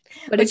rude,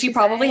 which you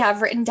probably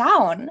have written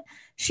down.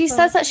 She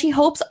says that she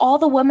hopes all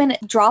the women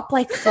drop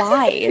like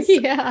flies.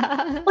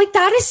 Yeah. Like,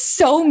 that is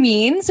so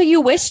mean. So you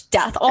wish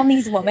death on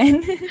these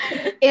women.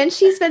 And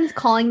she's been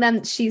calling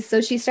them, she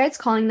starts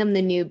calling them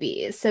the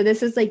newbies. So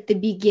this is like the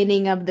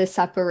beginning of the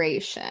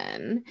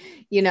separation.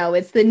 You know,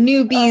 it's the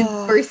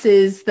newbies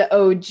versus the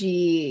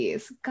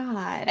OGs.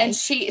 God. And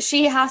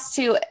she has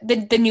to,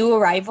 the new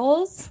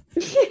arrivals.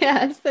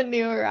 Yes, the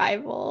new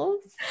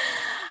arrivals.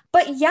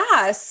 But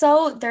yeah,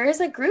 so there is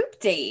a group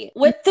date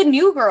with the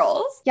new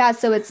girls. Yeah,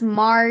 so it's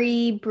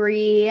Mari,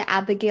 Bree,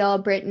 Abigail,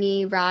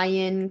 Brittany,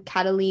 Ryan,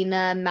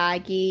 Catalina,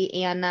 Maggie,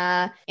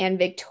 Anna, and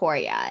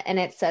Victoria. And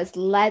it says,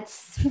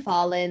 let's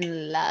fall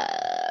in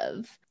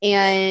love.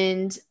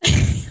 And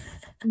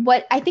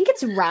what I think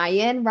it's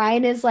Ryan.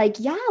 Ryan is like,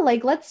 yeah,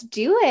 like, let's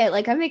do it.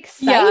 Like, I'm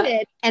excited.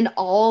 Yeah. And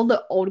all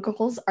the old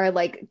girls are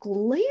like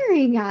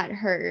glaring at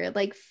her,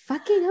 like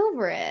fucking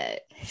over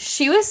it.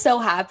 She was so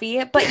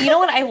happy. But you know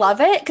what? I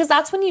love it because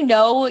that's when you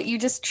know you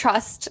just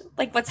trust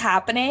like what's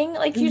happening.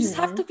 Like you just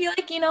have to be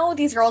like, you know,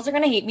 these girls are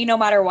going to hate me no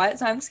matter what.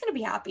 So I'm just going to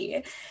be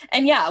happy.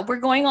 And yeah, we're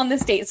going on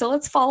this date. So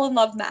let's fall in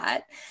love,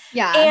 Matt.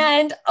 Yeah.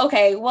 And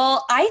okay,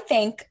 well,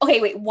 okay,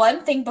 wait,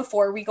 one thing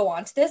before we go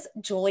on to this.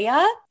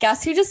 Julia,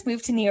 guess who just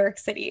moved to New York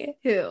City?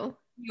 Who?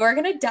 You're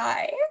going to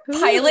die. Who?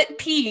 Pilot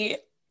P.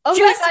 Oh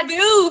just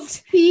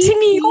moved to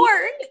New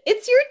York.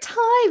 It's your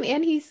time,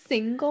 and he's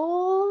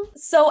single.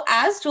 So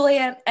as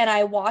Julia and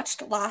I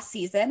watched last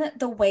season,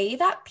 the way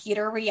that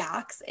Peter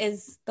reacts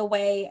is the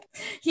way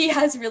he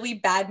has really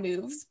bad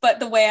moves, but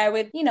the way I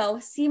would, you know,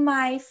 see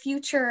my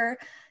future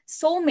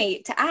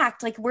soulmate to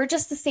act like we're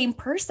just the same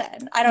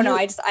person. I don't know.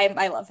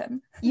 I love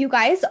him. You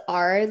guys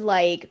are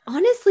like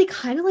honestly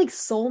kind of like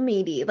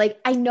soulmatey. Like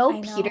I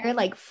know Peter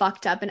like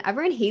fucked up and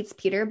everyone hates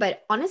Peter,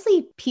 but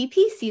honestly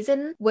PP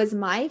season was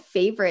my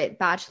favorite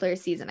Bachelor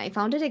season. I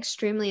found it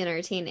extremely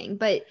entertaining,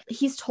 but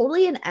he's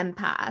totally an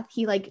empath.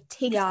 He like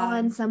takes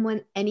on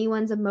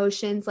anyone's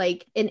emotions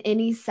like in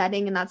any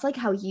setting, and that's like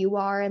how you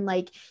are. And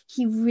like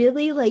he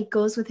really like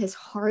goes with his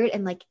heart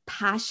and like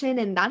passion,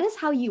 and that is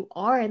how you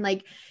are. And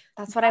like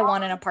that's what I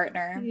want in a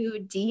partner.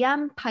 You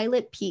DM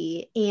Pilot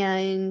P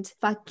and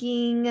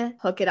fucking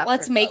hook it up.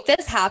 Let's make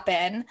this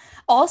happen.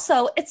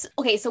 Also, it's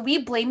okay. So we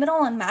blame it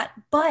all on Matt,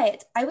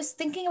 but I was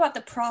thinking about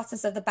the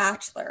process of The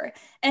Bachelor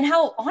and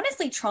how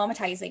honestly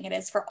traumatizing it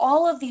is for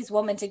all of these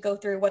women to go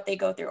through what they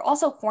go through.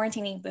 Also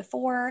quarantining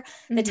before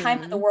the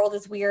time that the world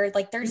is weird.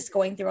 Like they're just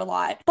going through a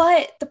lot,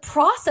 but the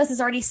process is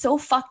already so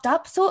fucked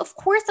up. So of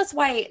course that's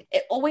why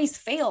it always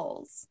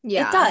fails.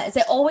 Yeah, it does.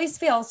 It always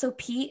fails. So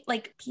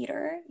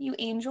Peter, you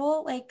angel.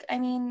 Like, I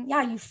mean,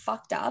 yeah, you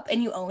fucked up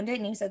and you owned it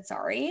and you said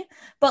sorry,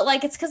 but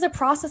like, it's because the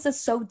process is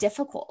so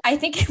difficult. I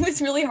think it was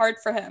really hard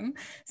for him.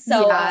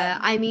 So, yeah,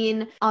 I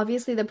mean,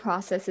 obviously the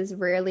process is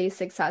rarely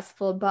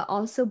successful, but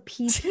also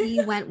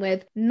PP went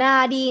with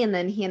Maddie and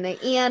then Hannah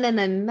Ann and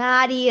then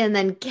Maddie and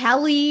then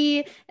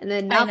Kelly and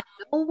then now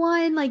no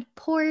one. Like,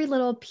 poor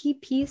little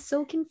PP,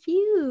 so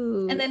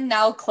confused. And then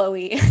now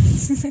Chloe.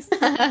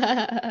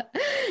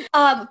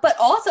 But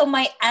also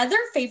my other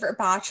favorite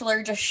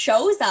Bachelor just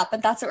shows up,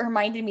 and that's what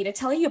reminded me to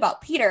tell you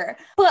about Peter.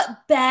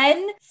 But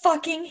Ben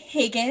fucking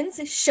Higgins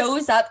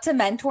shows up to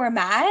mentor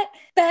Matt.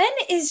 Ben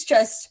is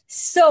just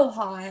so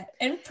hot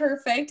and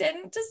perfect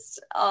and just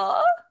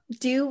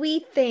Do we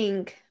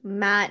think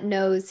Matt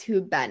knows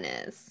who Ben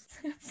is?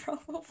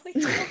 Probably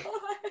not.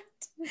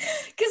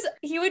 Because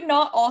he would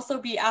not also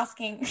be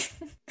asking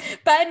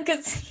Ben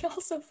because he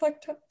also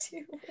fucked up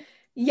too.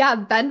 Yeah,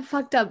 Ben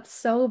fucked up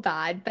so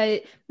bad,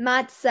 but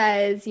Matt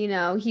says, you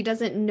know, he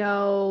doesn't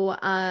know,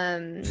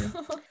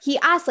 he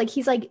asked, like,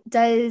 he's like,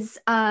 does,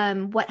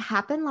 what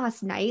happened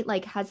last night,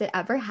 like, has it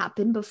ever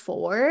happened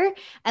before?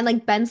 And,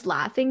 like, Ben's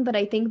laughing, but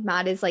I think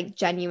Matt is, like,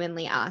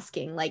 genuinely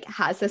asking, like,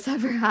 has this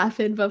ever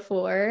happened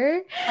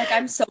before? Like,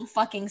 I'm so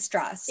fucking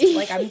stressed.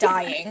 Like, I'm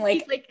dying.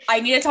 Like,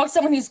 I need to talk to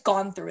someone who's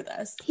gone through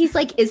this. He's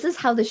like, is this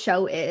how the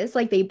show is?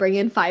 Like, they bring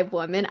in 5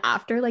 women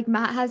after? Like,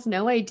 Matt has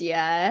no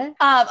idea.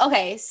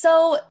 Okay, so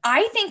so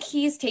I think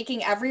he's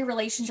taking every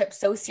relationship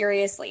so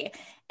seriously.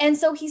 And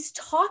so he's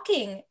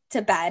talking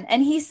to Ben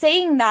and he's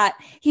saying that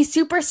he's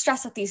super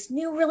stressed that these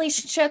new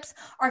relationships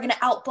are going to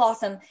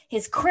outblossom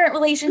his current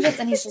relationships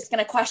and he's just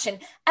going to question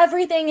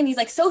everything. And he's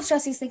like so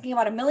stressed. He's thinking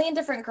about a million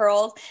different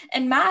girls.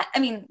 And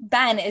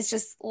Ben is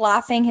just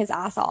laughing his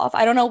ass off.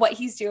 I don't know what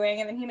he's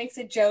doing. And then he makes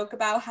a joke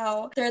about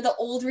how they're the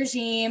old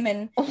regime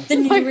and the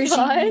new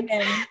regime.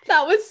 And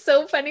that was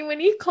so funny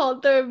when he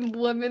called the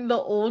women the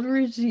old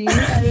regime.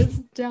 I was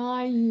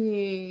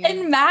dying.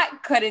 And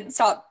Matt couldn't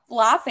stop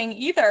laughing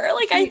either.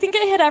 Like, I think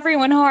it hit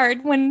everyone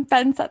hard when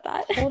Ben said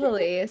that.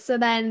 Totally. So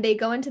then they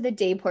go into the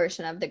day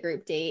portion of the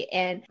group date,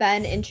 and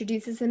Ben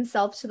introduces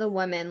himself to the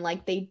women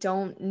like they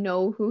don't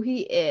know who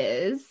he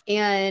is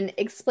and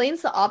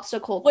explains the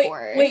obstacle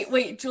course.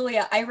 Wait,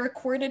 Julia, I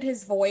recorded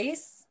his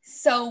voice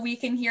so we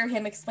can hear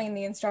him explain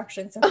the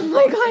instructions. Oh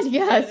my God,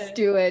 yes,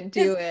 do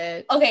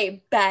it.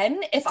 Okay,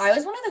 Ben, if I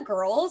was one of the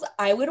girls,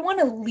 I would want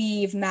to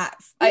leave Matt.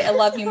 I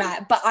love you,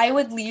 Matt, but I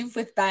would leave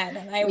with Ben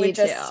and I would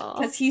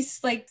because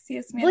he's like,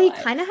 seest me alive.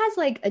 He kind of has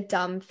like a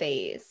dumb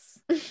face.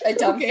 A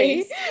dumb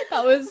face.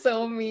 That was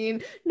so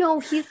mean. No,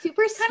 he's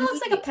super sweet. Kind of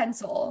looks like a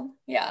pencil.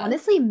 Yeah.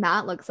 Honestly,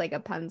 Matt looks like a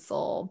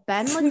pencil.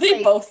 Ben looks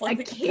they both look a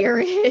like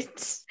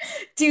carrot.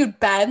 Dude,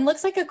 Ben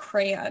looks like a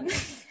crayon.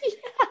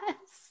 Yes.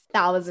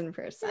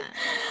 1,000%.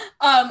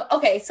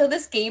 Okay, so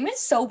this game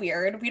is so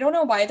weird. We don't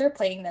know why they're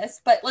playing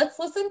this, but let's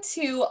listen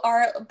to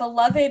our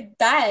beloved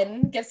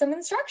Ben give some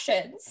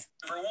instructions.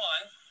 Number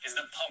one is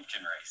the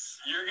pumpkin race.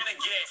 You're gonna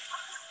get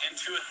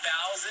into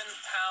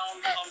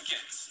 1,000-pound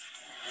pumpkins.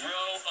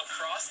 Row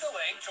across the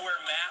lake to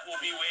where Matt will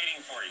be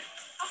waiting for you.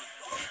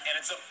 And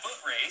it's a foot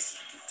race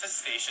to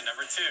station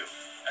number 2.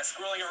 As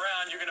scrolling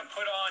around, you're gonna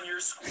put on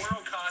your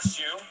squirrel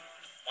costume.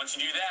 Once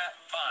you do that,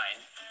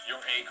 find your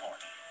acorn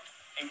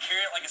and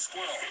carry it like a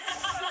squirrel.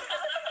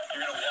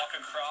 You're gonna walk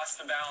across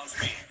the balance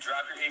beam,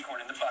 drop your acorn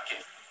in the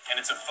bucket, and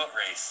it's a foot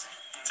race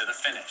to the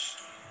finish.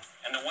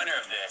 And the winner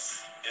of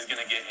this is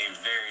gonna get a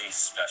very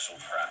special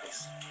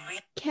prize.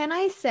 Can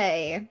I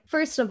say,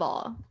 first of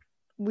all,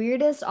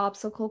 weirdest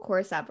obstacle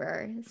course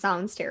ever.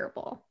 Sounds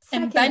terrible.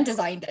 And Ben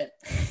designed it.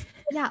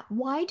 Yeah,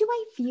 why do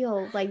I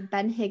feel like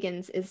Ben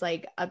Higgins is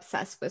like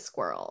obsessed with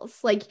squirrels?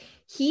 Like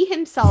he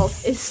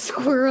himself is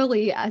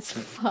squirrely as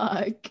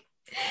fuck.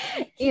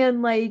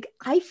 And like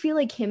I feel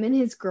like him and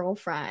his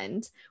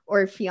girlfriend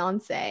or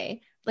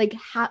fiance like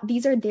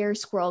these are their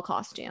squirrel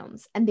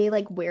costumes, and they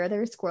like wear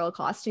their squirrel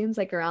costumes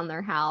like around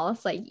their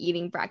house, like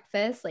eating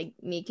breakfast, like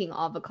making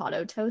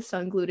avocado toast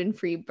on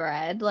gluten-free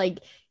bread. Like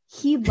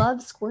he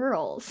loves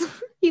squirrels.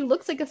 He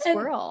looks like a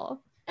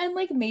squirrel. And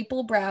like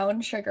maple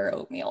brown sugar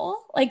oatmeal,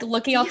 like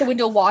looking out the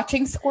window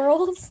watching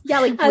squirrels. Yeah,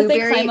 like as they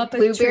climb up a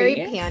blueberry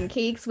tree.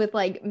 Pancakes with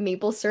like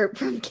maple syrup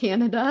from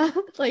Canada,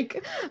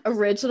 like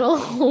original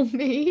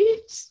homemade.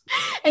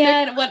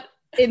 And what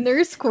in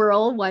their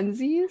squirrel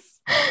onesies,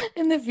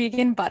 in the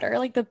vegan butter,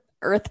 like the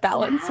Earth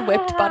Balance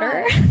whipped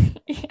butter.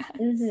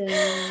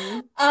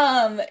 Yes.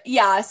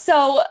 Yeah,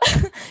 so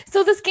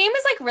this game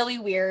is like really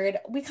weird.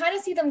 We kind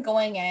of see them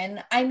going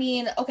in. I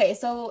mean, okay,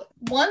 so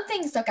one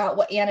thing stuck out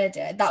what Anna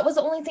did. That was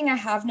the only thing I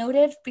have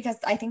noted because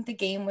I think the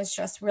game was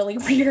just really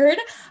weird.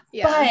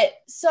 Yeah. But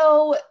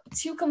so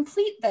to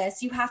complete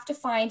this, you have to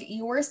find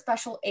your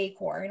special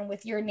acorn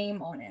with your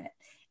name on it.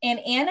 And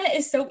Anna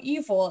is so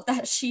evil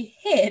that she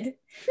hid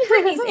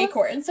Brittany's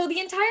acorn. So the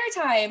entire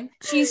time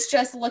she's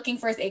just looking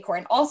for his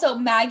acorn. Also,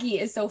 Maggie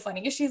is so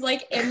funny. She's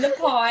like in the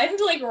pond,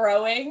 like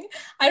rowing.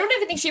 I don't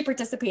even think she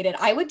participated.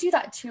 I would do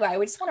that too. I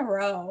would just want to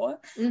row.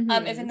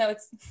 Even though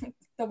it's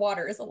the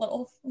water is a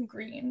little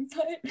green,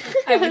 but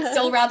I would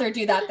still rather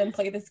do that than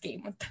play this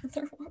game with the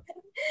other woman.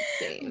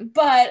 Same.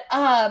 But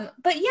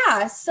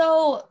yeah,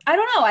 so I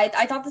don't know.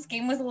 I thought this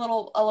game was a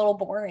little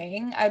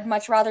boring. I'd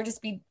much rather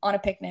just be on a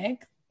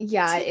picnic.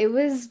 Yeah, it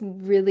was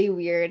really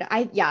weird.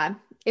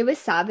 It was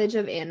savage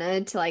of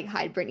Anna to like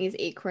hide Brittany's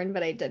acorn,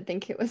 but I did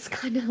think it was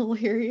kind of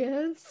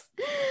hilarious.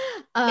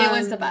 It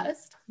was the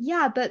best.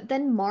 Yeah, but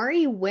then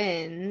Mari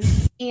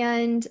wins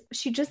and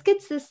she just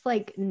gets this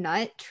like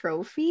nut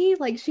trophy.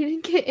 Like she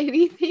didn't get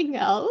anything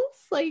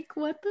else. Like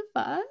what the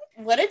fuck?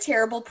 What a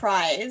terrible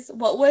prize.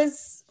 What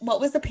was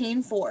the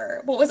pain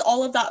for? What was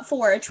all of that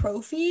for? A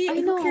trophy? I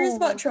know. Who cares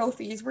about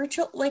trophies? We're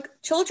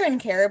children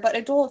care, but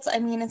adults, I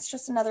mean, it's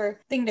just another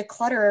thing to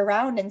clutter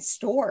around and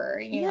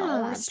store, you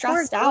know. We're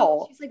stressed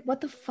out. She's like,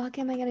 what the fuck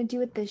am I gonna do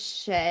with this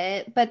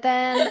shit? But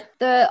then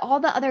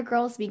all the other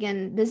girls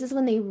this is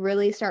when they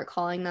really start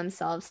calling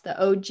themselves the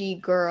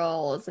OG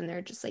girls, and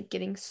they're just like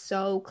getting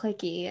so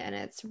cliquey, and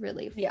it's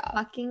really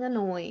fucking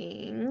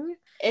annoying.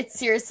 It's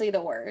seriously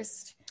the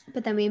worst.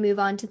 But then we move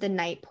on to the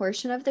night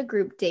portion of the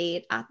group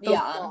date at the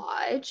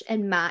lodge,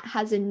 and Matt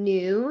has a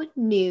new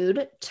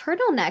nude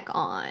turtleneck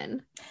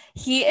on.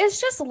 He is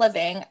just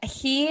living.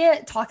 He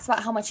talks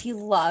about how much he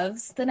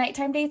loves the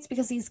nighttime dates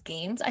because these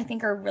games I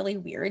think are really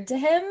weird to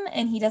him,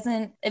 and he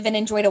doesn't even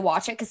enjoy to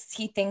watch it because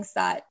he thinks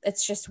that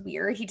it's just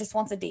weird. He just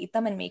wants to date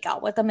them and make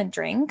out with them and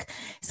drink.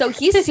 So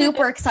he's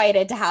super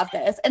excited to have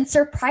this. And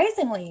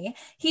surprisingly,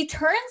 he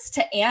turns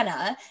to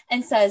Anna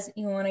and says,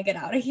 "You want to get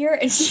out of here?"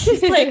 And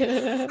she's like,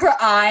 her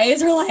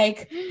eyes are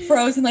like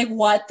frozen, like,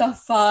 what the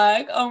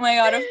fuck? Oh my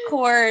God, of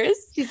course.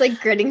 She's like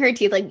gritting her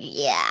teeth, like,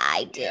 yeah,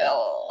 I do.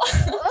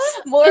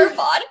 More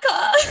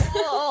vodka.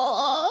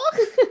 Oh.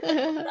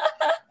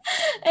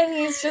 And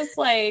he's just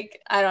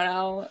like, I don't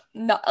know,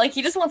 not like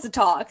he just wants to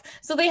talk.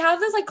 So they have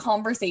this like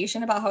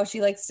conversation about how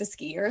she likes to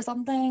ski or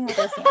something with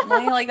her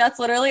family. Like that's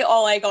literally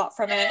all I got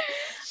from it.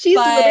 She's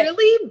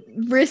literally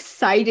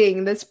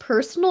reciting this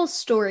personal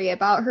story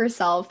about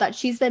herself that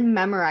she's been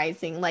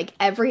memorizing like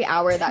every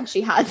hour that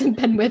she hasn't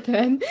been with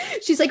him.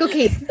 She's like,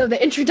 okay, so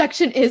the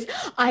introduction is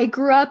I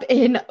grew up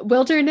in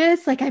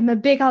wilderness, like I'm a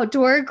big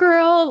outdoor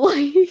girl.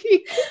 Like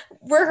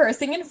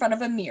rehearsing in front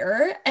of a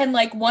mirror and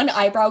like one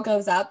eyebrow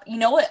goes up, you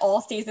know, it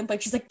all stays in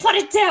place. She's like, put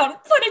it down.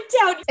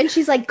 And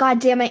she's like, God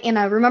damn it,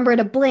 Anna, remember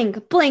to blink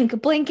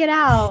it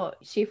out.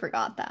 She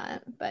forgot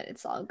that, but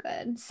it's all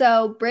good.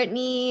 So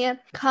Brittany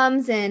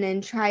comes in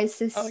and tries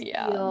to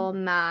steal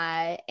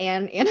Matt,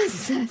 and Anna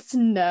says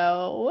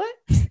no.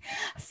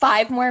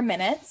 5 more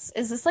minutes.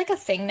 Is this like a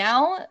thing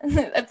now?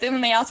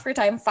 When they ask for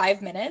time,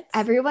 5 minutes.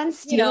 Everyone's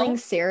stealing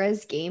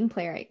Sarah's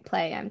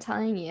gameplay, I'm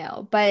telling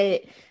you.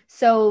 But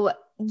so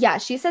yeah,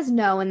 she says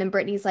no, and then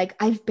Brittany's like,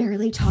 I've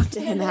barely talked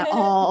to him at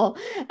all.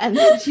 And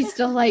then she's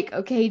still like,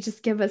 okay,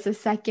 just give us a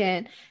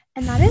second.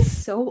 And that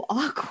is so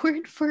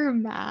awkward for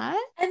Matt.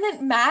 And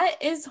then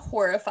Matt is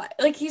horrified.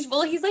 Like he's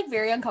like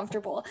very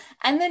uncomfortable.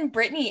 And then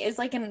Brittany is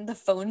like in the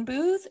phone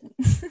booth,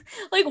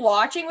 like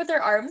watching with her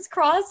arms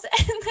crossed.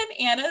 And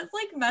then Anna's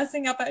like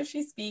messing up as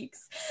she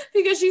speaks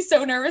because she's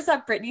so nervous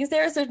that Brittany's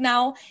there. So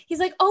now he's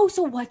like, oh,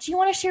 so what do you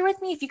want to share with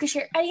me? If you could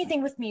share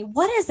anything with me,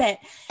 what is it?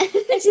 And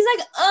she's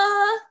like,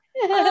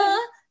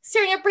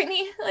 staring at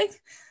Brittany,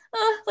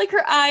 like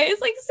her eyes,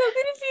 like so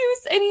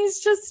confused. And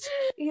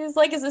he's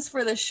like, is this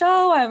for the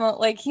show? I'm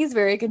like, he's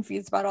very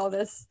confused about all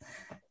this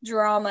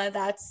drama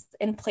that's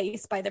in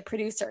place by the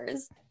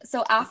producers.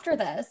 So after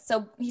this,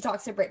 so he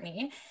talks to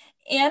Brittany.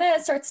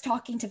 Anna starts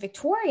talking to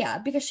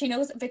Victoria because she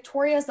knows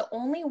Victoria is the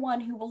only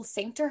one who will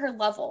sink to her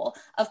level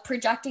of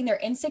projecting their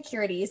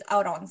insecurities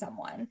out on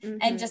someone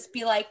and just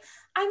be like,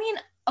 I mean,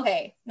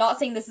 okay, not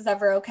saying this is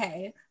ever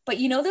okay, but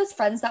you know those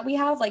friends that we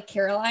have, like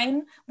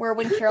Caroline, where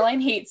when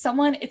Caroline hates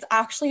someone, it's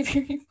actually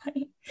very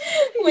funny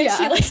when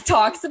she like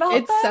talks about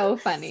it's them. So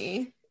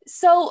funny.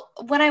 So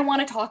when I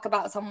want to talk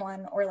about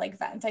someone or like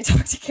vent, I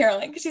talk to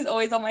Caroline because she's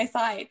always on my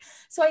side.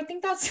 So I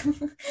think that's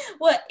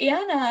what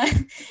Anna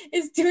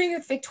is doing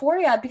with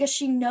Victoria because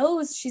she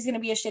knows she's going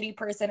to be a shitty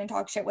person and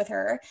talk shit with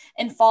her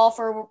and fall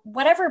for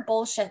whatever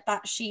bullshit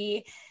that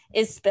she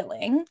is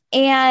spilling.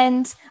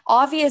 And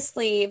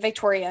obviously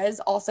Victoria is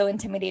also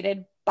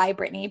intimidated by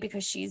Brittany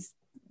because she's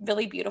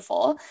really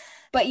beautiful.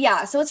 But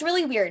yeah, so it's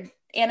really weird.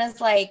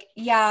 Anna's like,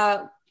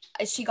 yeah,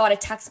 she got a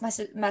text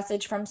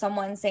message from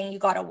someone saying you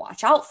got to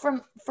watch out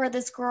for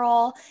this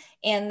girl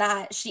and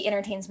that she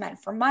entertains men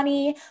for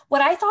money.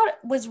 What I thought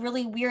was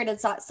really weird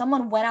is that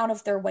someone went out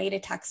of their way to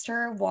text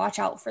her, watch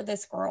out for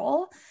this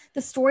girl.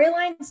 The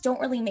storylines don't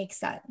really make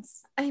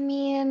sense. I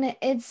mean,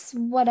 it's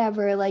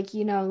whatever, like,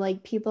 you know,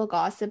 like people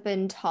gossip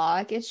and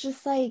talk. It's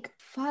just like,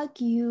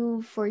 fuck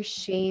you for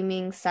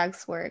shaming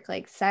sex work.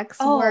 Like sex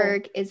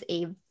work is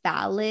a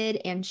valid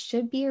and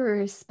should be a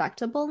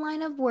respectable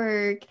line of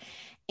work.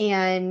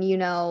 And, you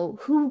know,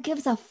 who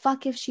gives a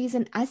fuck if she's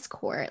an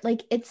escort?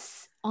 Like,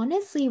 it's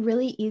honestly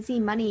really easy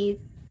money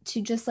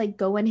to just like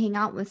go and hang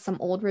out with some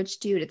old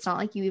rich dude. It's not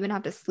like you even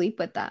have to sleep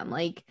with them.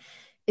 Like,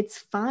 it's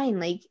fine.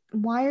 Like,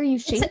 why are you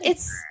shaming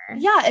her?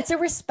 Yeah, it's a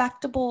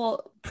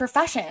respectable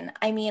profession.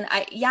 I mean,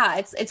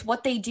 it's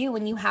what they do,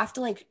 and you have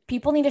to like,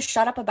 people need to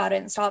shut up about it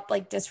and stop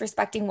like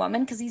disrespecting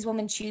women because these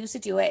women choose to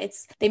do it.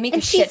 They make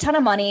a shit ton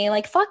of money.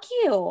 Like, fuck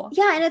you.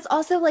 Yeah, and it's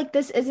also like,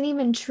 this isn't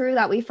even true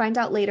that we find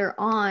out later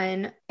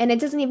on, and it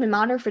doesn't even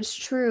matter if it's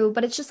true,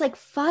 but it's just like,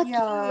 fuck you.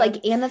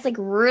 Like, Anna's like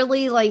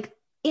really like,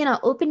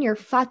 Anna, open your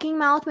fucking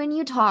mouth when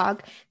you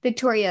talk.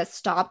 Victoria,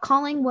 stop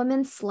calling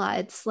women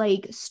sluts.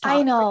 Like, stop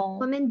putting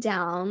women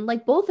down.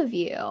 Like, both of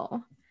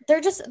you.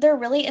 They're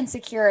really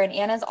insecure, and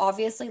Anna's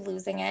obviously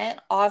losing it.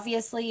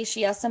 Obviously,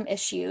 she has some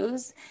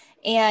issues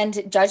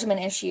and judgment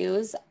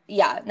issues.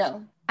 Yeah,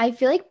 no. I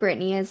feel like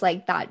Brittany is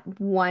like that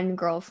one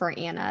girl for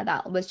Anna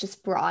that was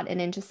just brought in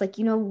and just like,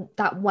 you know,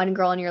 that one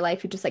girl in your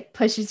life who just like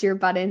pushes your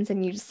buttons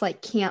and you just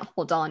like can't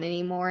hold on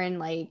anymore. And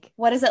like,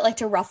 what is it like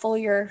to ruffle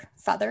your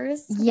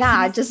feathers?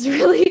 Yeah, just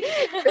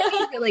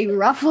really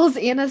ruffles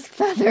Anna's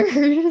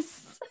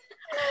feathers.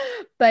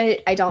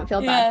 But I don't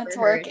feel bad for it's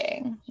her.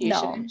 Working. You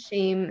shouldn't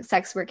shame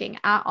sex working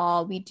at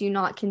all. We do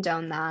not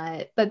condone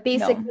that. But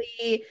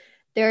basically,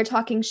 they're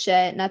talking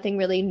shit, nothing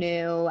really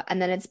new.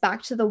 And then it's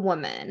back to the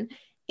woman.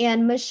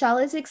 And Michelle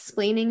is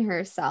explaining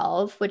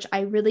herself, which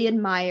I really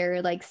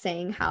admire, like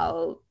saying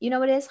how,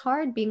 it is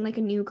hard being like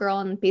a new girl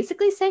and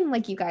basically saying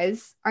like you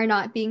guys are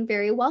not being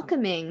very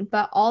welcoming,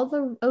 but all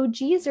the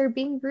OGs are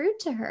being rude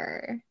to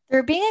her.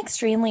 They're being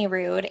extremely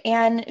rude.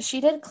 And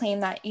she did claim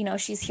that,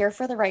 she's here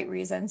for the right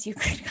reasons. You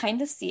could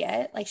kind of see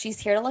it. Like, she's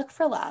here to look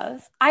for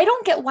love. I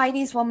don't get why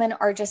these women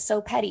are just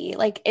so petty.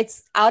 Like,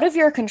 it's out of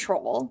your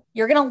control.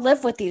 You're going to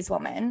live with these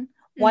women.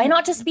 Why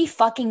not just be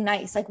fucking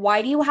nice? Like,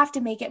 why do you have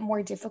to make it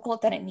more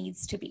difficult than it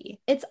needs to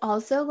be? It's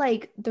also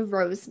like the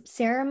rose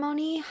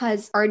ceremony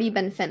has already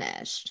been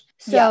finished.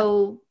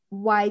 So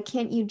why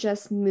can't you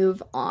just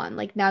move on?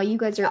 Like, now you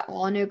guys are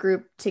all in a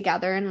group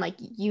together and like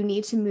you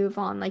need to move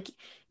on. Like,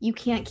 you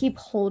can't keep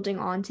holding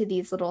on to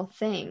these little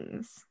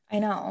things. I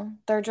know.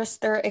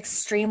 They're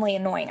extremely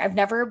annoying. I've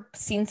never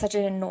seen such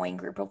an annoying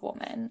group of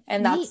women.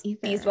 And that's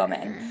these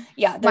women.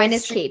 Yeah.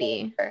 Minus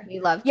Katie. We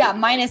love Katie. Yeah,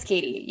 minus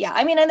Katie. Yeah.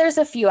 I mean, and there's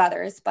a few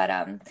others, but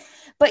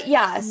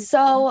yeah.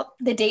 So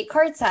the date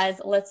card says,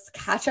 let's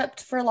catch up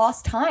for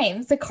lost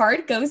times. The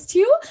card goes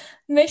to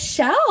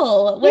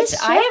Michelle, which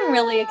I am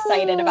really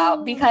excited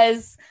about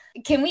because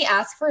can we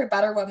ask for a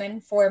better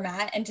woman for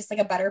Matt and just like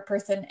a better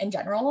person in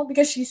general?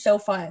 Because she's so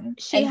fun.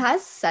 She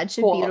has such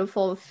a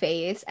beautiful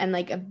face and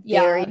like a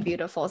very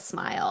beautiful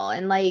smile.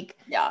 And like,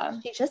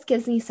 she just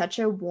gives me such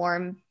a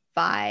warm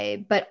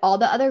vibe. But all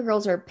the other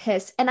girls are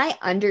pissed. And I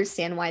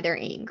understand why they're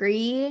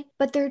angry,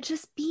 but they're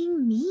just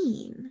being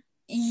mean.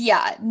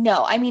 Yeah,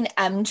 no, I mean,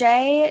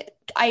 MJ,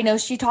 I know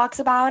she talks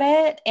about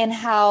it and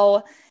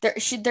how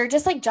they're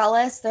just like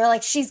jealous. They're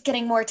like, she's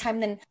getting more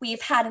time than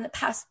we've had in the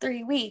past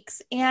 3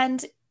 weeks.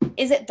 And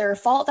is it their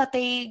fault that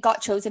they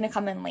got chosen to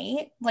come in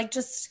late? Like,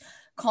 just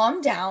calm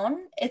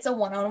down. It's a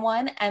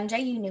one-on-one.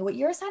 MJ, you knew what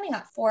you were signing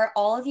up for.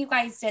 All of you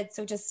guys did.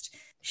 So just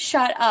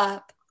shut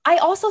up. I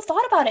also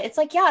thought about it. It's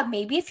like, yeah,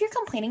 maybe if you're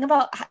complaining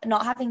about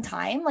not having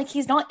time, like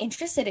he's not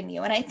interested in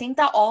you. And I think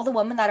that all the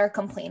women that are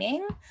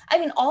complaining, I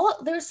mean,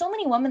 there's so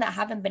many women that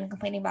haven't been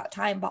complaining about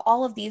time, but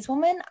all of these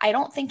women, I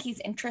don't think he's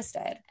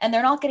interested and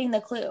they're not getting the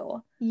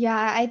clue.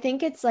 Yeah, I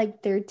think it's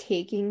like they're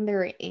taking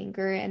their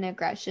anger and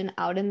aggression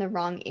out in the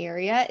wrong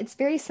area. It's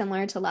very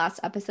similar to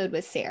last episode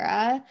with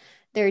Sarah.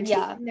 They're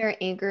taking their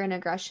anger and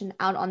aggression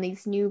out on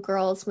these new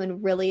girls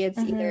when really it's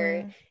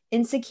either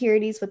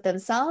insecurities with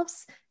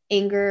themselves,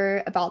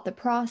 anger about the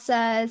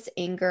process,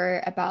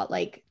 anger about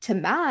like to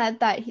Matt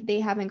that they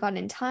haven't gotten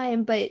in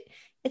time, but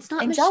it's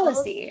not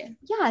jealousy.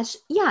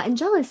 Yeah, and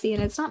jealousy.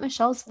 And it's not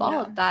Michelle's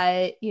fault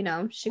that,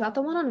 she got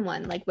the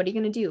one-on-one. Like, what are you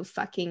going to do?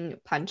 Fucking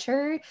punch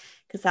her?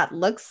 Because that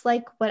looks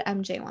like what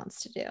MJ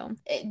wants to do.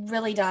 It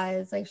really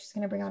does. Like, she's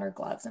going to bring out her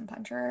gloves and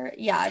punch her.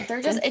 Yeah,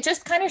 it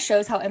just kind of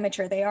shows how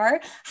immature they are.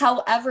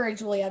 However,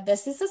 Julia,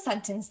 this is a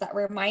sentence that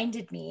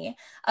reminded me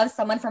of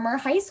someone from our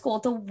high school.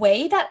 The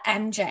way that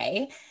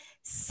MJ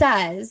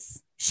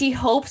says she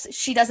hopes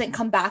she doesn't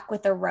come back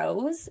with a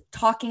rose,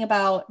 talking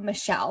about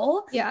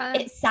Michelle. Yeah.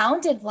 It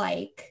sounded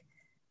like,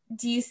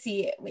 do you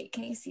see it? Wait,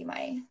 can you see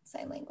my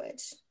sign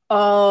language?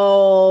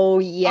 Oh,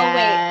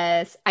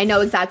 yes. I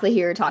know exactly who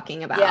you're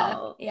talking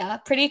about. Yeah.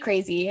 Pretty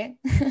crazy.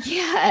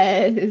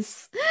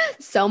 Yes.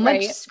 So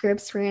much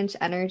Scripps Ranch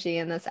energy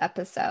in this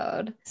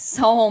episode.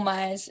 So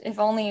much. If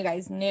only you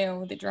guys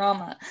knew the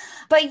drama.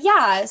 But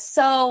yeah,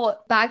 so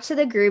back to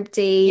the group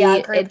date.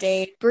 Yeah, group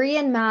date. Bri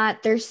and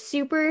Matt, they're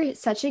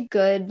such a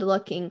good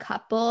looking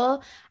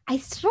couple. I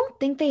still don't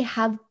think they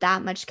have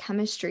that much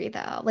chemistry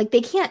though. Like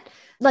they can't,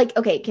 like,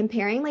 okay,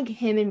 comparing like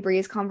him and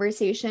Bri's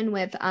conversation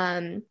with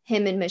him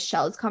and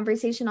Michelle's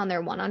conversation on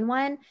their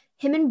one-on-one,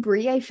 him and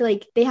Bri, I feel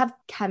like they have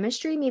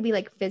chemistry maybe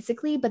like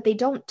physically, but they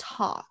don't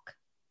talk.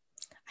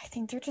 I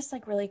think they're just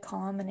like really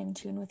calm and in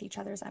tune with each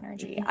other's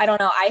energy. I don't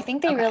know. I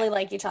think they really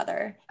like each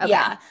other. Okay.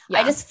 Yeah.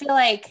 I just feel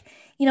like,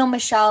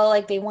 Michelle,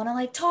 like they want to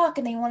like talk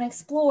and they want to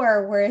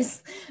explore,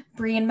 whereas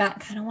Bri and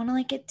Matt kind of want to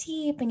like get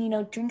deep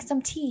and, drink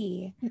some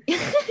tea.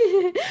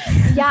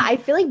 Yeah, I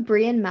feel like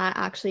Bri and Matt,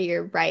 actually,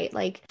 you're right.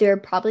 Like they're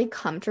probably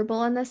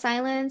comfortable in the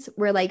silence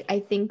where like, I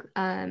think,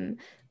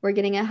 we're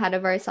getting ahead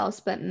of ourselves,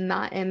 but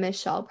Matt and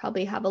Michelle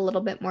probably have a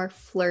little bit more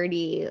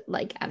flirty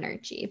like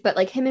energy. But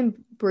like him and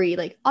Bri,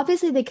 like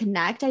obviously they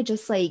connect. I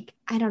just like,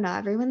 I don't know,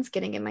 everyone's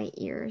getting in my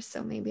ears,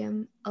 so maybe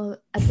I'm a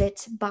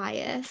bit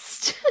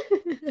biased.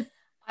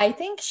 I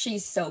think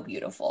she's so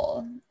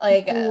beautiful.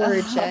 Like,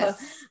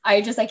 gorgeous.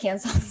 I can't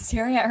stop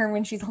staring at her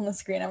when she's on the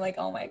screen. I'm like,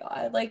 oh my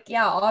God. Like,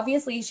 yeah,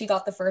 obviously she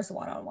got the first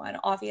one-on-one.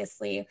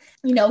 Obviously,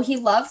 he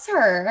loves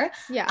her.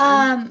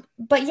 Yeah.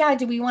 But yeah,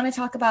 do we want to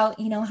talk about,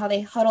 how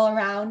they huddle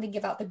around and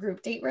give out the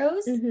group date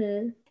rose?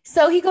 Mm-hmm.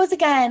 So he goes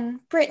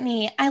again,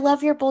 Brittany, I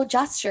love your bold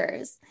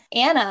gestures.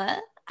 Anna,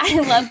 I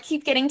love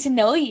keep getting to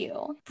know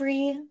you.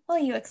 Bri, will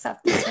you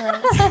accept this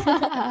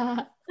rose?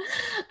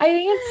 I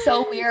think it's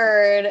so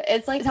weird.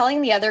 It's like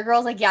telling the other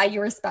girls, like, yeah, you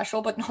were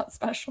special, but not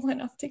special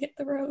enough to get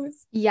the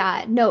rose.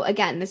 Yeah, no,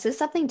 again, this is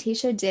something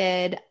Tasha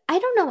did. I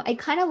don't know. I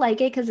kind of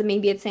like it because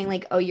maybe it's saying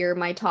like, oh, you're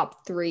my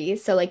top three.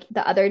 So like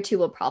the other two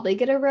will probably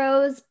get a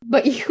rose,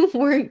 but you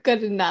weren't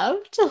good enough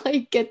to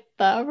like get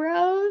the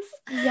rose.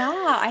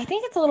 Yeah, I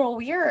think it's a little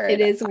It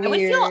weird. is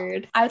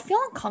weird. I would feel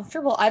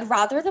uncomfortable. I'd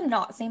rather them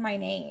not say my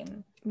name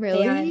than,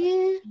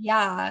 Really?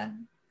 yeah,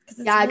 because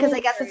it's Yeah, because really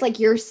I guess it's weird. like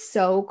you're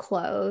so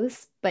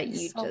close, but You're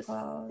you so just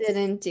close.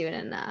 didn't do it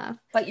enough.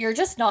 But you're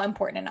just not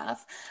important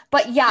enough.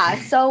 But yeah,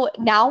 so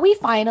now we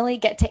finally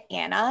get to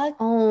Anna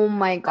Oh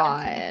my confronting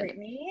God.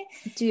 Brittany.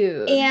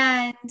 Dude.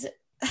 And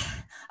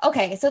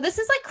okay, so this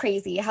is like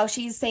crazy how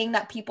she's saying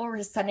that people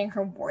were sending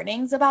her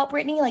warnings about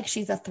Brittany, like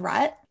she's a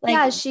threat. Like,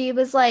 Yeah, she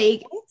was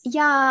like, what?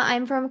 yeah,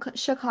 I'm from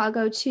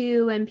Chicago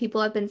too, and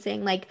people have been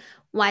saying like,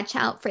 watch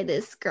out for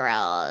this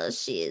girl.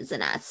 She's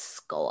an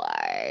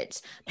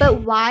escort.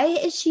 But why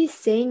is she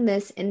saying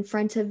this in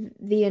front of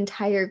the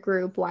entire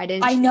group? Why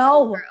didn't I she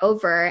call her know.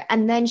 over?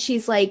 And then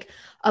she's like,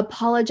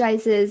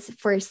 apologizes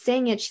for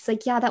saying it. She's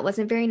like, yeah, that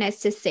wasn't very nice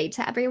to say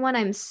to everyone.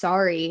 I'm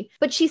sorry.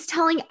 But she's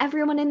telling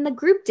everyone in the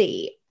group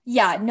date.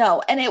 Yeah,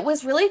 no. And it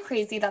was really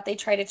crazy that they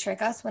tried to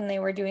trick us when they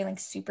were doing like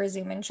super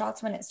zoom in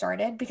shots when it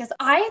started because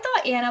I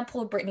thought Anna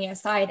pulled Brittany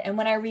aside. And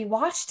when I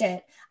rewatched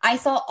it, I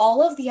saw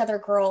all of the other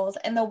girls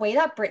and the way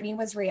that Brittany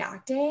was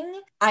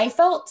reacting. I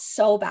felt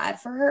so bad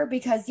for her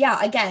because,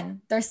 yeah,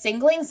 again, they're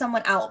singling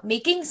someone out,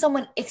 making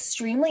someone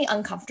extremely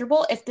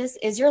uncomfortable. If this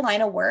is your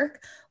line of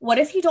work, what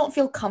if you don't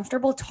feel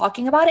comfortable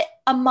talking about it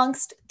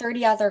amongst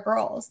 30 other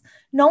girls?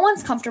 No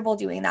one's comfortable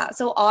doing that.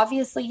 So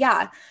obviously,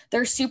 yeah,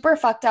 they're super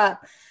fucked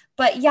up.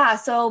 But yeah,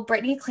 so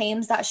Brittany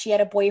claims that she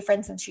had a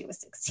boyfriend since she was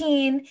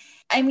 16.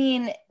 I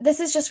mean, this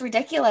is just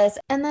ridiculous.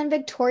 And then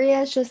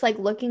Victoria is just like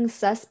looking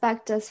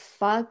suspect as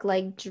fuck,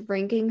 like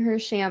drinking her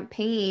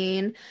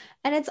champagne.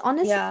 And it's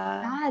honestly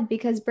Yeah. sad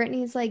because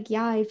Brittany's like,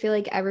 yeah, I feel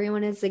like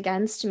everyone is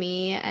against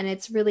me. And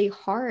it's really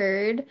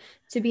hard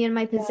to be in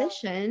my Yeah.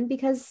 position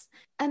because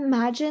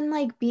imagine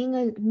like being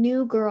a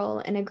new girl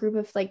in a group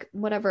of like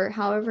whatever,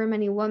 however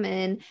many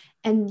women,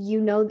 and you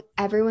know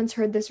everyone's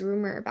heard this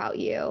rumor about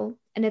you.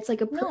 And it's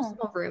like a No.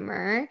 personal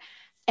rumor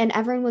and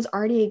everyone was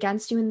already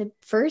against you in the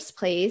first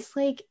place,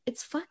 like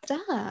it's fucked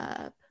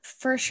up.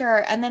 For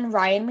sure. And then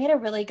Ryan made a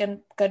really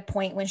good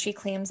point when she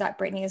claims that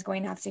Brittany is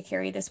going to have to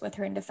carry this with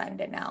her and defend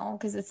it now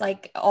because it's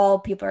like all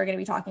people are going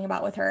to be talking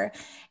about with her.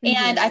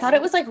 And I thought it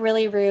Mhm. was like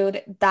really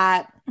rude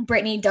that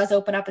Brittany does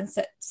open up and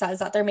says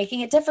that they're making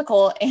it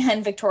difficult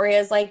and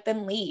Victoria's like,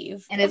 then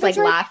leave. And And is like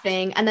Victoria,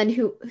 laughing. And then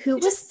who you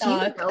was, just do you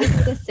suck. know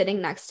who was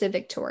sitting next to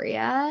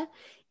Victoria?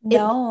 It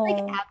looked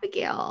like No.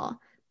 Abigail,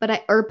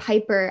 or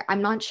Piper.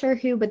 I'm not sure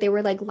who, but they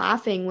were like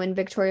laughing when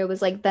Victoria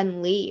was like,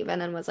 then leave, and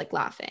then was like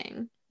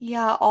laughing.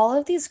 Yeah, all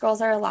of these girls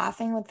that are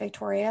laughing with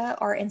Victoria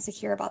are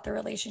insecure about their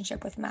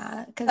relationship with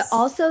Matt But because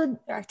also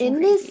they're acting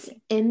in this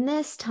crazy. in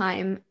this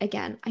time,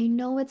 again, I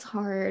know it's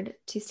hard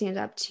to stand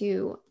up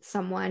to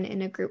someone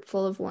in a group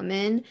full of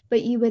women,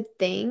 but you would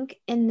think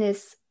in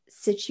this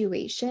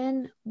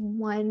situation,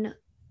 one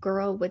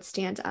girl would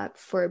stand up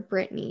for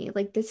Brittany.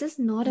 Like this is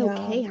not Yeah.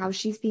 okay how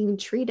she's being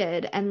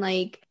treated, and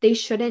like they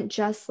shouldn't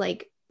just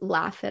like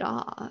laugh it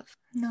off.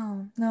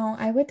 No,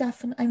 I would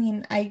definitely, I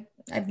mean,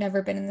 I've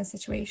never been in this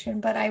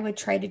situation, but I would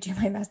try to do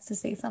my best to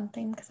say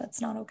something because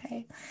that's not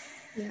okay.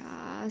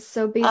 Yeah,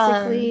 so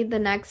basically the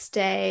next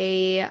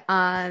day,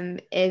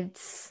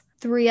 it's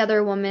three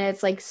other women.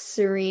 It's like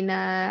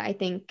Serena, I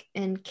think,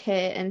 and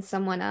Kit and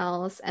someone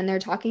else, and they're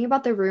talking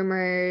about the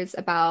rumors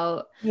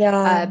about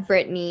Yeah.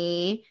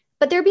 Brittany,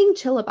 but they're being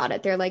chill about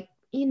it. They're like,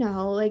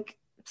 like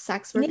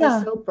sex work is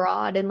Yeah. so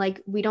broad and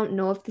like we don't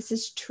know if this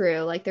is true.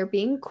 Like they're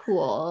being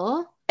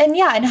cool. And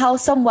yeah, and how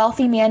some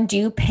wealthy men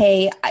do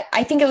pay,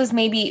 I think it was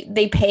maybe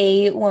they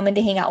pay women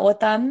to hang out with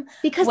them,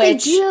 Because they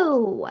which,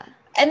 do.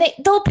 and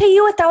they'll pay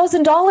you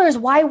 $1,000.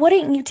 Why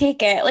wouldn't you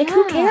take it? Like,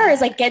 who cares?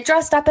 Yeah. Like, get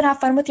dressed up and have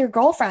fun with your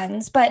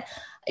girlfriends. But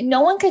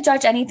no one could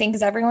judge anything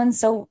because everyone's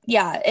so,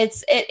 yeah,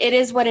 it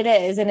is what it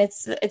is. And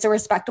it's a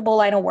respectable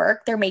line of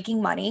work. They're making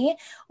money.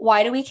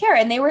 Why do we care?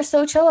 And they were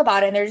so chill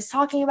about it. And they're just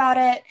talking about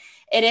it.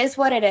 It is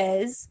what it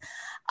is.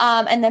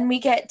 And then we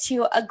get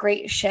to a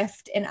great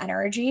shift in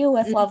energy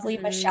with lovely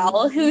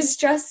Michelle, Mhm. who's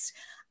just,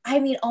 I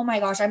mean, oh my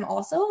gosh, I'm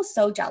also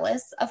so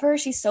jealous of her.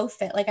 She's so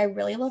fit. Like, I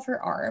really love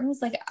her arms.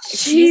 Like,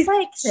 She's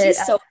fit she's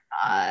as so,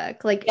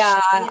 fuck. Like yeah,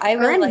 I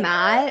her really and like her.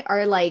 Matt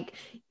are like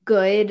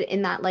good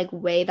in that like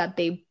way that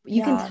you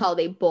can Yeah, tell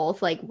they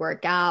both like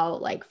work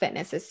out, like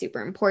fitness is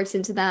super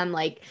important to them.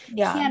 Like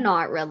yeah.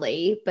 cannot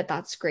relate, but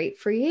that's great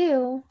for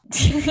you.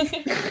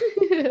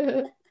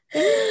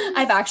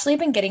 I've actually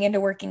been getting into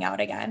working out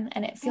again,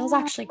 and it feels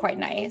actually quite Oh,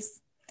 nice.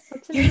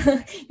 that's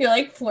You're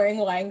like pouring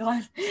wine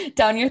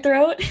down your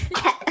throat.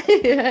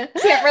 amazing.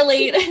 Can't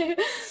relate.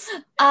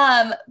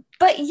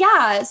 But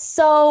yeah,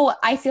 so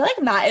I feel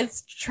like Matt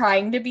is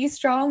trying to be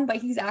strong, but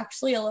he's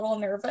actually a little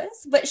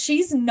nervous. But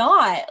she's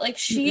not. Like,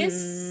 she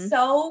is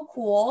so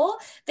cool.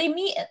 They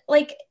meet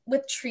like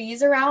with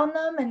trees around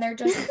them and they're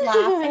just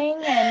laughing.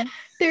 And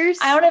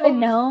I don't even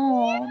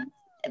know.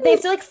 They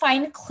have to like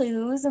find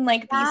clues and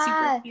like be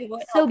super cute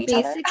and So help each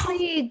other.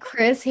 basically,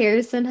 Chris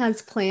Harrison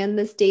has planned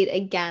this date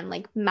again.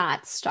 Like,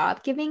 Matt,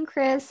 stop giving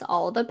Chris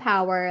all the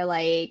power.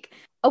 Like,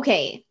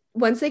 okay,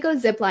 once they go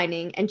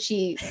ziplining and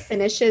she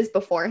finishes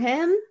before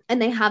him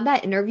and they have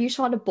that interview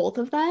shot of both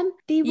of them,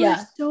 they were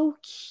Yeah. so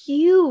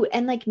cute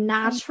and like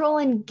natural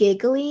and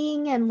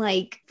giggling and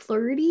like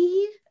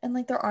flirty. And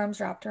like their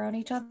arms wrapped around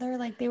each other,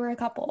 like they were a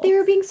couple. They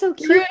were being so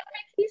They were cute.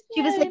 a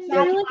She was like, vacation.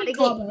 yeah, They were you like gotta a get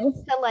combo.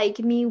 used to like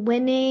me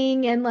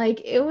winning. And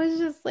like, it was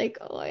just like,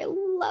 oh, I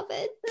love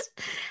it.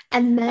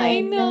 And I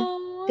then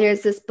know.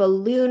 there's this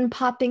balloon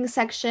popping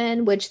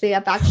section, which they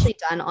have actually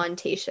done on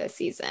Tasha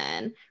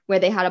season, where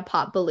they had to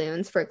pop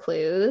balloons for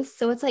clues.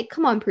 So it's like,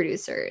 come on,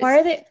 producers.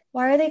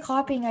 Why are they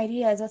copying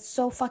ideas? That's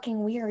so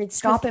fucking weird.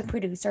 Stop it,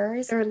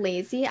 producers. They're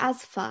lazy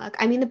as fuck.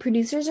 I mean, the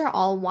producers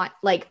are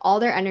like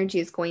all their energy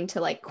is going to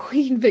like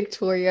Queen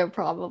Victoria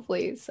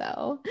probably.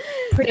 So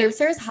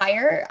Producers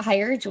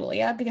hire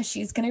Julia because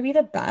she's gonna be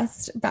the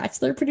best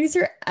bachelor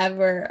producer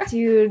ever.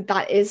 dude,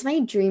 that is my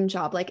dream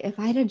job. Like, if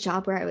I had a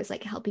job where I was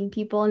like helping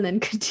people and then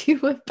could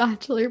do a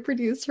bachelor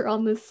producer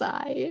on the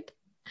side,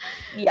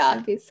 Yeah.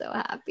 I'd be so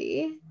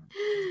happy.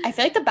 I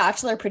feel like the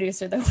bachelor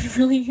producer though would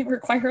really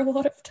require a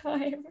lot of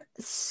time.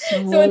 So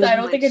I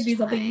don't think it'd be much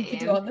something you could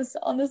do time.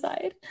 on the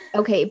side.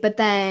 Okay, but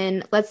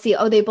then let's see.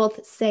 Oh, they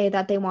both say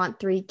that they want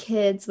 3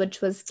 kids,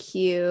 which was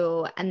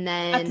cute. And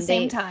then At the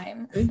same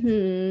time.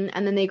 And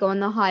then they go in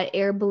the hot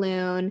air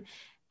balloon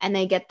and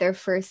they get their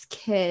first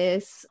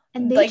kiss.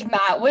 And they Like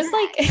Matt was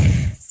like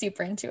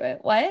super into it.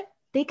 What?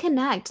 they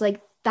connect.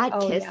 Like that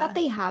kiss yeah. that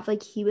they have,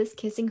 like he was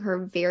kissing her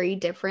very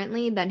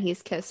differently than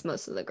he's kissed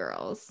most of the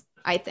girls,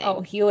 I think.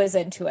 Oh, he was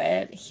into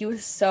it. He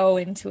was so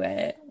into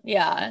it.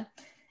 Yeah.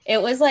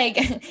 It was like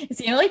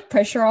it's like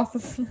pressure off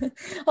of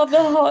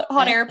the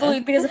hot air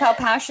balloon because of how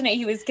passionate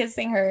he was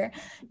kissing her.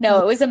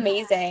 No, it was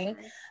amazing.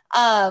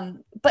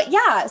 But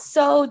yeah,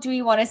 so do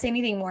we want to say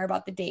anything more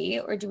about the date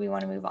or do we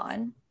want to move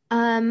on?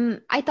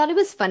 I thought it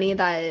was funny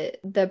that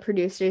the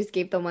producers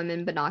gave the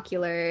women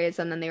binoculars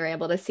and then they were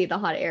able to see the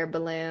hot air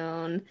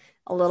balloon,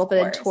 a little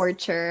bit of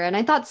torture. And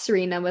I thought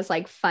Serena was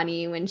like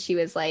funny when she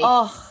was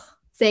like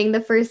saying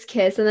the first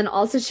kiss, and then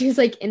also she was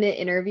like in an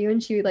interview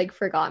and she like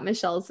forgot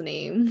Michelle's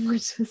name,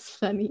 which was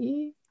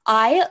funny.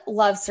 I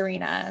love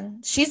Serena.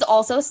 She's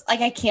also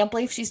like, I can't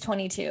believe she's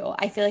 22.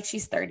 I feel like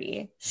she's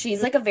 30.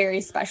 She's like a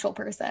very special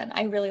person.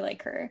 I really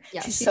like her.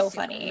 Yeah, she's so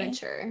funny.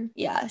 Mature.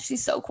 Yeah,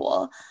 she's so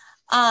cool.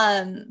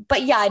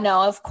 But yeah,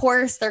 no, of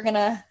course they're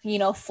gonna,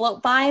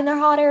 float by in their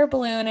hot air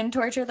balloon and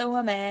torture the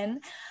woman.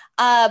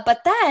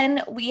 But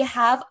then we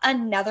have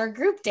another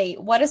group date.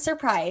 What a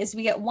surprise.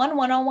 We get one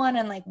one-on-one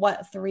and like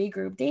 3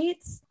 group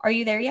dates. Are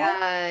you there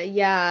yet?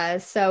 Yeah.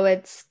 So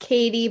it's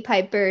Katie,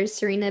 Piper,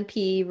 Serena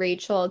P,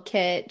 Rachel,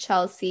 Kit,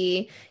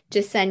 Chelsea,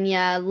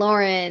 Jasenia,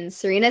 Lauren,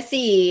 Serena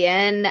C,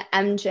 and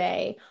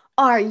MJ.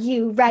 Are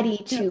you ready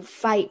to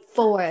fight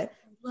for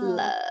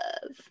love?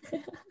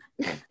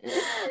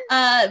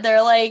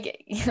 They're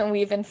like,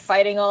 we've been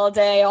fighting all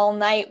day, all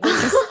night.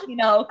 We're just,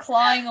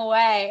 clawing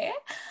away.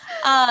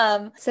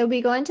 So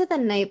we go into the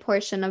night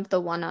portion of the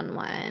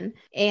one-on-one,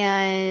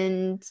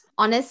 and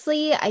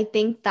honestly, I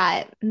think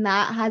that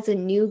Matt has a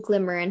new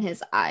glimmer in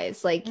his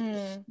eyes. Like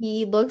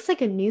he looks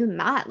like a new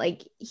Matt.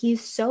 Like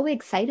he's so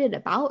excited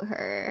about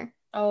her.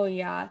 Oh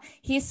yeah.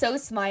 He's so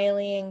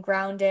smiley and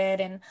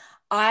grounded, and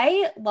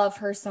I love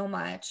her so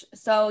much.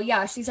 So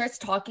yeah, she starts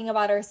talking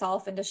about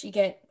herself and does she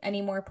get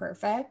any more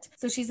perfect?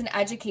 So she's an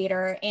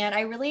educator, and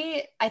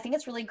I think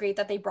it's really great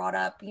that they brought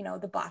up,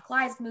 the Black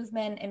Lives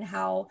Movement and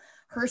how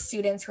her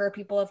students who are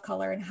people of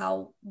color and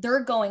how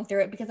they're going through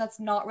it, because that's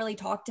not really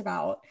talked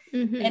about.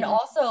 And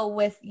also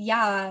with,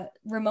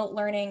 remote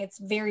learning, it's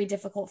very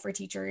difficult for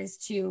teachers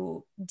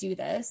to do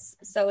this.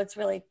 So it's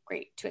really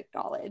great to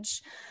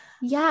acknowledge.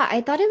 Yeah,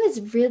 I thought it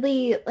was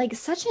really like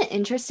such an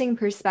interesting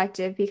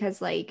perspective because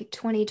like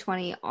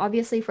 2020,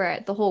 obviously for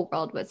the whole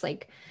world was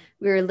like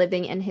we were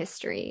living in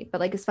history,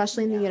 but like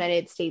especially in the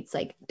United States,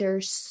 like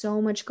there's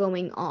so much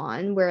going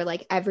on where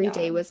like every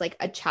day was like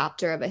a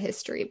chapter of a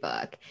history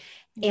book.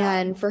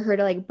 And for her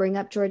to like bring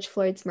up George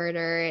Floyd's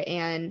murder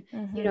and,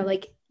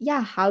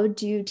 how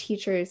do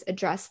teachers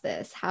address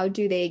this? How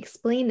do they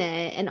explain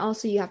it? And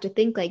also you have to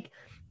think like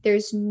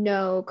there's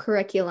no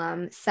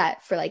curriculum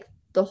set for like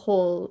the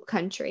whole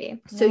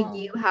country. So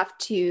you have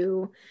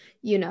to,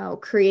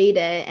 create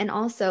it. And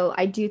also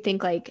I do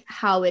think like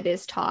how it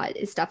is taught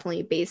is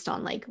definitely based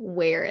on like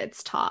where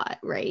it's taught,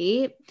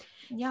 right?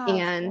 Yeah.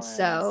 And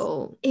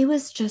so it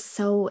was just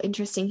so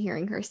interesting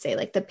hearing her say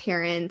like the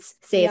parents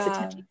say it's a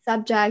touchy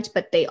subject,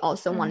 but they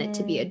also want it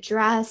to be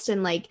addressed.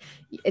 And like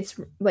it's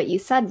what you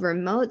said,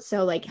 remote.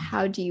 So like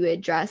how do you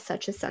address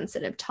such a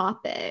sensitive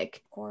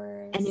topic? Of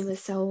course. And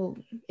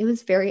it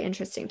was very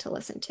interesting to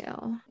listen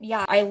to.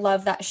 Yeah, I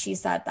love that she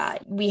said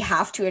that we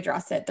have to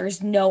address it.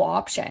 There's no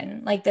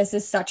option. Like, this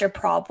is such a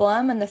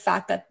problem. And the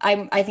fact that I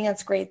think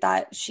that's great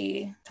that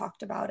she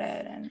talked about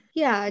it. And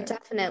yeah,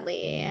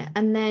 definitely.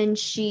 And then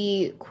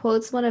she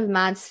quotes one of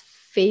Matt's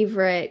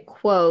favorite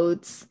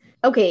quotes.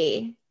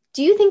 Okay,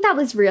 do you think that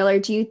was real, or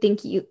do you think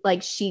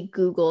she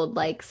Googled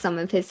like some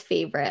of his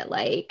favorite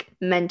like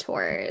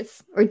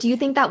mentors? Or do you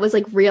think that was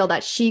like real,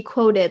 that she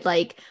quoted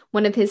like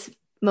one of his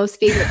most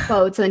favorite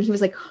quotes and then he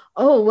was like,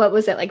 oh, what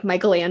was it, like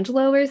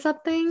Michelangelo or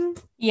something?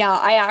 yeah,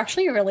 I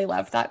actually really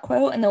loved that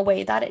quote, and the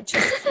way that it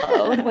just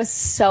flowed was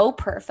so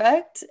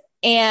perfect.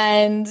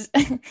 And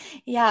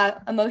yeah,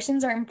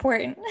 emotions are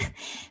important.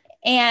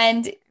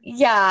 And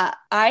yeah,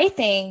 I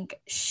think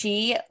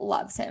she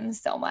loves him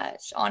so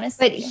much,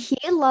 honestly. But he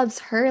loves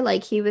her.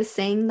 Like, he was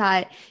saying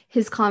that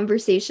his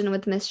conversation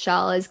with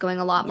Michelle is going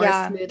a lot more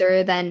Yeah.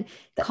 smoother than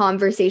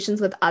conversations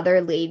with other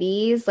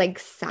ladies,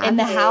 like In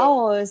the Savage.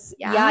 house.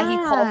 Yeah, he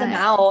called them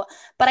Yeah. out.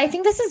 But I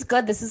think this is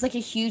good. This is like a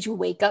huge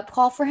wake-up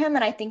call for him,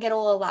 and I think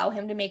it'll allow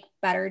him to make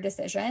better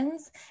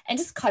decisions. And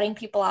just cutting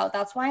people out.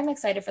 That's why I'm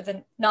excited for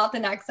not the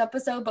next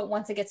episode, but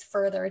once it gets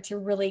further, to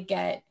really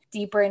get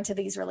deeper into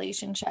these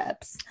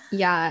relationships.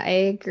 Yeah, I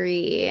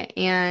agree.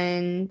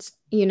 And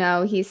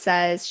he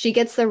says she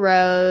gets the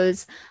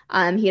rose.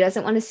 He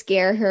doesn't want to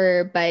scare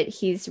her, but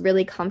he's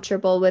really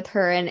comfortable with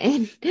her,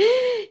 and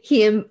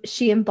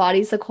she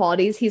embodies the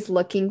qualities he's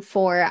looking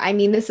for. I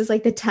mean, this is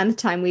like the 10th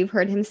time we've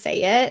heard him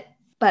say it,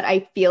 but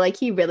I feel like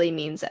he really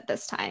means it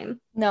this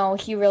time. No,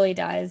 he really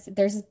does.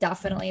 There's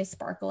definitely a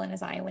sparkle in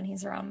his eye when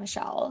he's around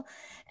Michelle.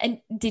 And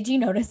did you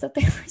notice that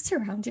they were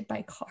surrounded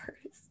by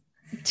cars?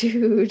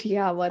 Dude,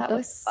 yeah, what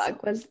the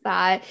fuck was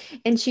that?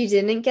 And she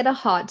didn't get a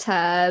hot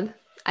tub.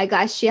 I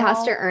guess she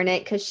has to earn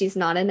it because she's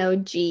not an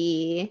OG.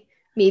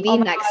 Maybe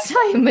next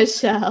time,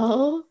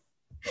 Michelle.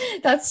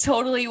 That's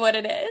totally what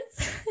it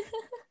is.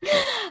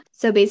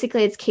 So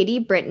basically, it's Katie,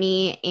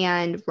 Brittany,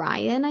 and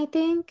Ryan, I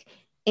think.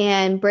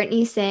 And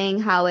Brittany's saying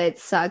how it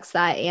sucks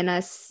that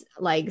Anna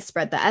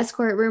spread the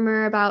escort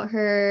rumor about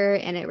her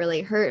and it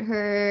really hurt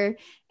her.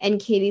 And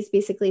Katie's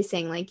basically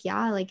saying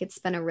it's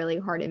been a really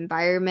hard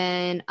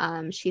environment.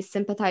 She's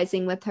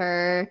sympathizing with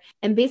her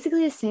and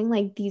basically is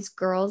saying these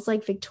girls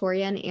like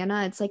Victoria and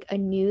Anna, it's like a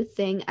new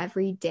thing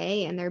every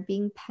day and they're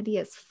being petty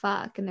as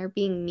fuck and they're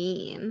being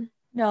mean.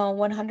 No,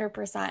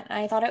 100%.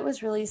 I thought it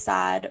was really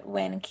sad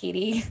when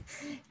Katie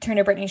turned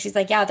to Brittany. She's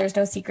like, yeah, there's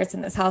no secrets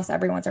in this house.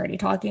 Everyone's already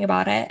talking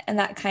about it. And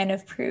that kind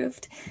of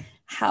proved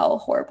how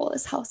horrible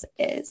this house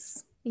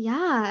is.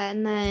 Yeah.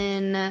 And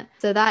then,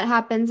 so that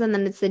happens. And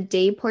then it's the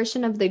day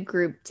portion of the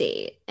group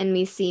date. And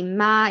we see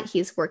Matt,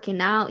 he's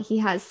working out. He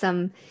has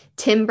some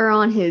timber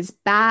on his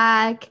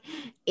back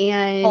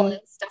and pulling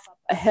stuff up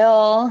a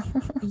hill.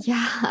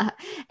 Yeah.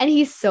 And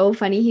he's so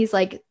funny. He's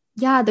like,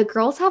 yeah, the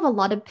girls have a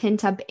lot of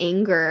pent up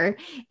anger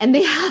and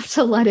they have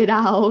to let it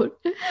out.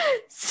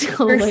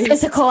 So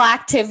physical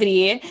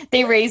activity.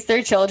 They raise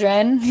their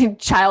children.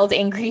 Child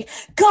angry.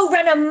 Go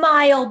run a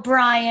mile,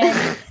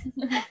 Brian.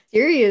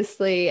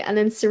 Seriously. And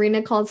then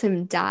Serena calls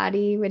him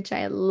daddy, which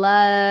I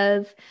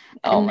love.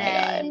 Oh my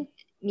God.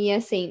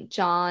 Nia St.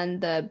 John,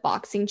 the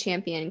boxing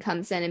champion,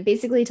 comes in and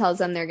basically tells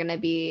them they're going to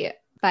be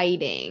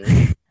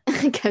fighting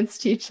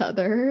against each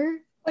other.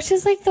 Which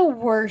is like the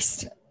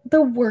worst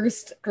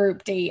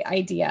group date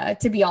idea,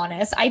 to be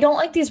honest. I don't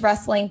like these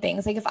wrestling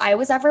things. Like, if I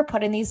was ever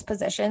put in these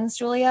positions,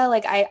 Julia,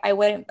 like I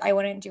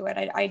wouldn't do it.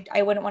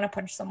 I wouldn't want to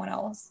punch someone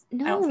else.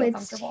 No,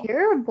 it's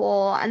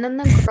terrible. And then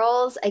the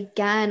girls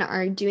again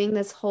are doing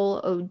this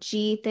whole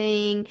OG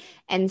thing,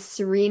 and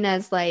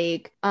Serena's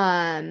like,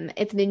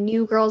 if the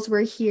new girls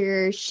were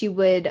here, she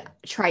would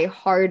try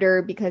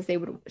harder because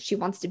she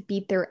wants to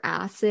beat their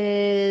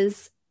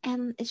asses.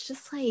 And it's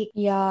just like...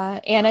 Yeah,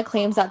 Anna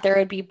claims that there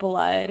would be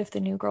blood if the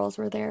new girls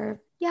were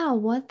there. Yeah,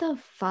 what the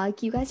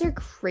fuck? You guys are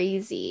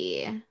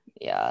crazy.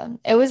 Yeah,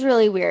 it was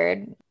really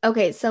weird.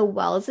 Okay, so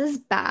Wells is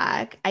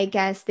back. I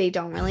guess they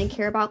don't really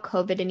care about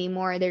COVID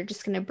anymore. They're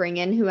just going to bring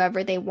in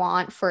whoever they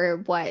want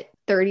for,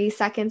 30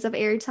 seconds of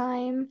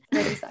airtime?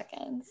 30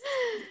 seconds.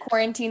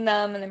 Quarantine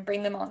them and then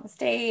bring them on the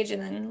stage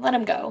and then let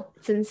them go.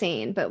 It's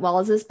insane. But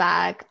Wells is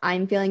back.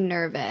 I'm feeling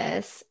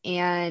nervous.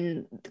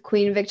 And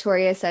Queen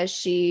Victoria says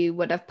she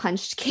would have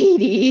punched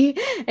Katie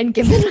and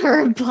given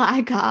her a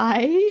black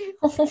eye.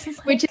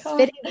 Which is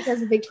fitting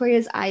because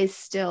Victoria's eye is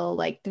still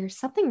there's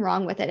something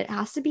wrong with it. It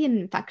has to be an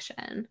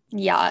infection.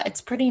 Yeah, it's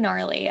pretty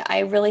gnarly. I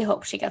really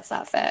hope she gets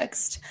that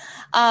fixed.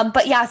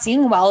 But yeah,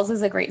 seeing Wells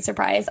is a great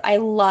surprise. I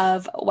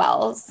love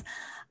Wells.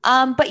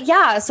 But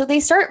yeah, so they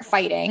start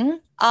fighting.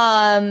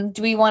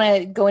 Do we want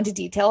to go into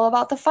detail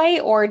about the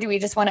fight, or do we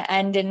just want to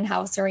end in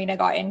how Serena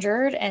got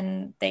injured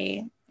and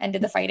they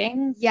ended the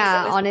fighting?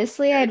 Yeah,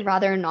 honestly, weird. I'd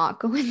rather not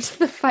go into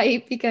the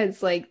fight because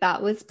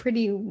that was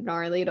pretty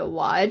gnarly to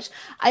watch.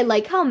 I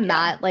like how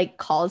Matt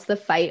calls the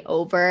fight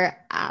over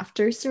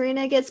after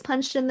Serena gets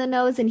punched in the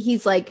nose, and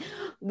he's like,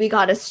 we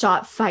got to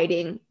stop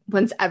fighting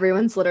once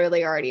everyone's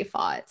literally already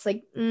fought. It's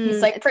like,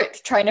 he's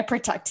trying to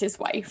protect his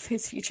wife,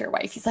 his future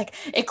wife. He's like,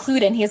 it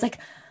clued in. He's like,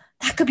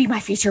 that could be my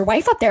future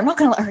wife up there. I'm not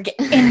going to let her get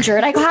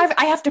injured.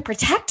 I have to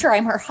protect her.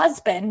 I'm her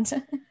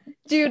husband.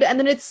 Dude, and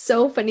then it's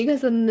so funny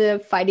because then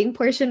the fighting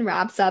portion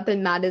wraps up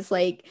and Matt is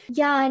like,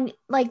 yeah, and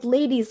like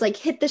ladies, like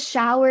hit the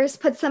showers,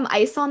 put some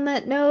ice on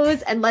that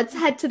nose, and let's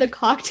head to the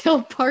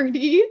cocktail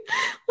party.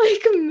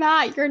 Like,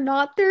 Matt, you're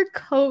not their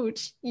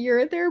coach.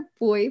 You're their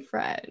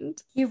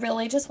boyfriend. He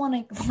really just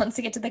wants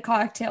to get to the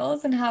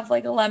cocktails and have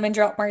like a lemon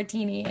drop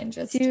martini and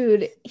just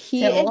Dude,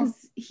 chill.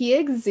 he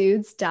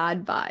exudes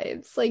dad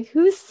vibes. Like,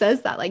 who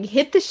says that? Like,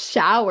 hit the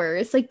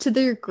showers, like to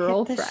their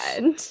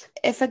girlfriend.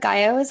 If a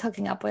guy I was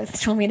hooking up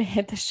with told me to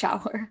hit the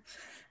shower,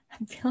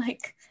 I'd be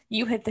like,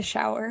 you hit the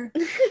shower.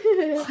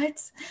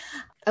 What?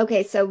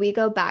 Okay, so we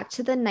go back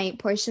to the night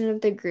portion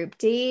of the group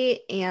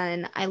date,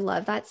 and I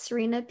love that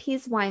Serena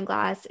P's wine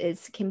glass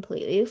is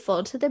completely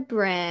full to the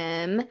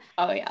brim.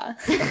 Oh, yeah.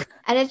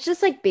 And it's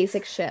just like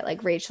basic shit.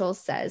 Like Rachel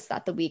says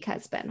that the week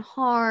has been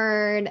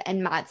hard,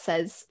 and Matt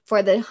says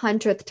for the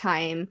 100th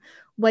time,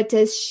 what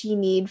does she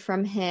need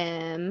from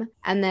him?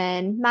 And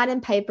then Matt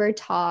and Piper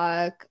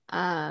talk,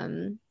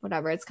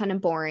 whatever, it's kind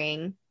of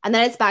boring. And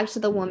then it's back to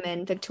the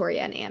woman,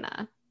 Victoria and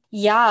Anna.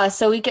 Yeah,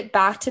 so we get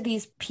back to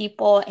these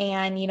people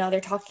and,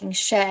 they're talking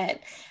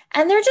shit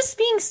and they're just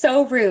being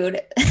so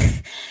rude.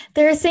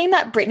 They're saying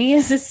that Brittany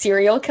is a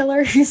serial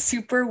killer who's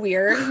super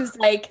weird, who's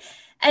like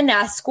an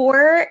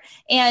escort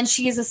and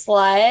she's a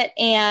slut.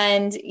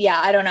 And yeah,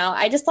 I don't know.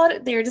 I just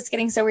thought they were just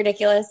getting so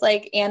ridiculous.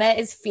 Like Anna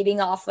is feeding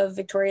off of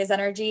Victoria's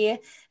energy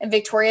and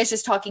Victoria's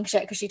just talking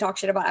shit because she talks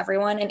shit about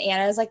everyone. And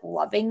Anna is like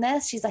loving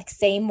this. She's like,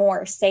 say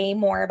more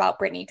about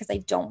Brittany because I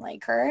don't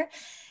like her.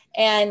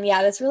 And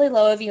yeah, that's really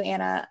low of you,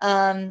 Anna.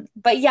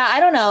 But yeah, I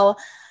don't know.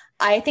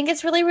 I think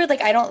it's really rude.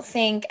 Like, I don't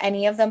think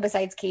any of them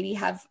besides Katie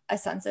have a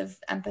sense of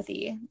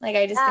empathy. Like,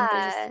 I just think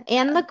they're just...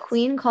 And the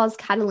queen calls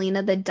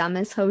Catalina the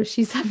dumbest host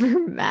she's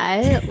ever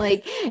met.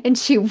 Like, and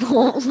she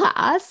won't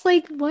last.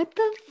 Like, what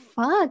the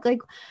fuck?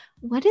 Like,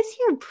 what is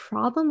your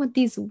problem with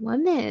these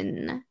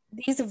women?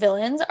 These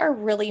villains are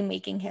really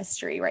making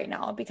history right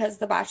now because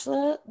the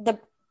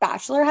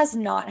Bachelor has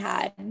not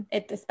had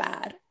it this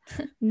bad.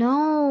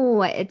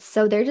 No, it's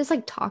so they're just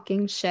like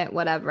talking shit,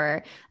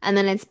 whatever. And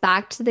then it's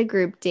back to the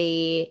group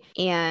date,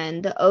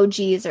 and the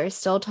OGs are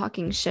still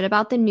talking shit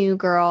about the new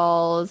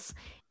girls.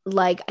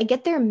 Like, I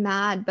get they're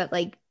mad, but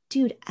like,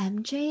 dude,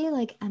 MJ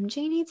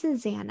needs a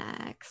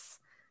Xanax.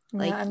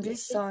 Like, yeah,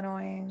 MJ's so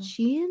annoying.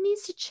 She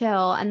needs to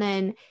chill. And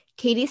then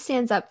Katie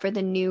stands up for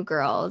the new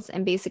girls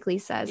and basically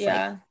says,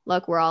 like,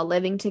 look, we're all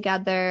living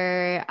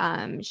together.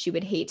 She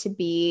would hate to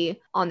be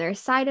on their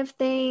side of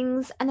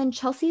things. And then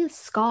Chelsea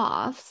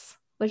scoffs,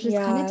 which is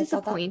kind of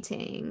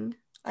disappointing.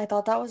 I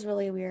thought that was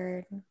really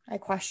weird. I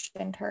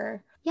questioned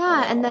her.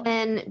 Yeah, and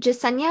then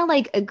Jasenia,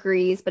 like,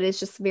 agrees, but it's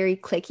just very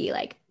cliquey,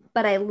 like,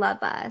 but I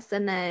love us.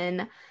 And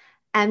then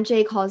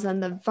MJ calls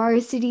them the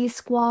varsity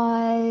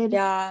squad.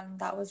 Yeah,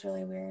 that was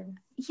really weird.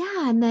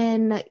 Yeah, and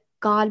then...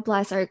 God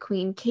bless our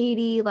queen,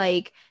 Katie,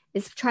 like,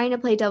 is trying to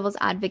play devil's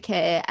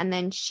advocate, and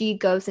then she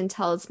goes and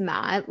tells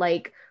Matt,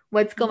 like,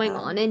 what's going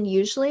on. And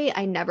usually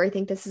I never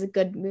think this is a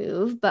good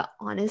move, but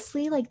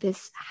honestly, like,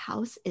 this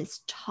house is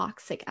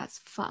toxic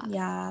as fuck.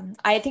 Yeah,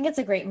 I think it's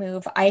a great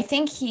move. I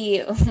think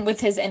he, with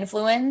his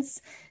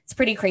influence, it's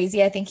pretty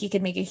crazy. I think he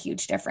could make a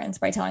huge difference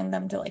by telling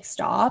them to like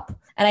stop.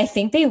 And I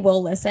think they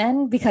will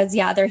listen because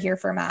yeah, they're here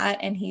for Matt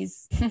and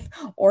he's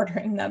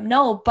ordering them.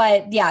 No,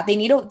 but yeah, they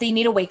need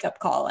a wake up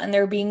call and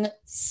they're being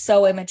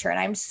so immature. And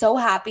I'm so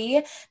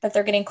happy that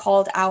they're getting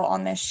called out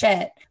on this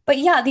shit. But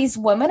yeah, these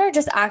women are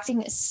just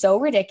acting so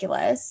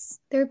ridiculous.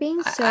 They're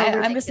being so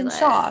ridiculous. I'm just in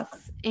shock.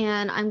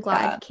 And I'm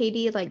glad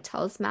Katie like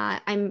tells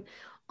Matt. I'm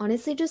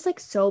honestly just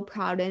like so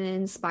proud and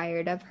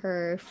inspired of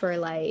her for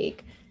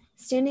like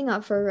standing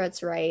up for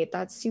what's right.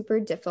 That's super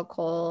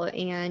difficult.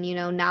 And,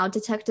 now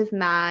Detective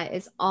Matt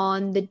is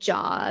on the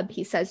job.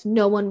 He says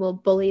no one will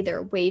bully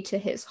their way to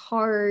his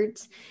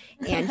heart.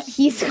 And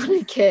he's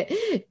going to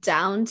get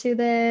down to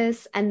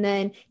this. And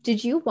then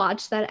did you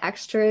watch that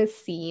extra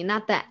scene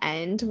at the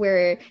end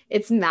where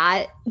it's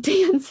Matt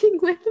dancing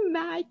with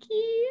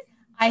Maggie?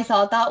 I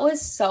thought that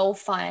was so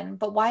fun,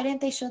 but why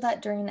didn't they show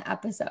that during the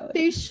episode?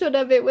 They should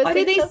have. It was. Why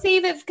did they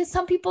save it? Because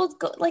some people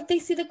go, like they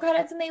see the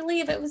credits and they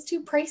leave. It was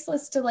too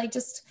priceless to like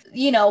just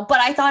But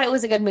I thought it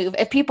was a good move.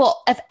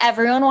 If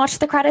everyone watched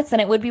the credits, then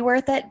it would be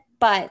worth it.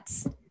 But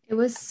it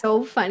was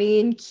so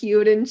funny and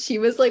cute, and she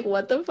was like,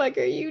 "What the fuck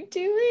are you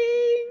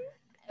doing?"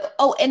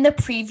 Oh, in the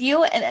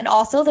preview, and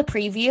also the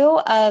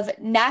preview of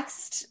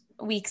next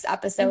week's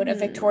episode of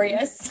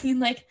Victoria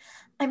being like,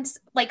 I'm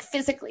like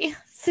physically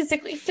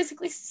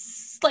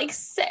like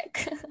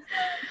sick.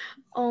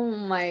 Oh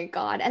my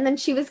God. And then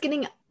she was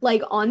getting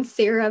like on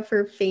Sarah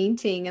for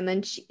fainting. And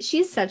then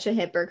she's such a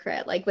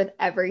hypocrite, like with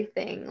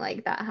everything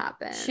like that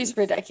happens. She's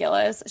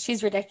ridiculous.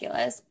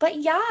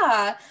 But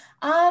yeah,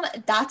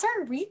 that's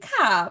our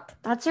recap.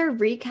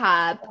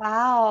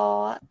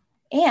 Wow.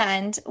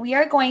 And we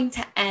are going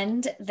to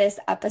end this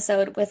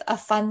episode with a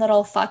fun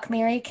little fuck,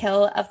 marry,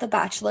 kill of the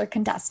Bachelor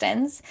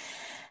contestants.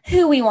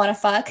 Who we want to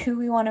fuck, who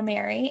we want to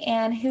marry,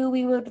 and who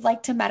we would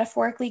like to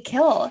metaphorically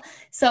kill.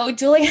 So,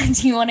 Julia,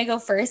 do you want to go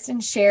first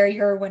and share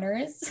your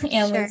winners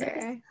and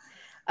losers?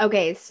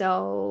 Okay,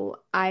 so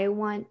I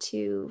want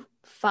to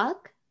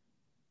fuck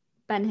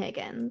Ben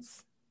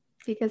Higgins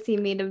because he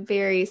made a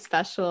very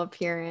special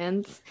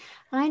appearance.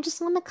 And I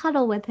just want to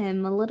cuddle with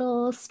him, a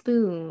little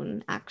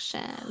spoon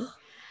action.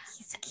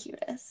 He's the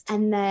cutest.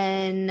 And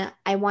then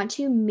I want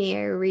to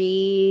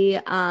marry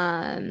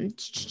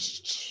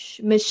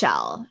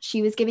Michelle.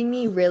 She was giving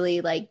me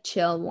really like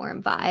chill,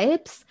 warm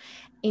vibes.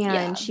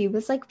 And she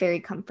was like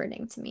very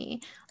comforting to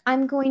me.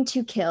 I'm going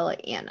to kill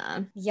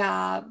Anna.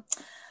 Yeah.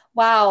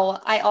 Wow.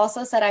 I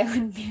also said I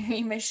would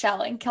marry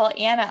Michelle and kill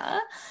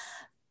Anna.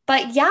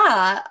 But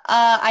yeah,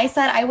 I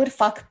said I would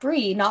fuck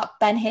Bree, not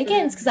Ben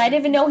Higgins, because I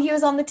didn't even know he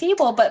was on the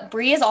table. But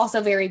Bree is also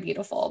very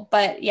beautiful.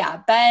 But yeah,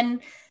 Ben,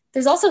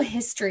 there's also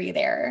history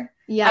there.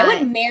 Yeah. I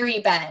would marry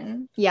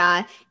Ben.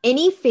 Yeah.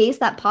 Any face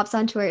that pops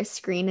onto our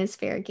screen is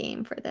fair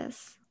game for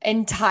this.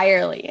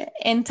 Entirely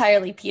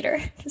Peter.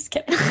 Just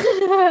kidding.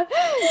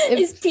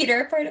 Is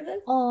Peter a part of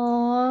this?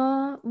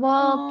 Oh,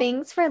 well,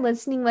 thanks for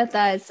listening with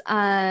us.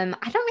 I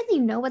don't really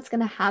know what's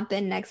gonna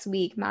happen next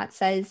week. Matt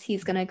says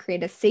he's gonna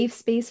create a safe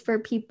space for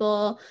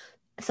people.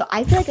 So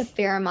I feel like a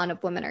fair amount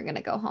of women are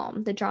gonna go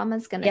home. The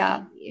drama's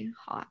gonna be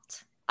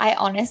hot. I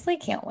honestly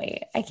can't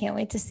wait. I can't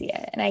wait to see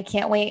it. And I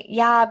can't wait.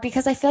 Yeah,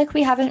 because I feel like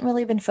we haven't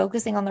really been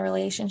focusing on the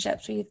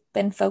relationships. We've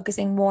been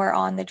focusing more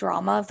on the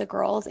drama of the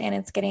girls, and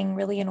it's getting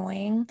really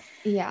annoying.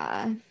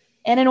 Yeah.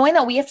 And annoying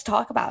that we have to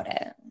talk about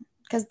it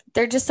because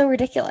they're just so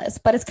ridiculous,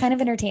 but it's kind of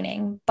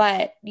entertaining.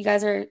 But you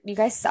guys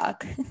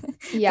suck.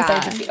 Yeah.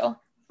 Besides a few.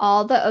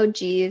 All the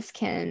OGs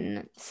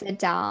can sit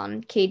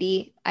down.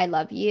 Katie, I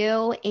love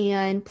you.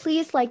 And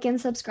please like and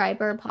subscribe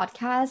our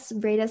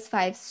podcast. Rate us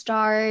 5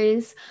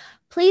 stars.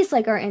 Please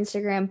like our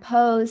Instagram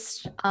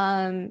post.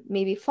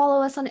 Maybe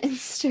follow us on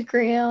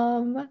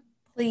Instagram.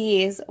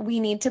 Please, we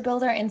need to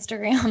build our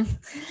Instagram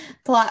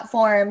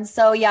platform.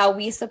 So yeah,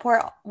 we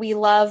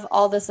love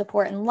all the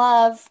support and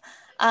love.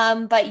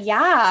 But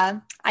yeah,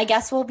 I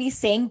guess we'll be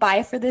saying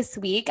bye for this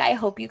week. I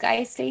hope you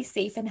guys stay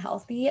safe and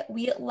healthy.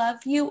 We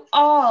love you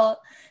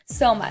all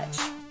so much.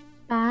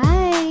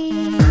 Bye.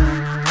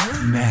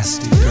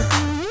 Nasty girl.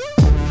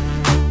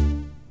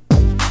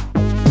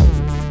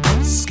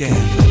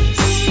 Scandalous.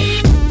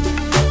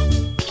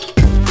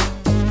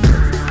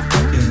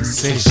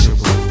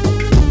 Insatiable.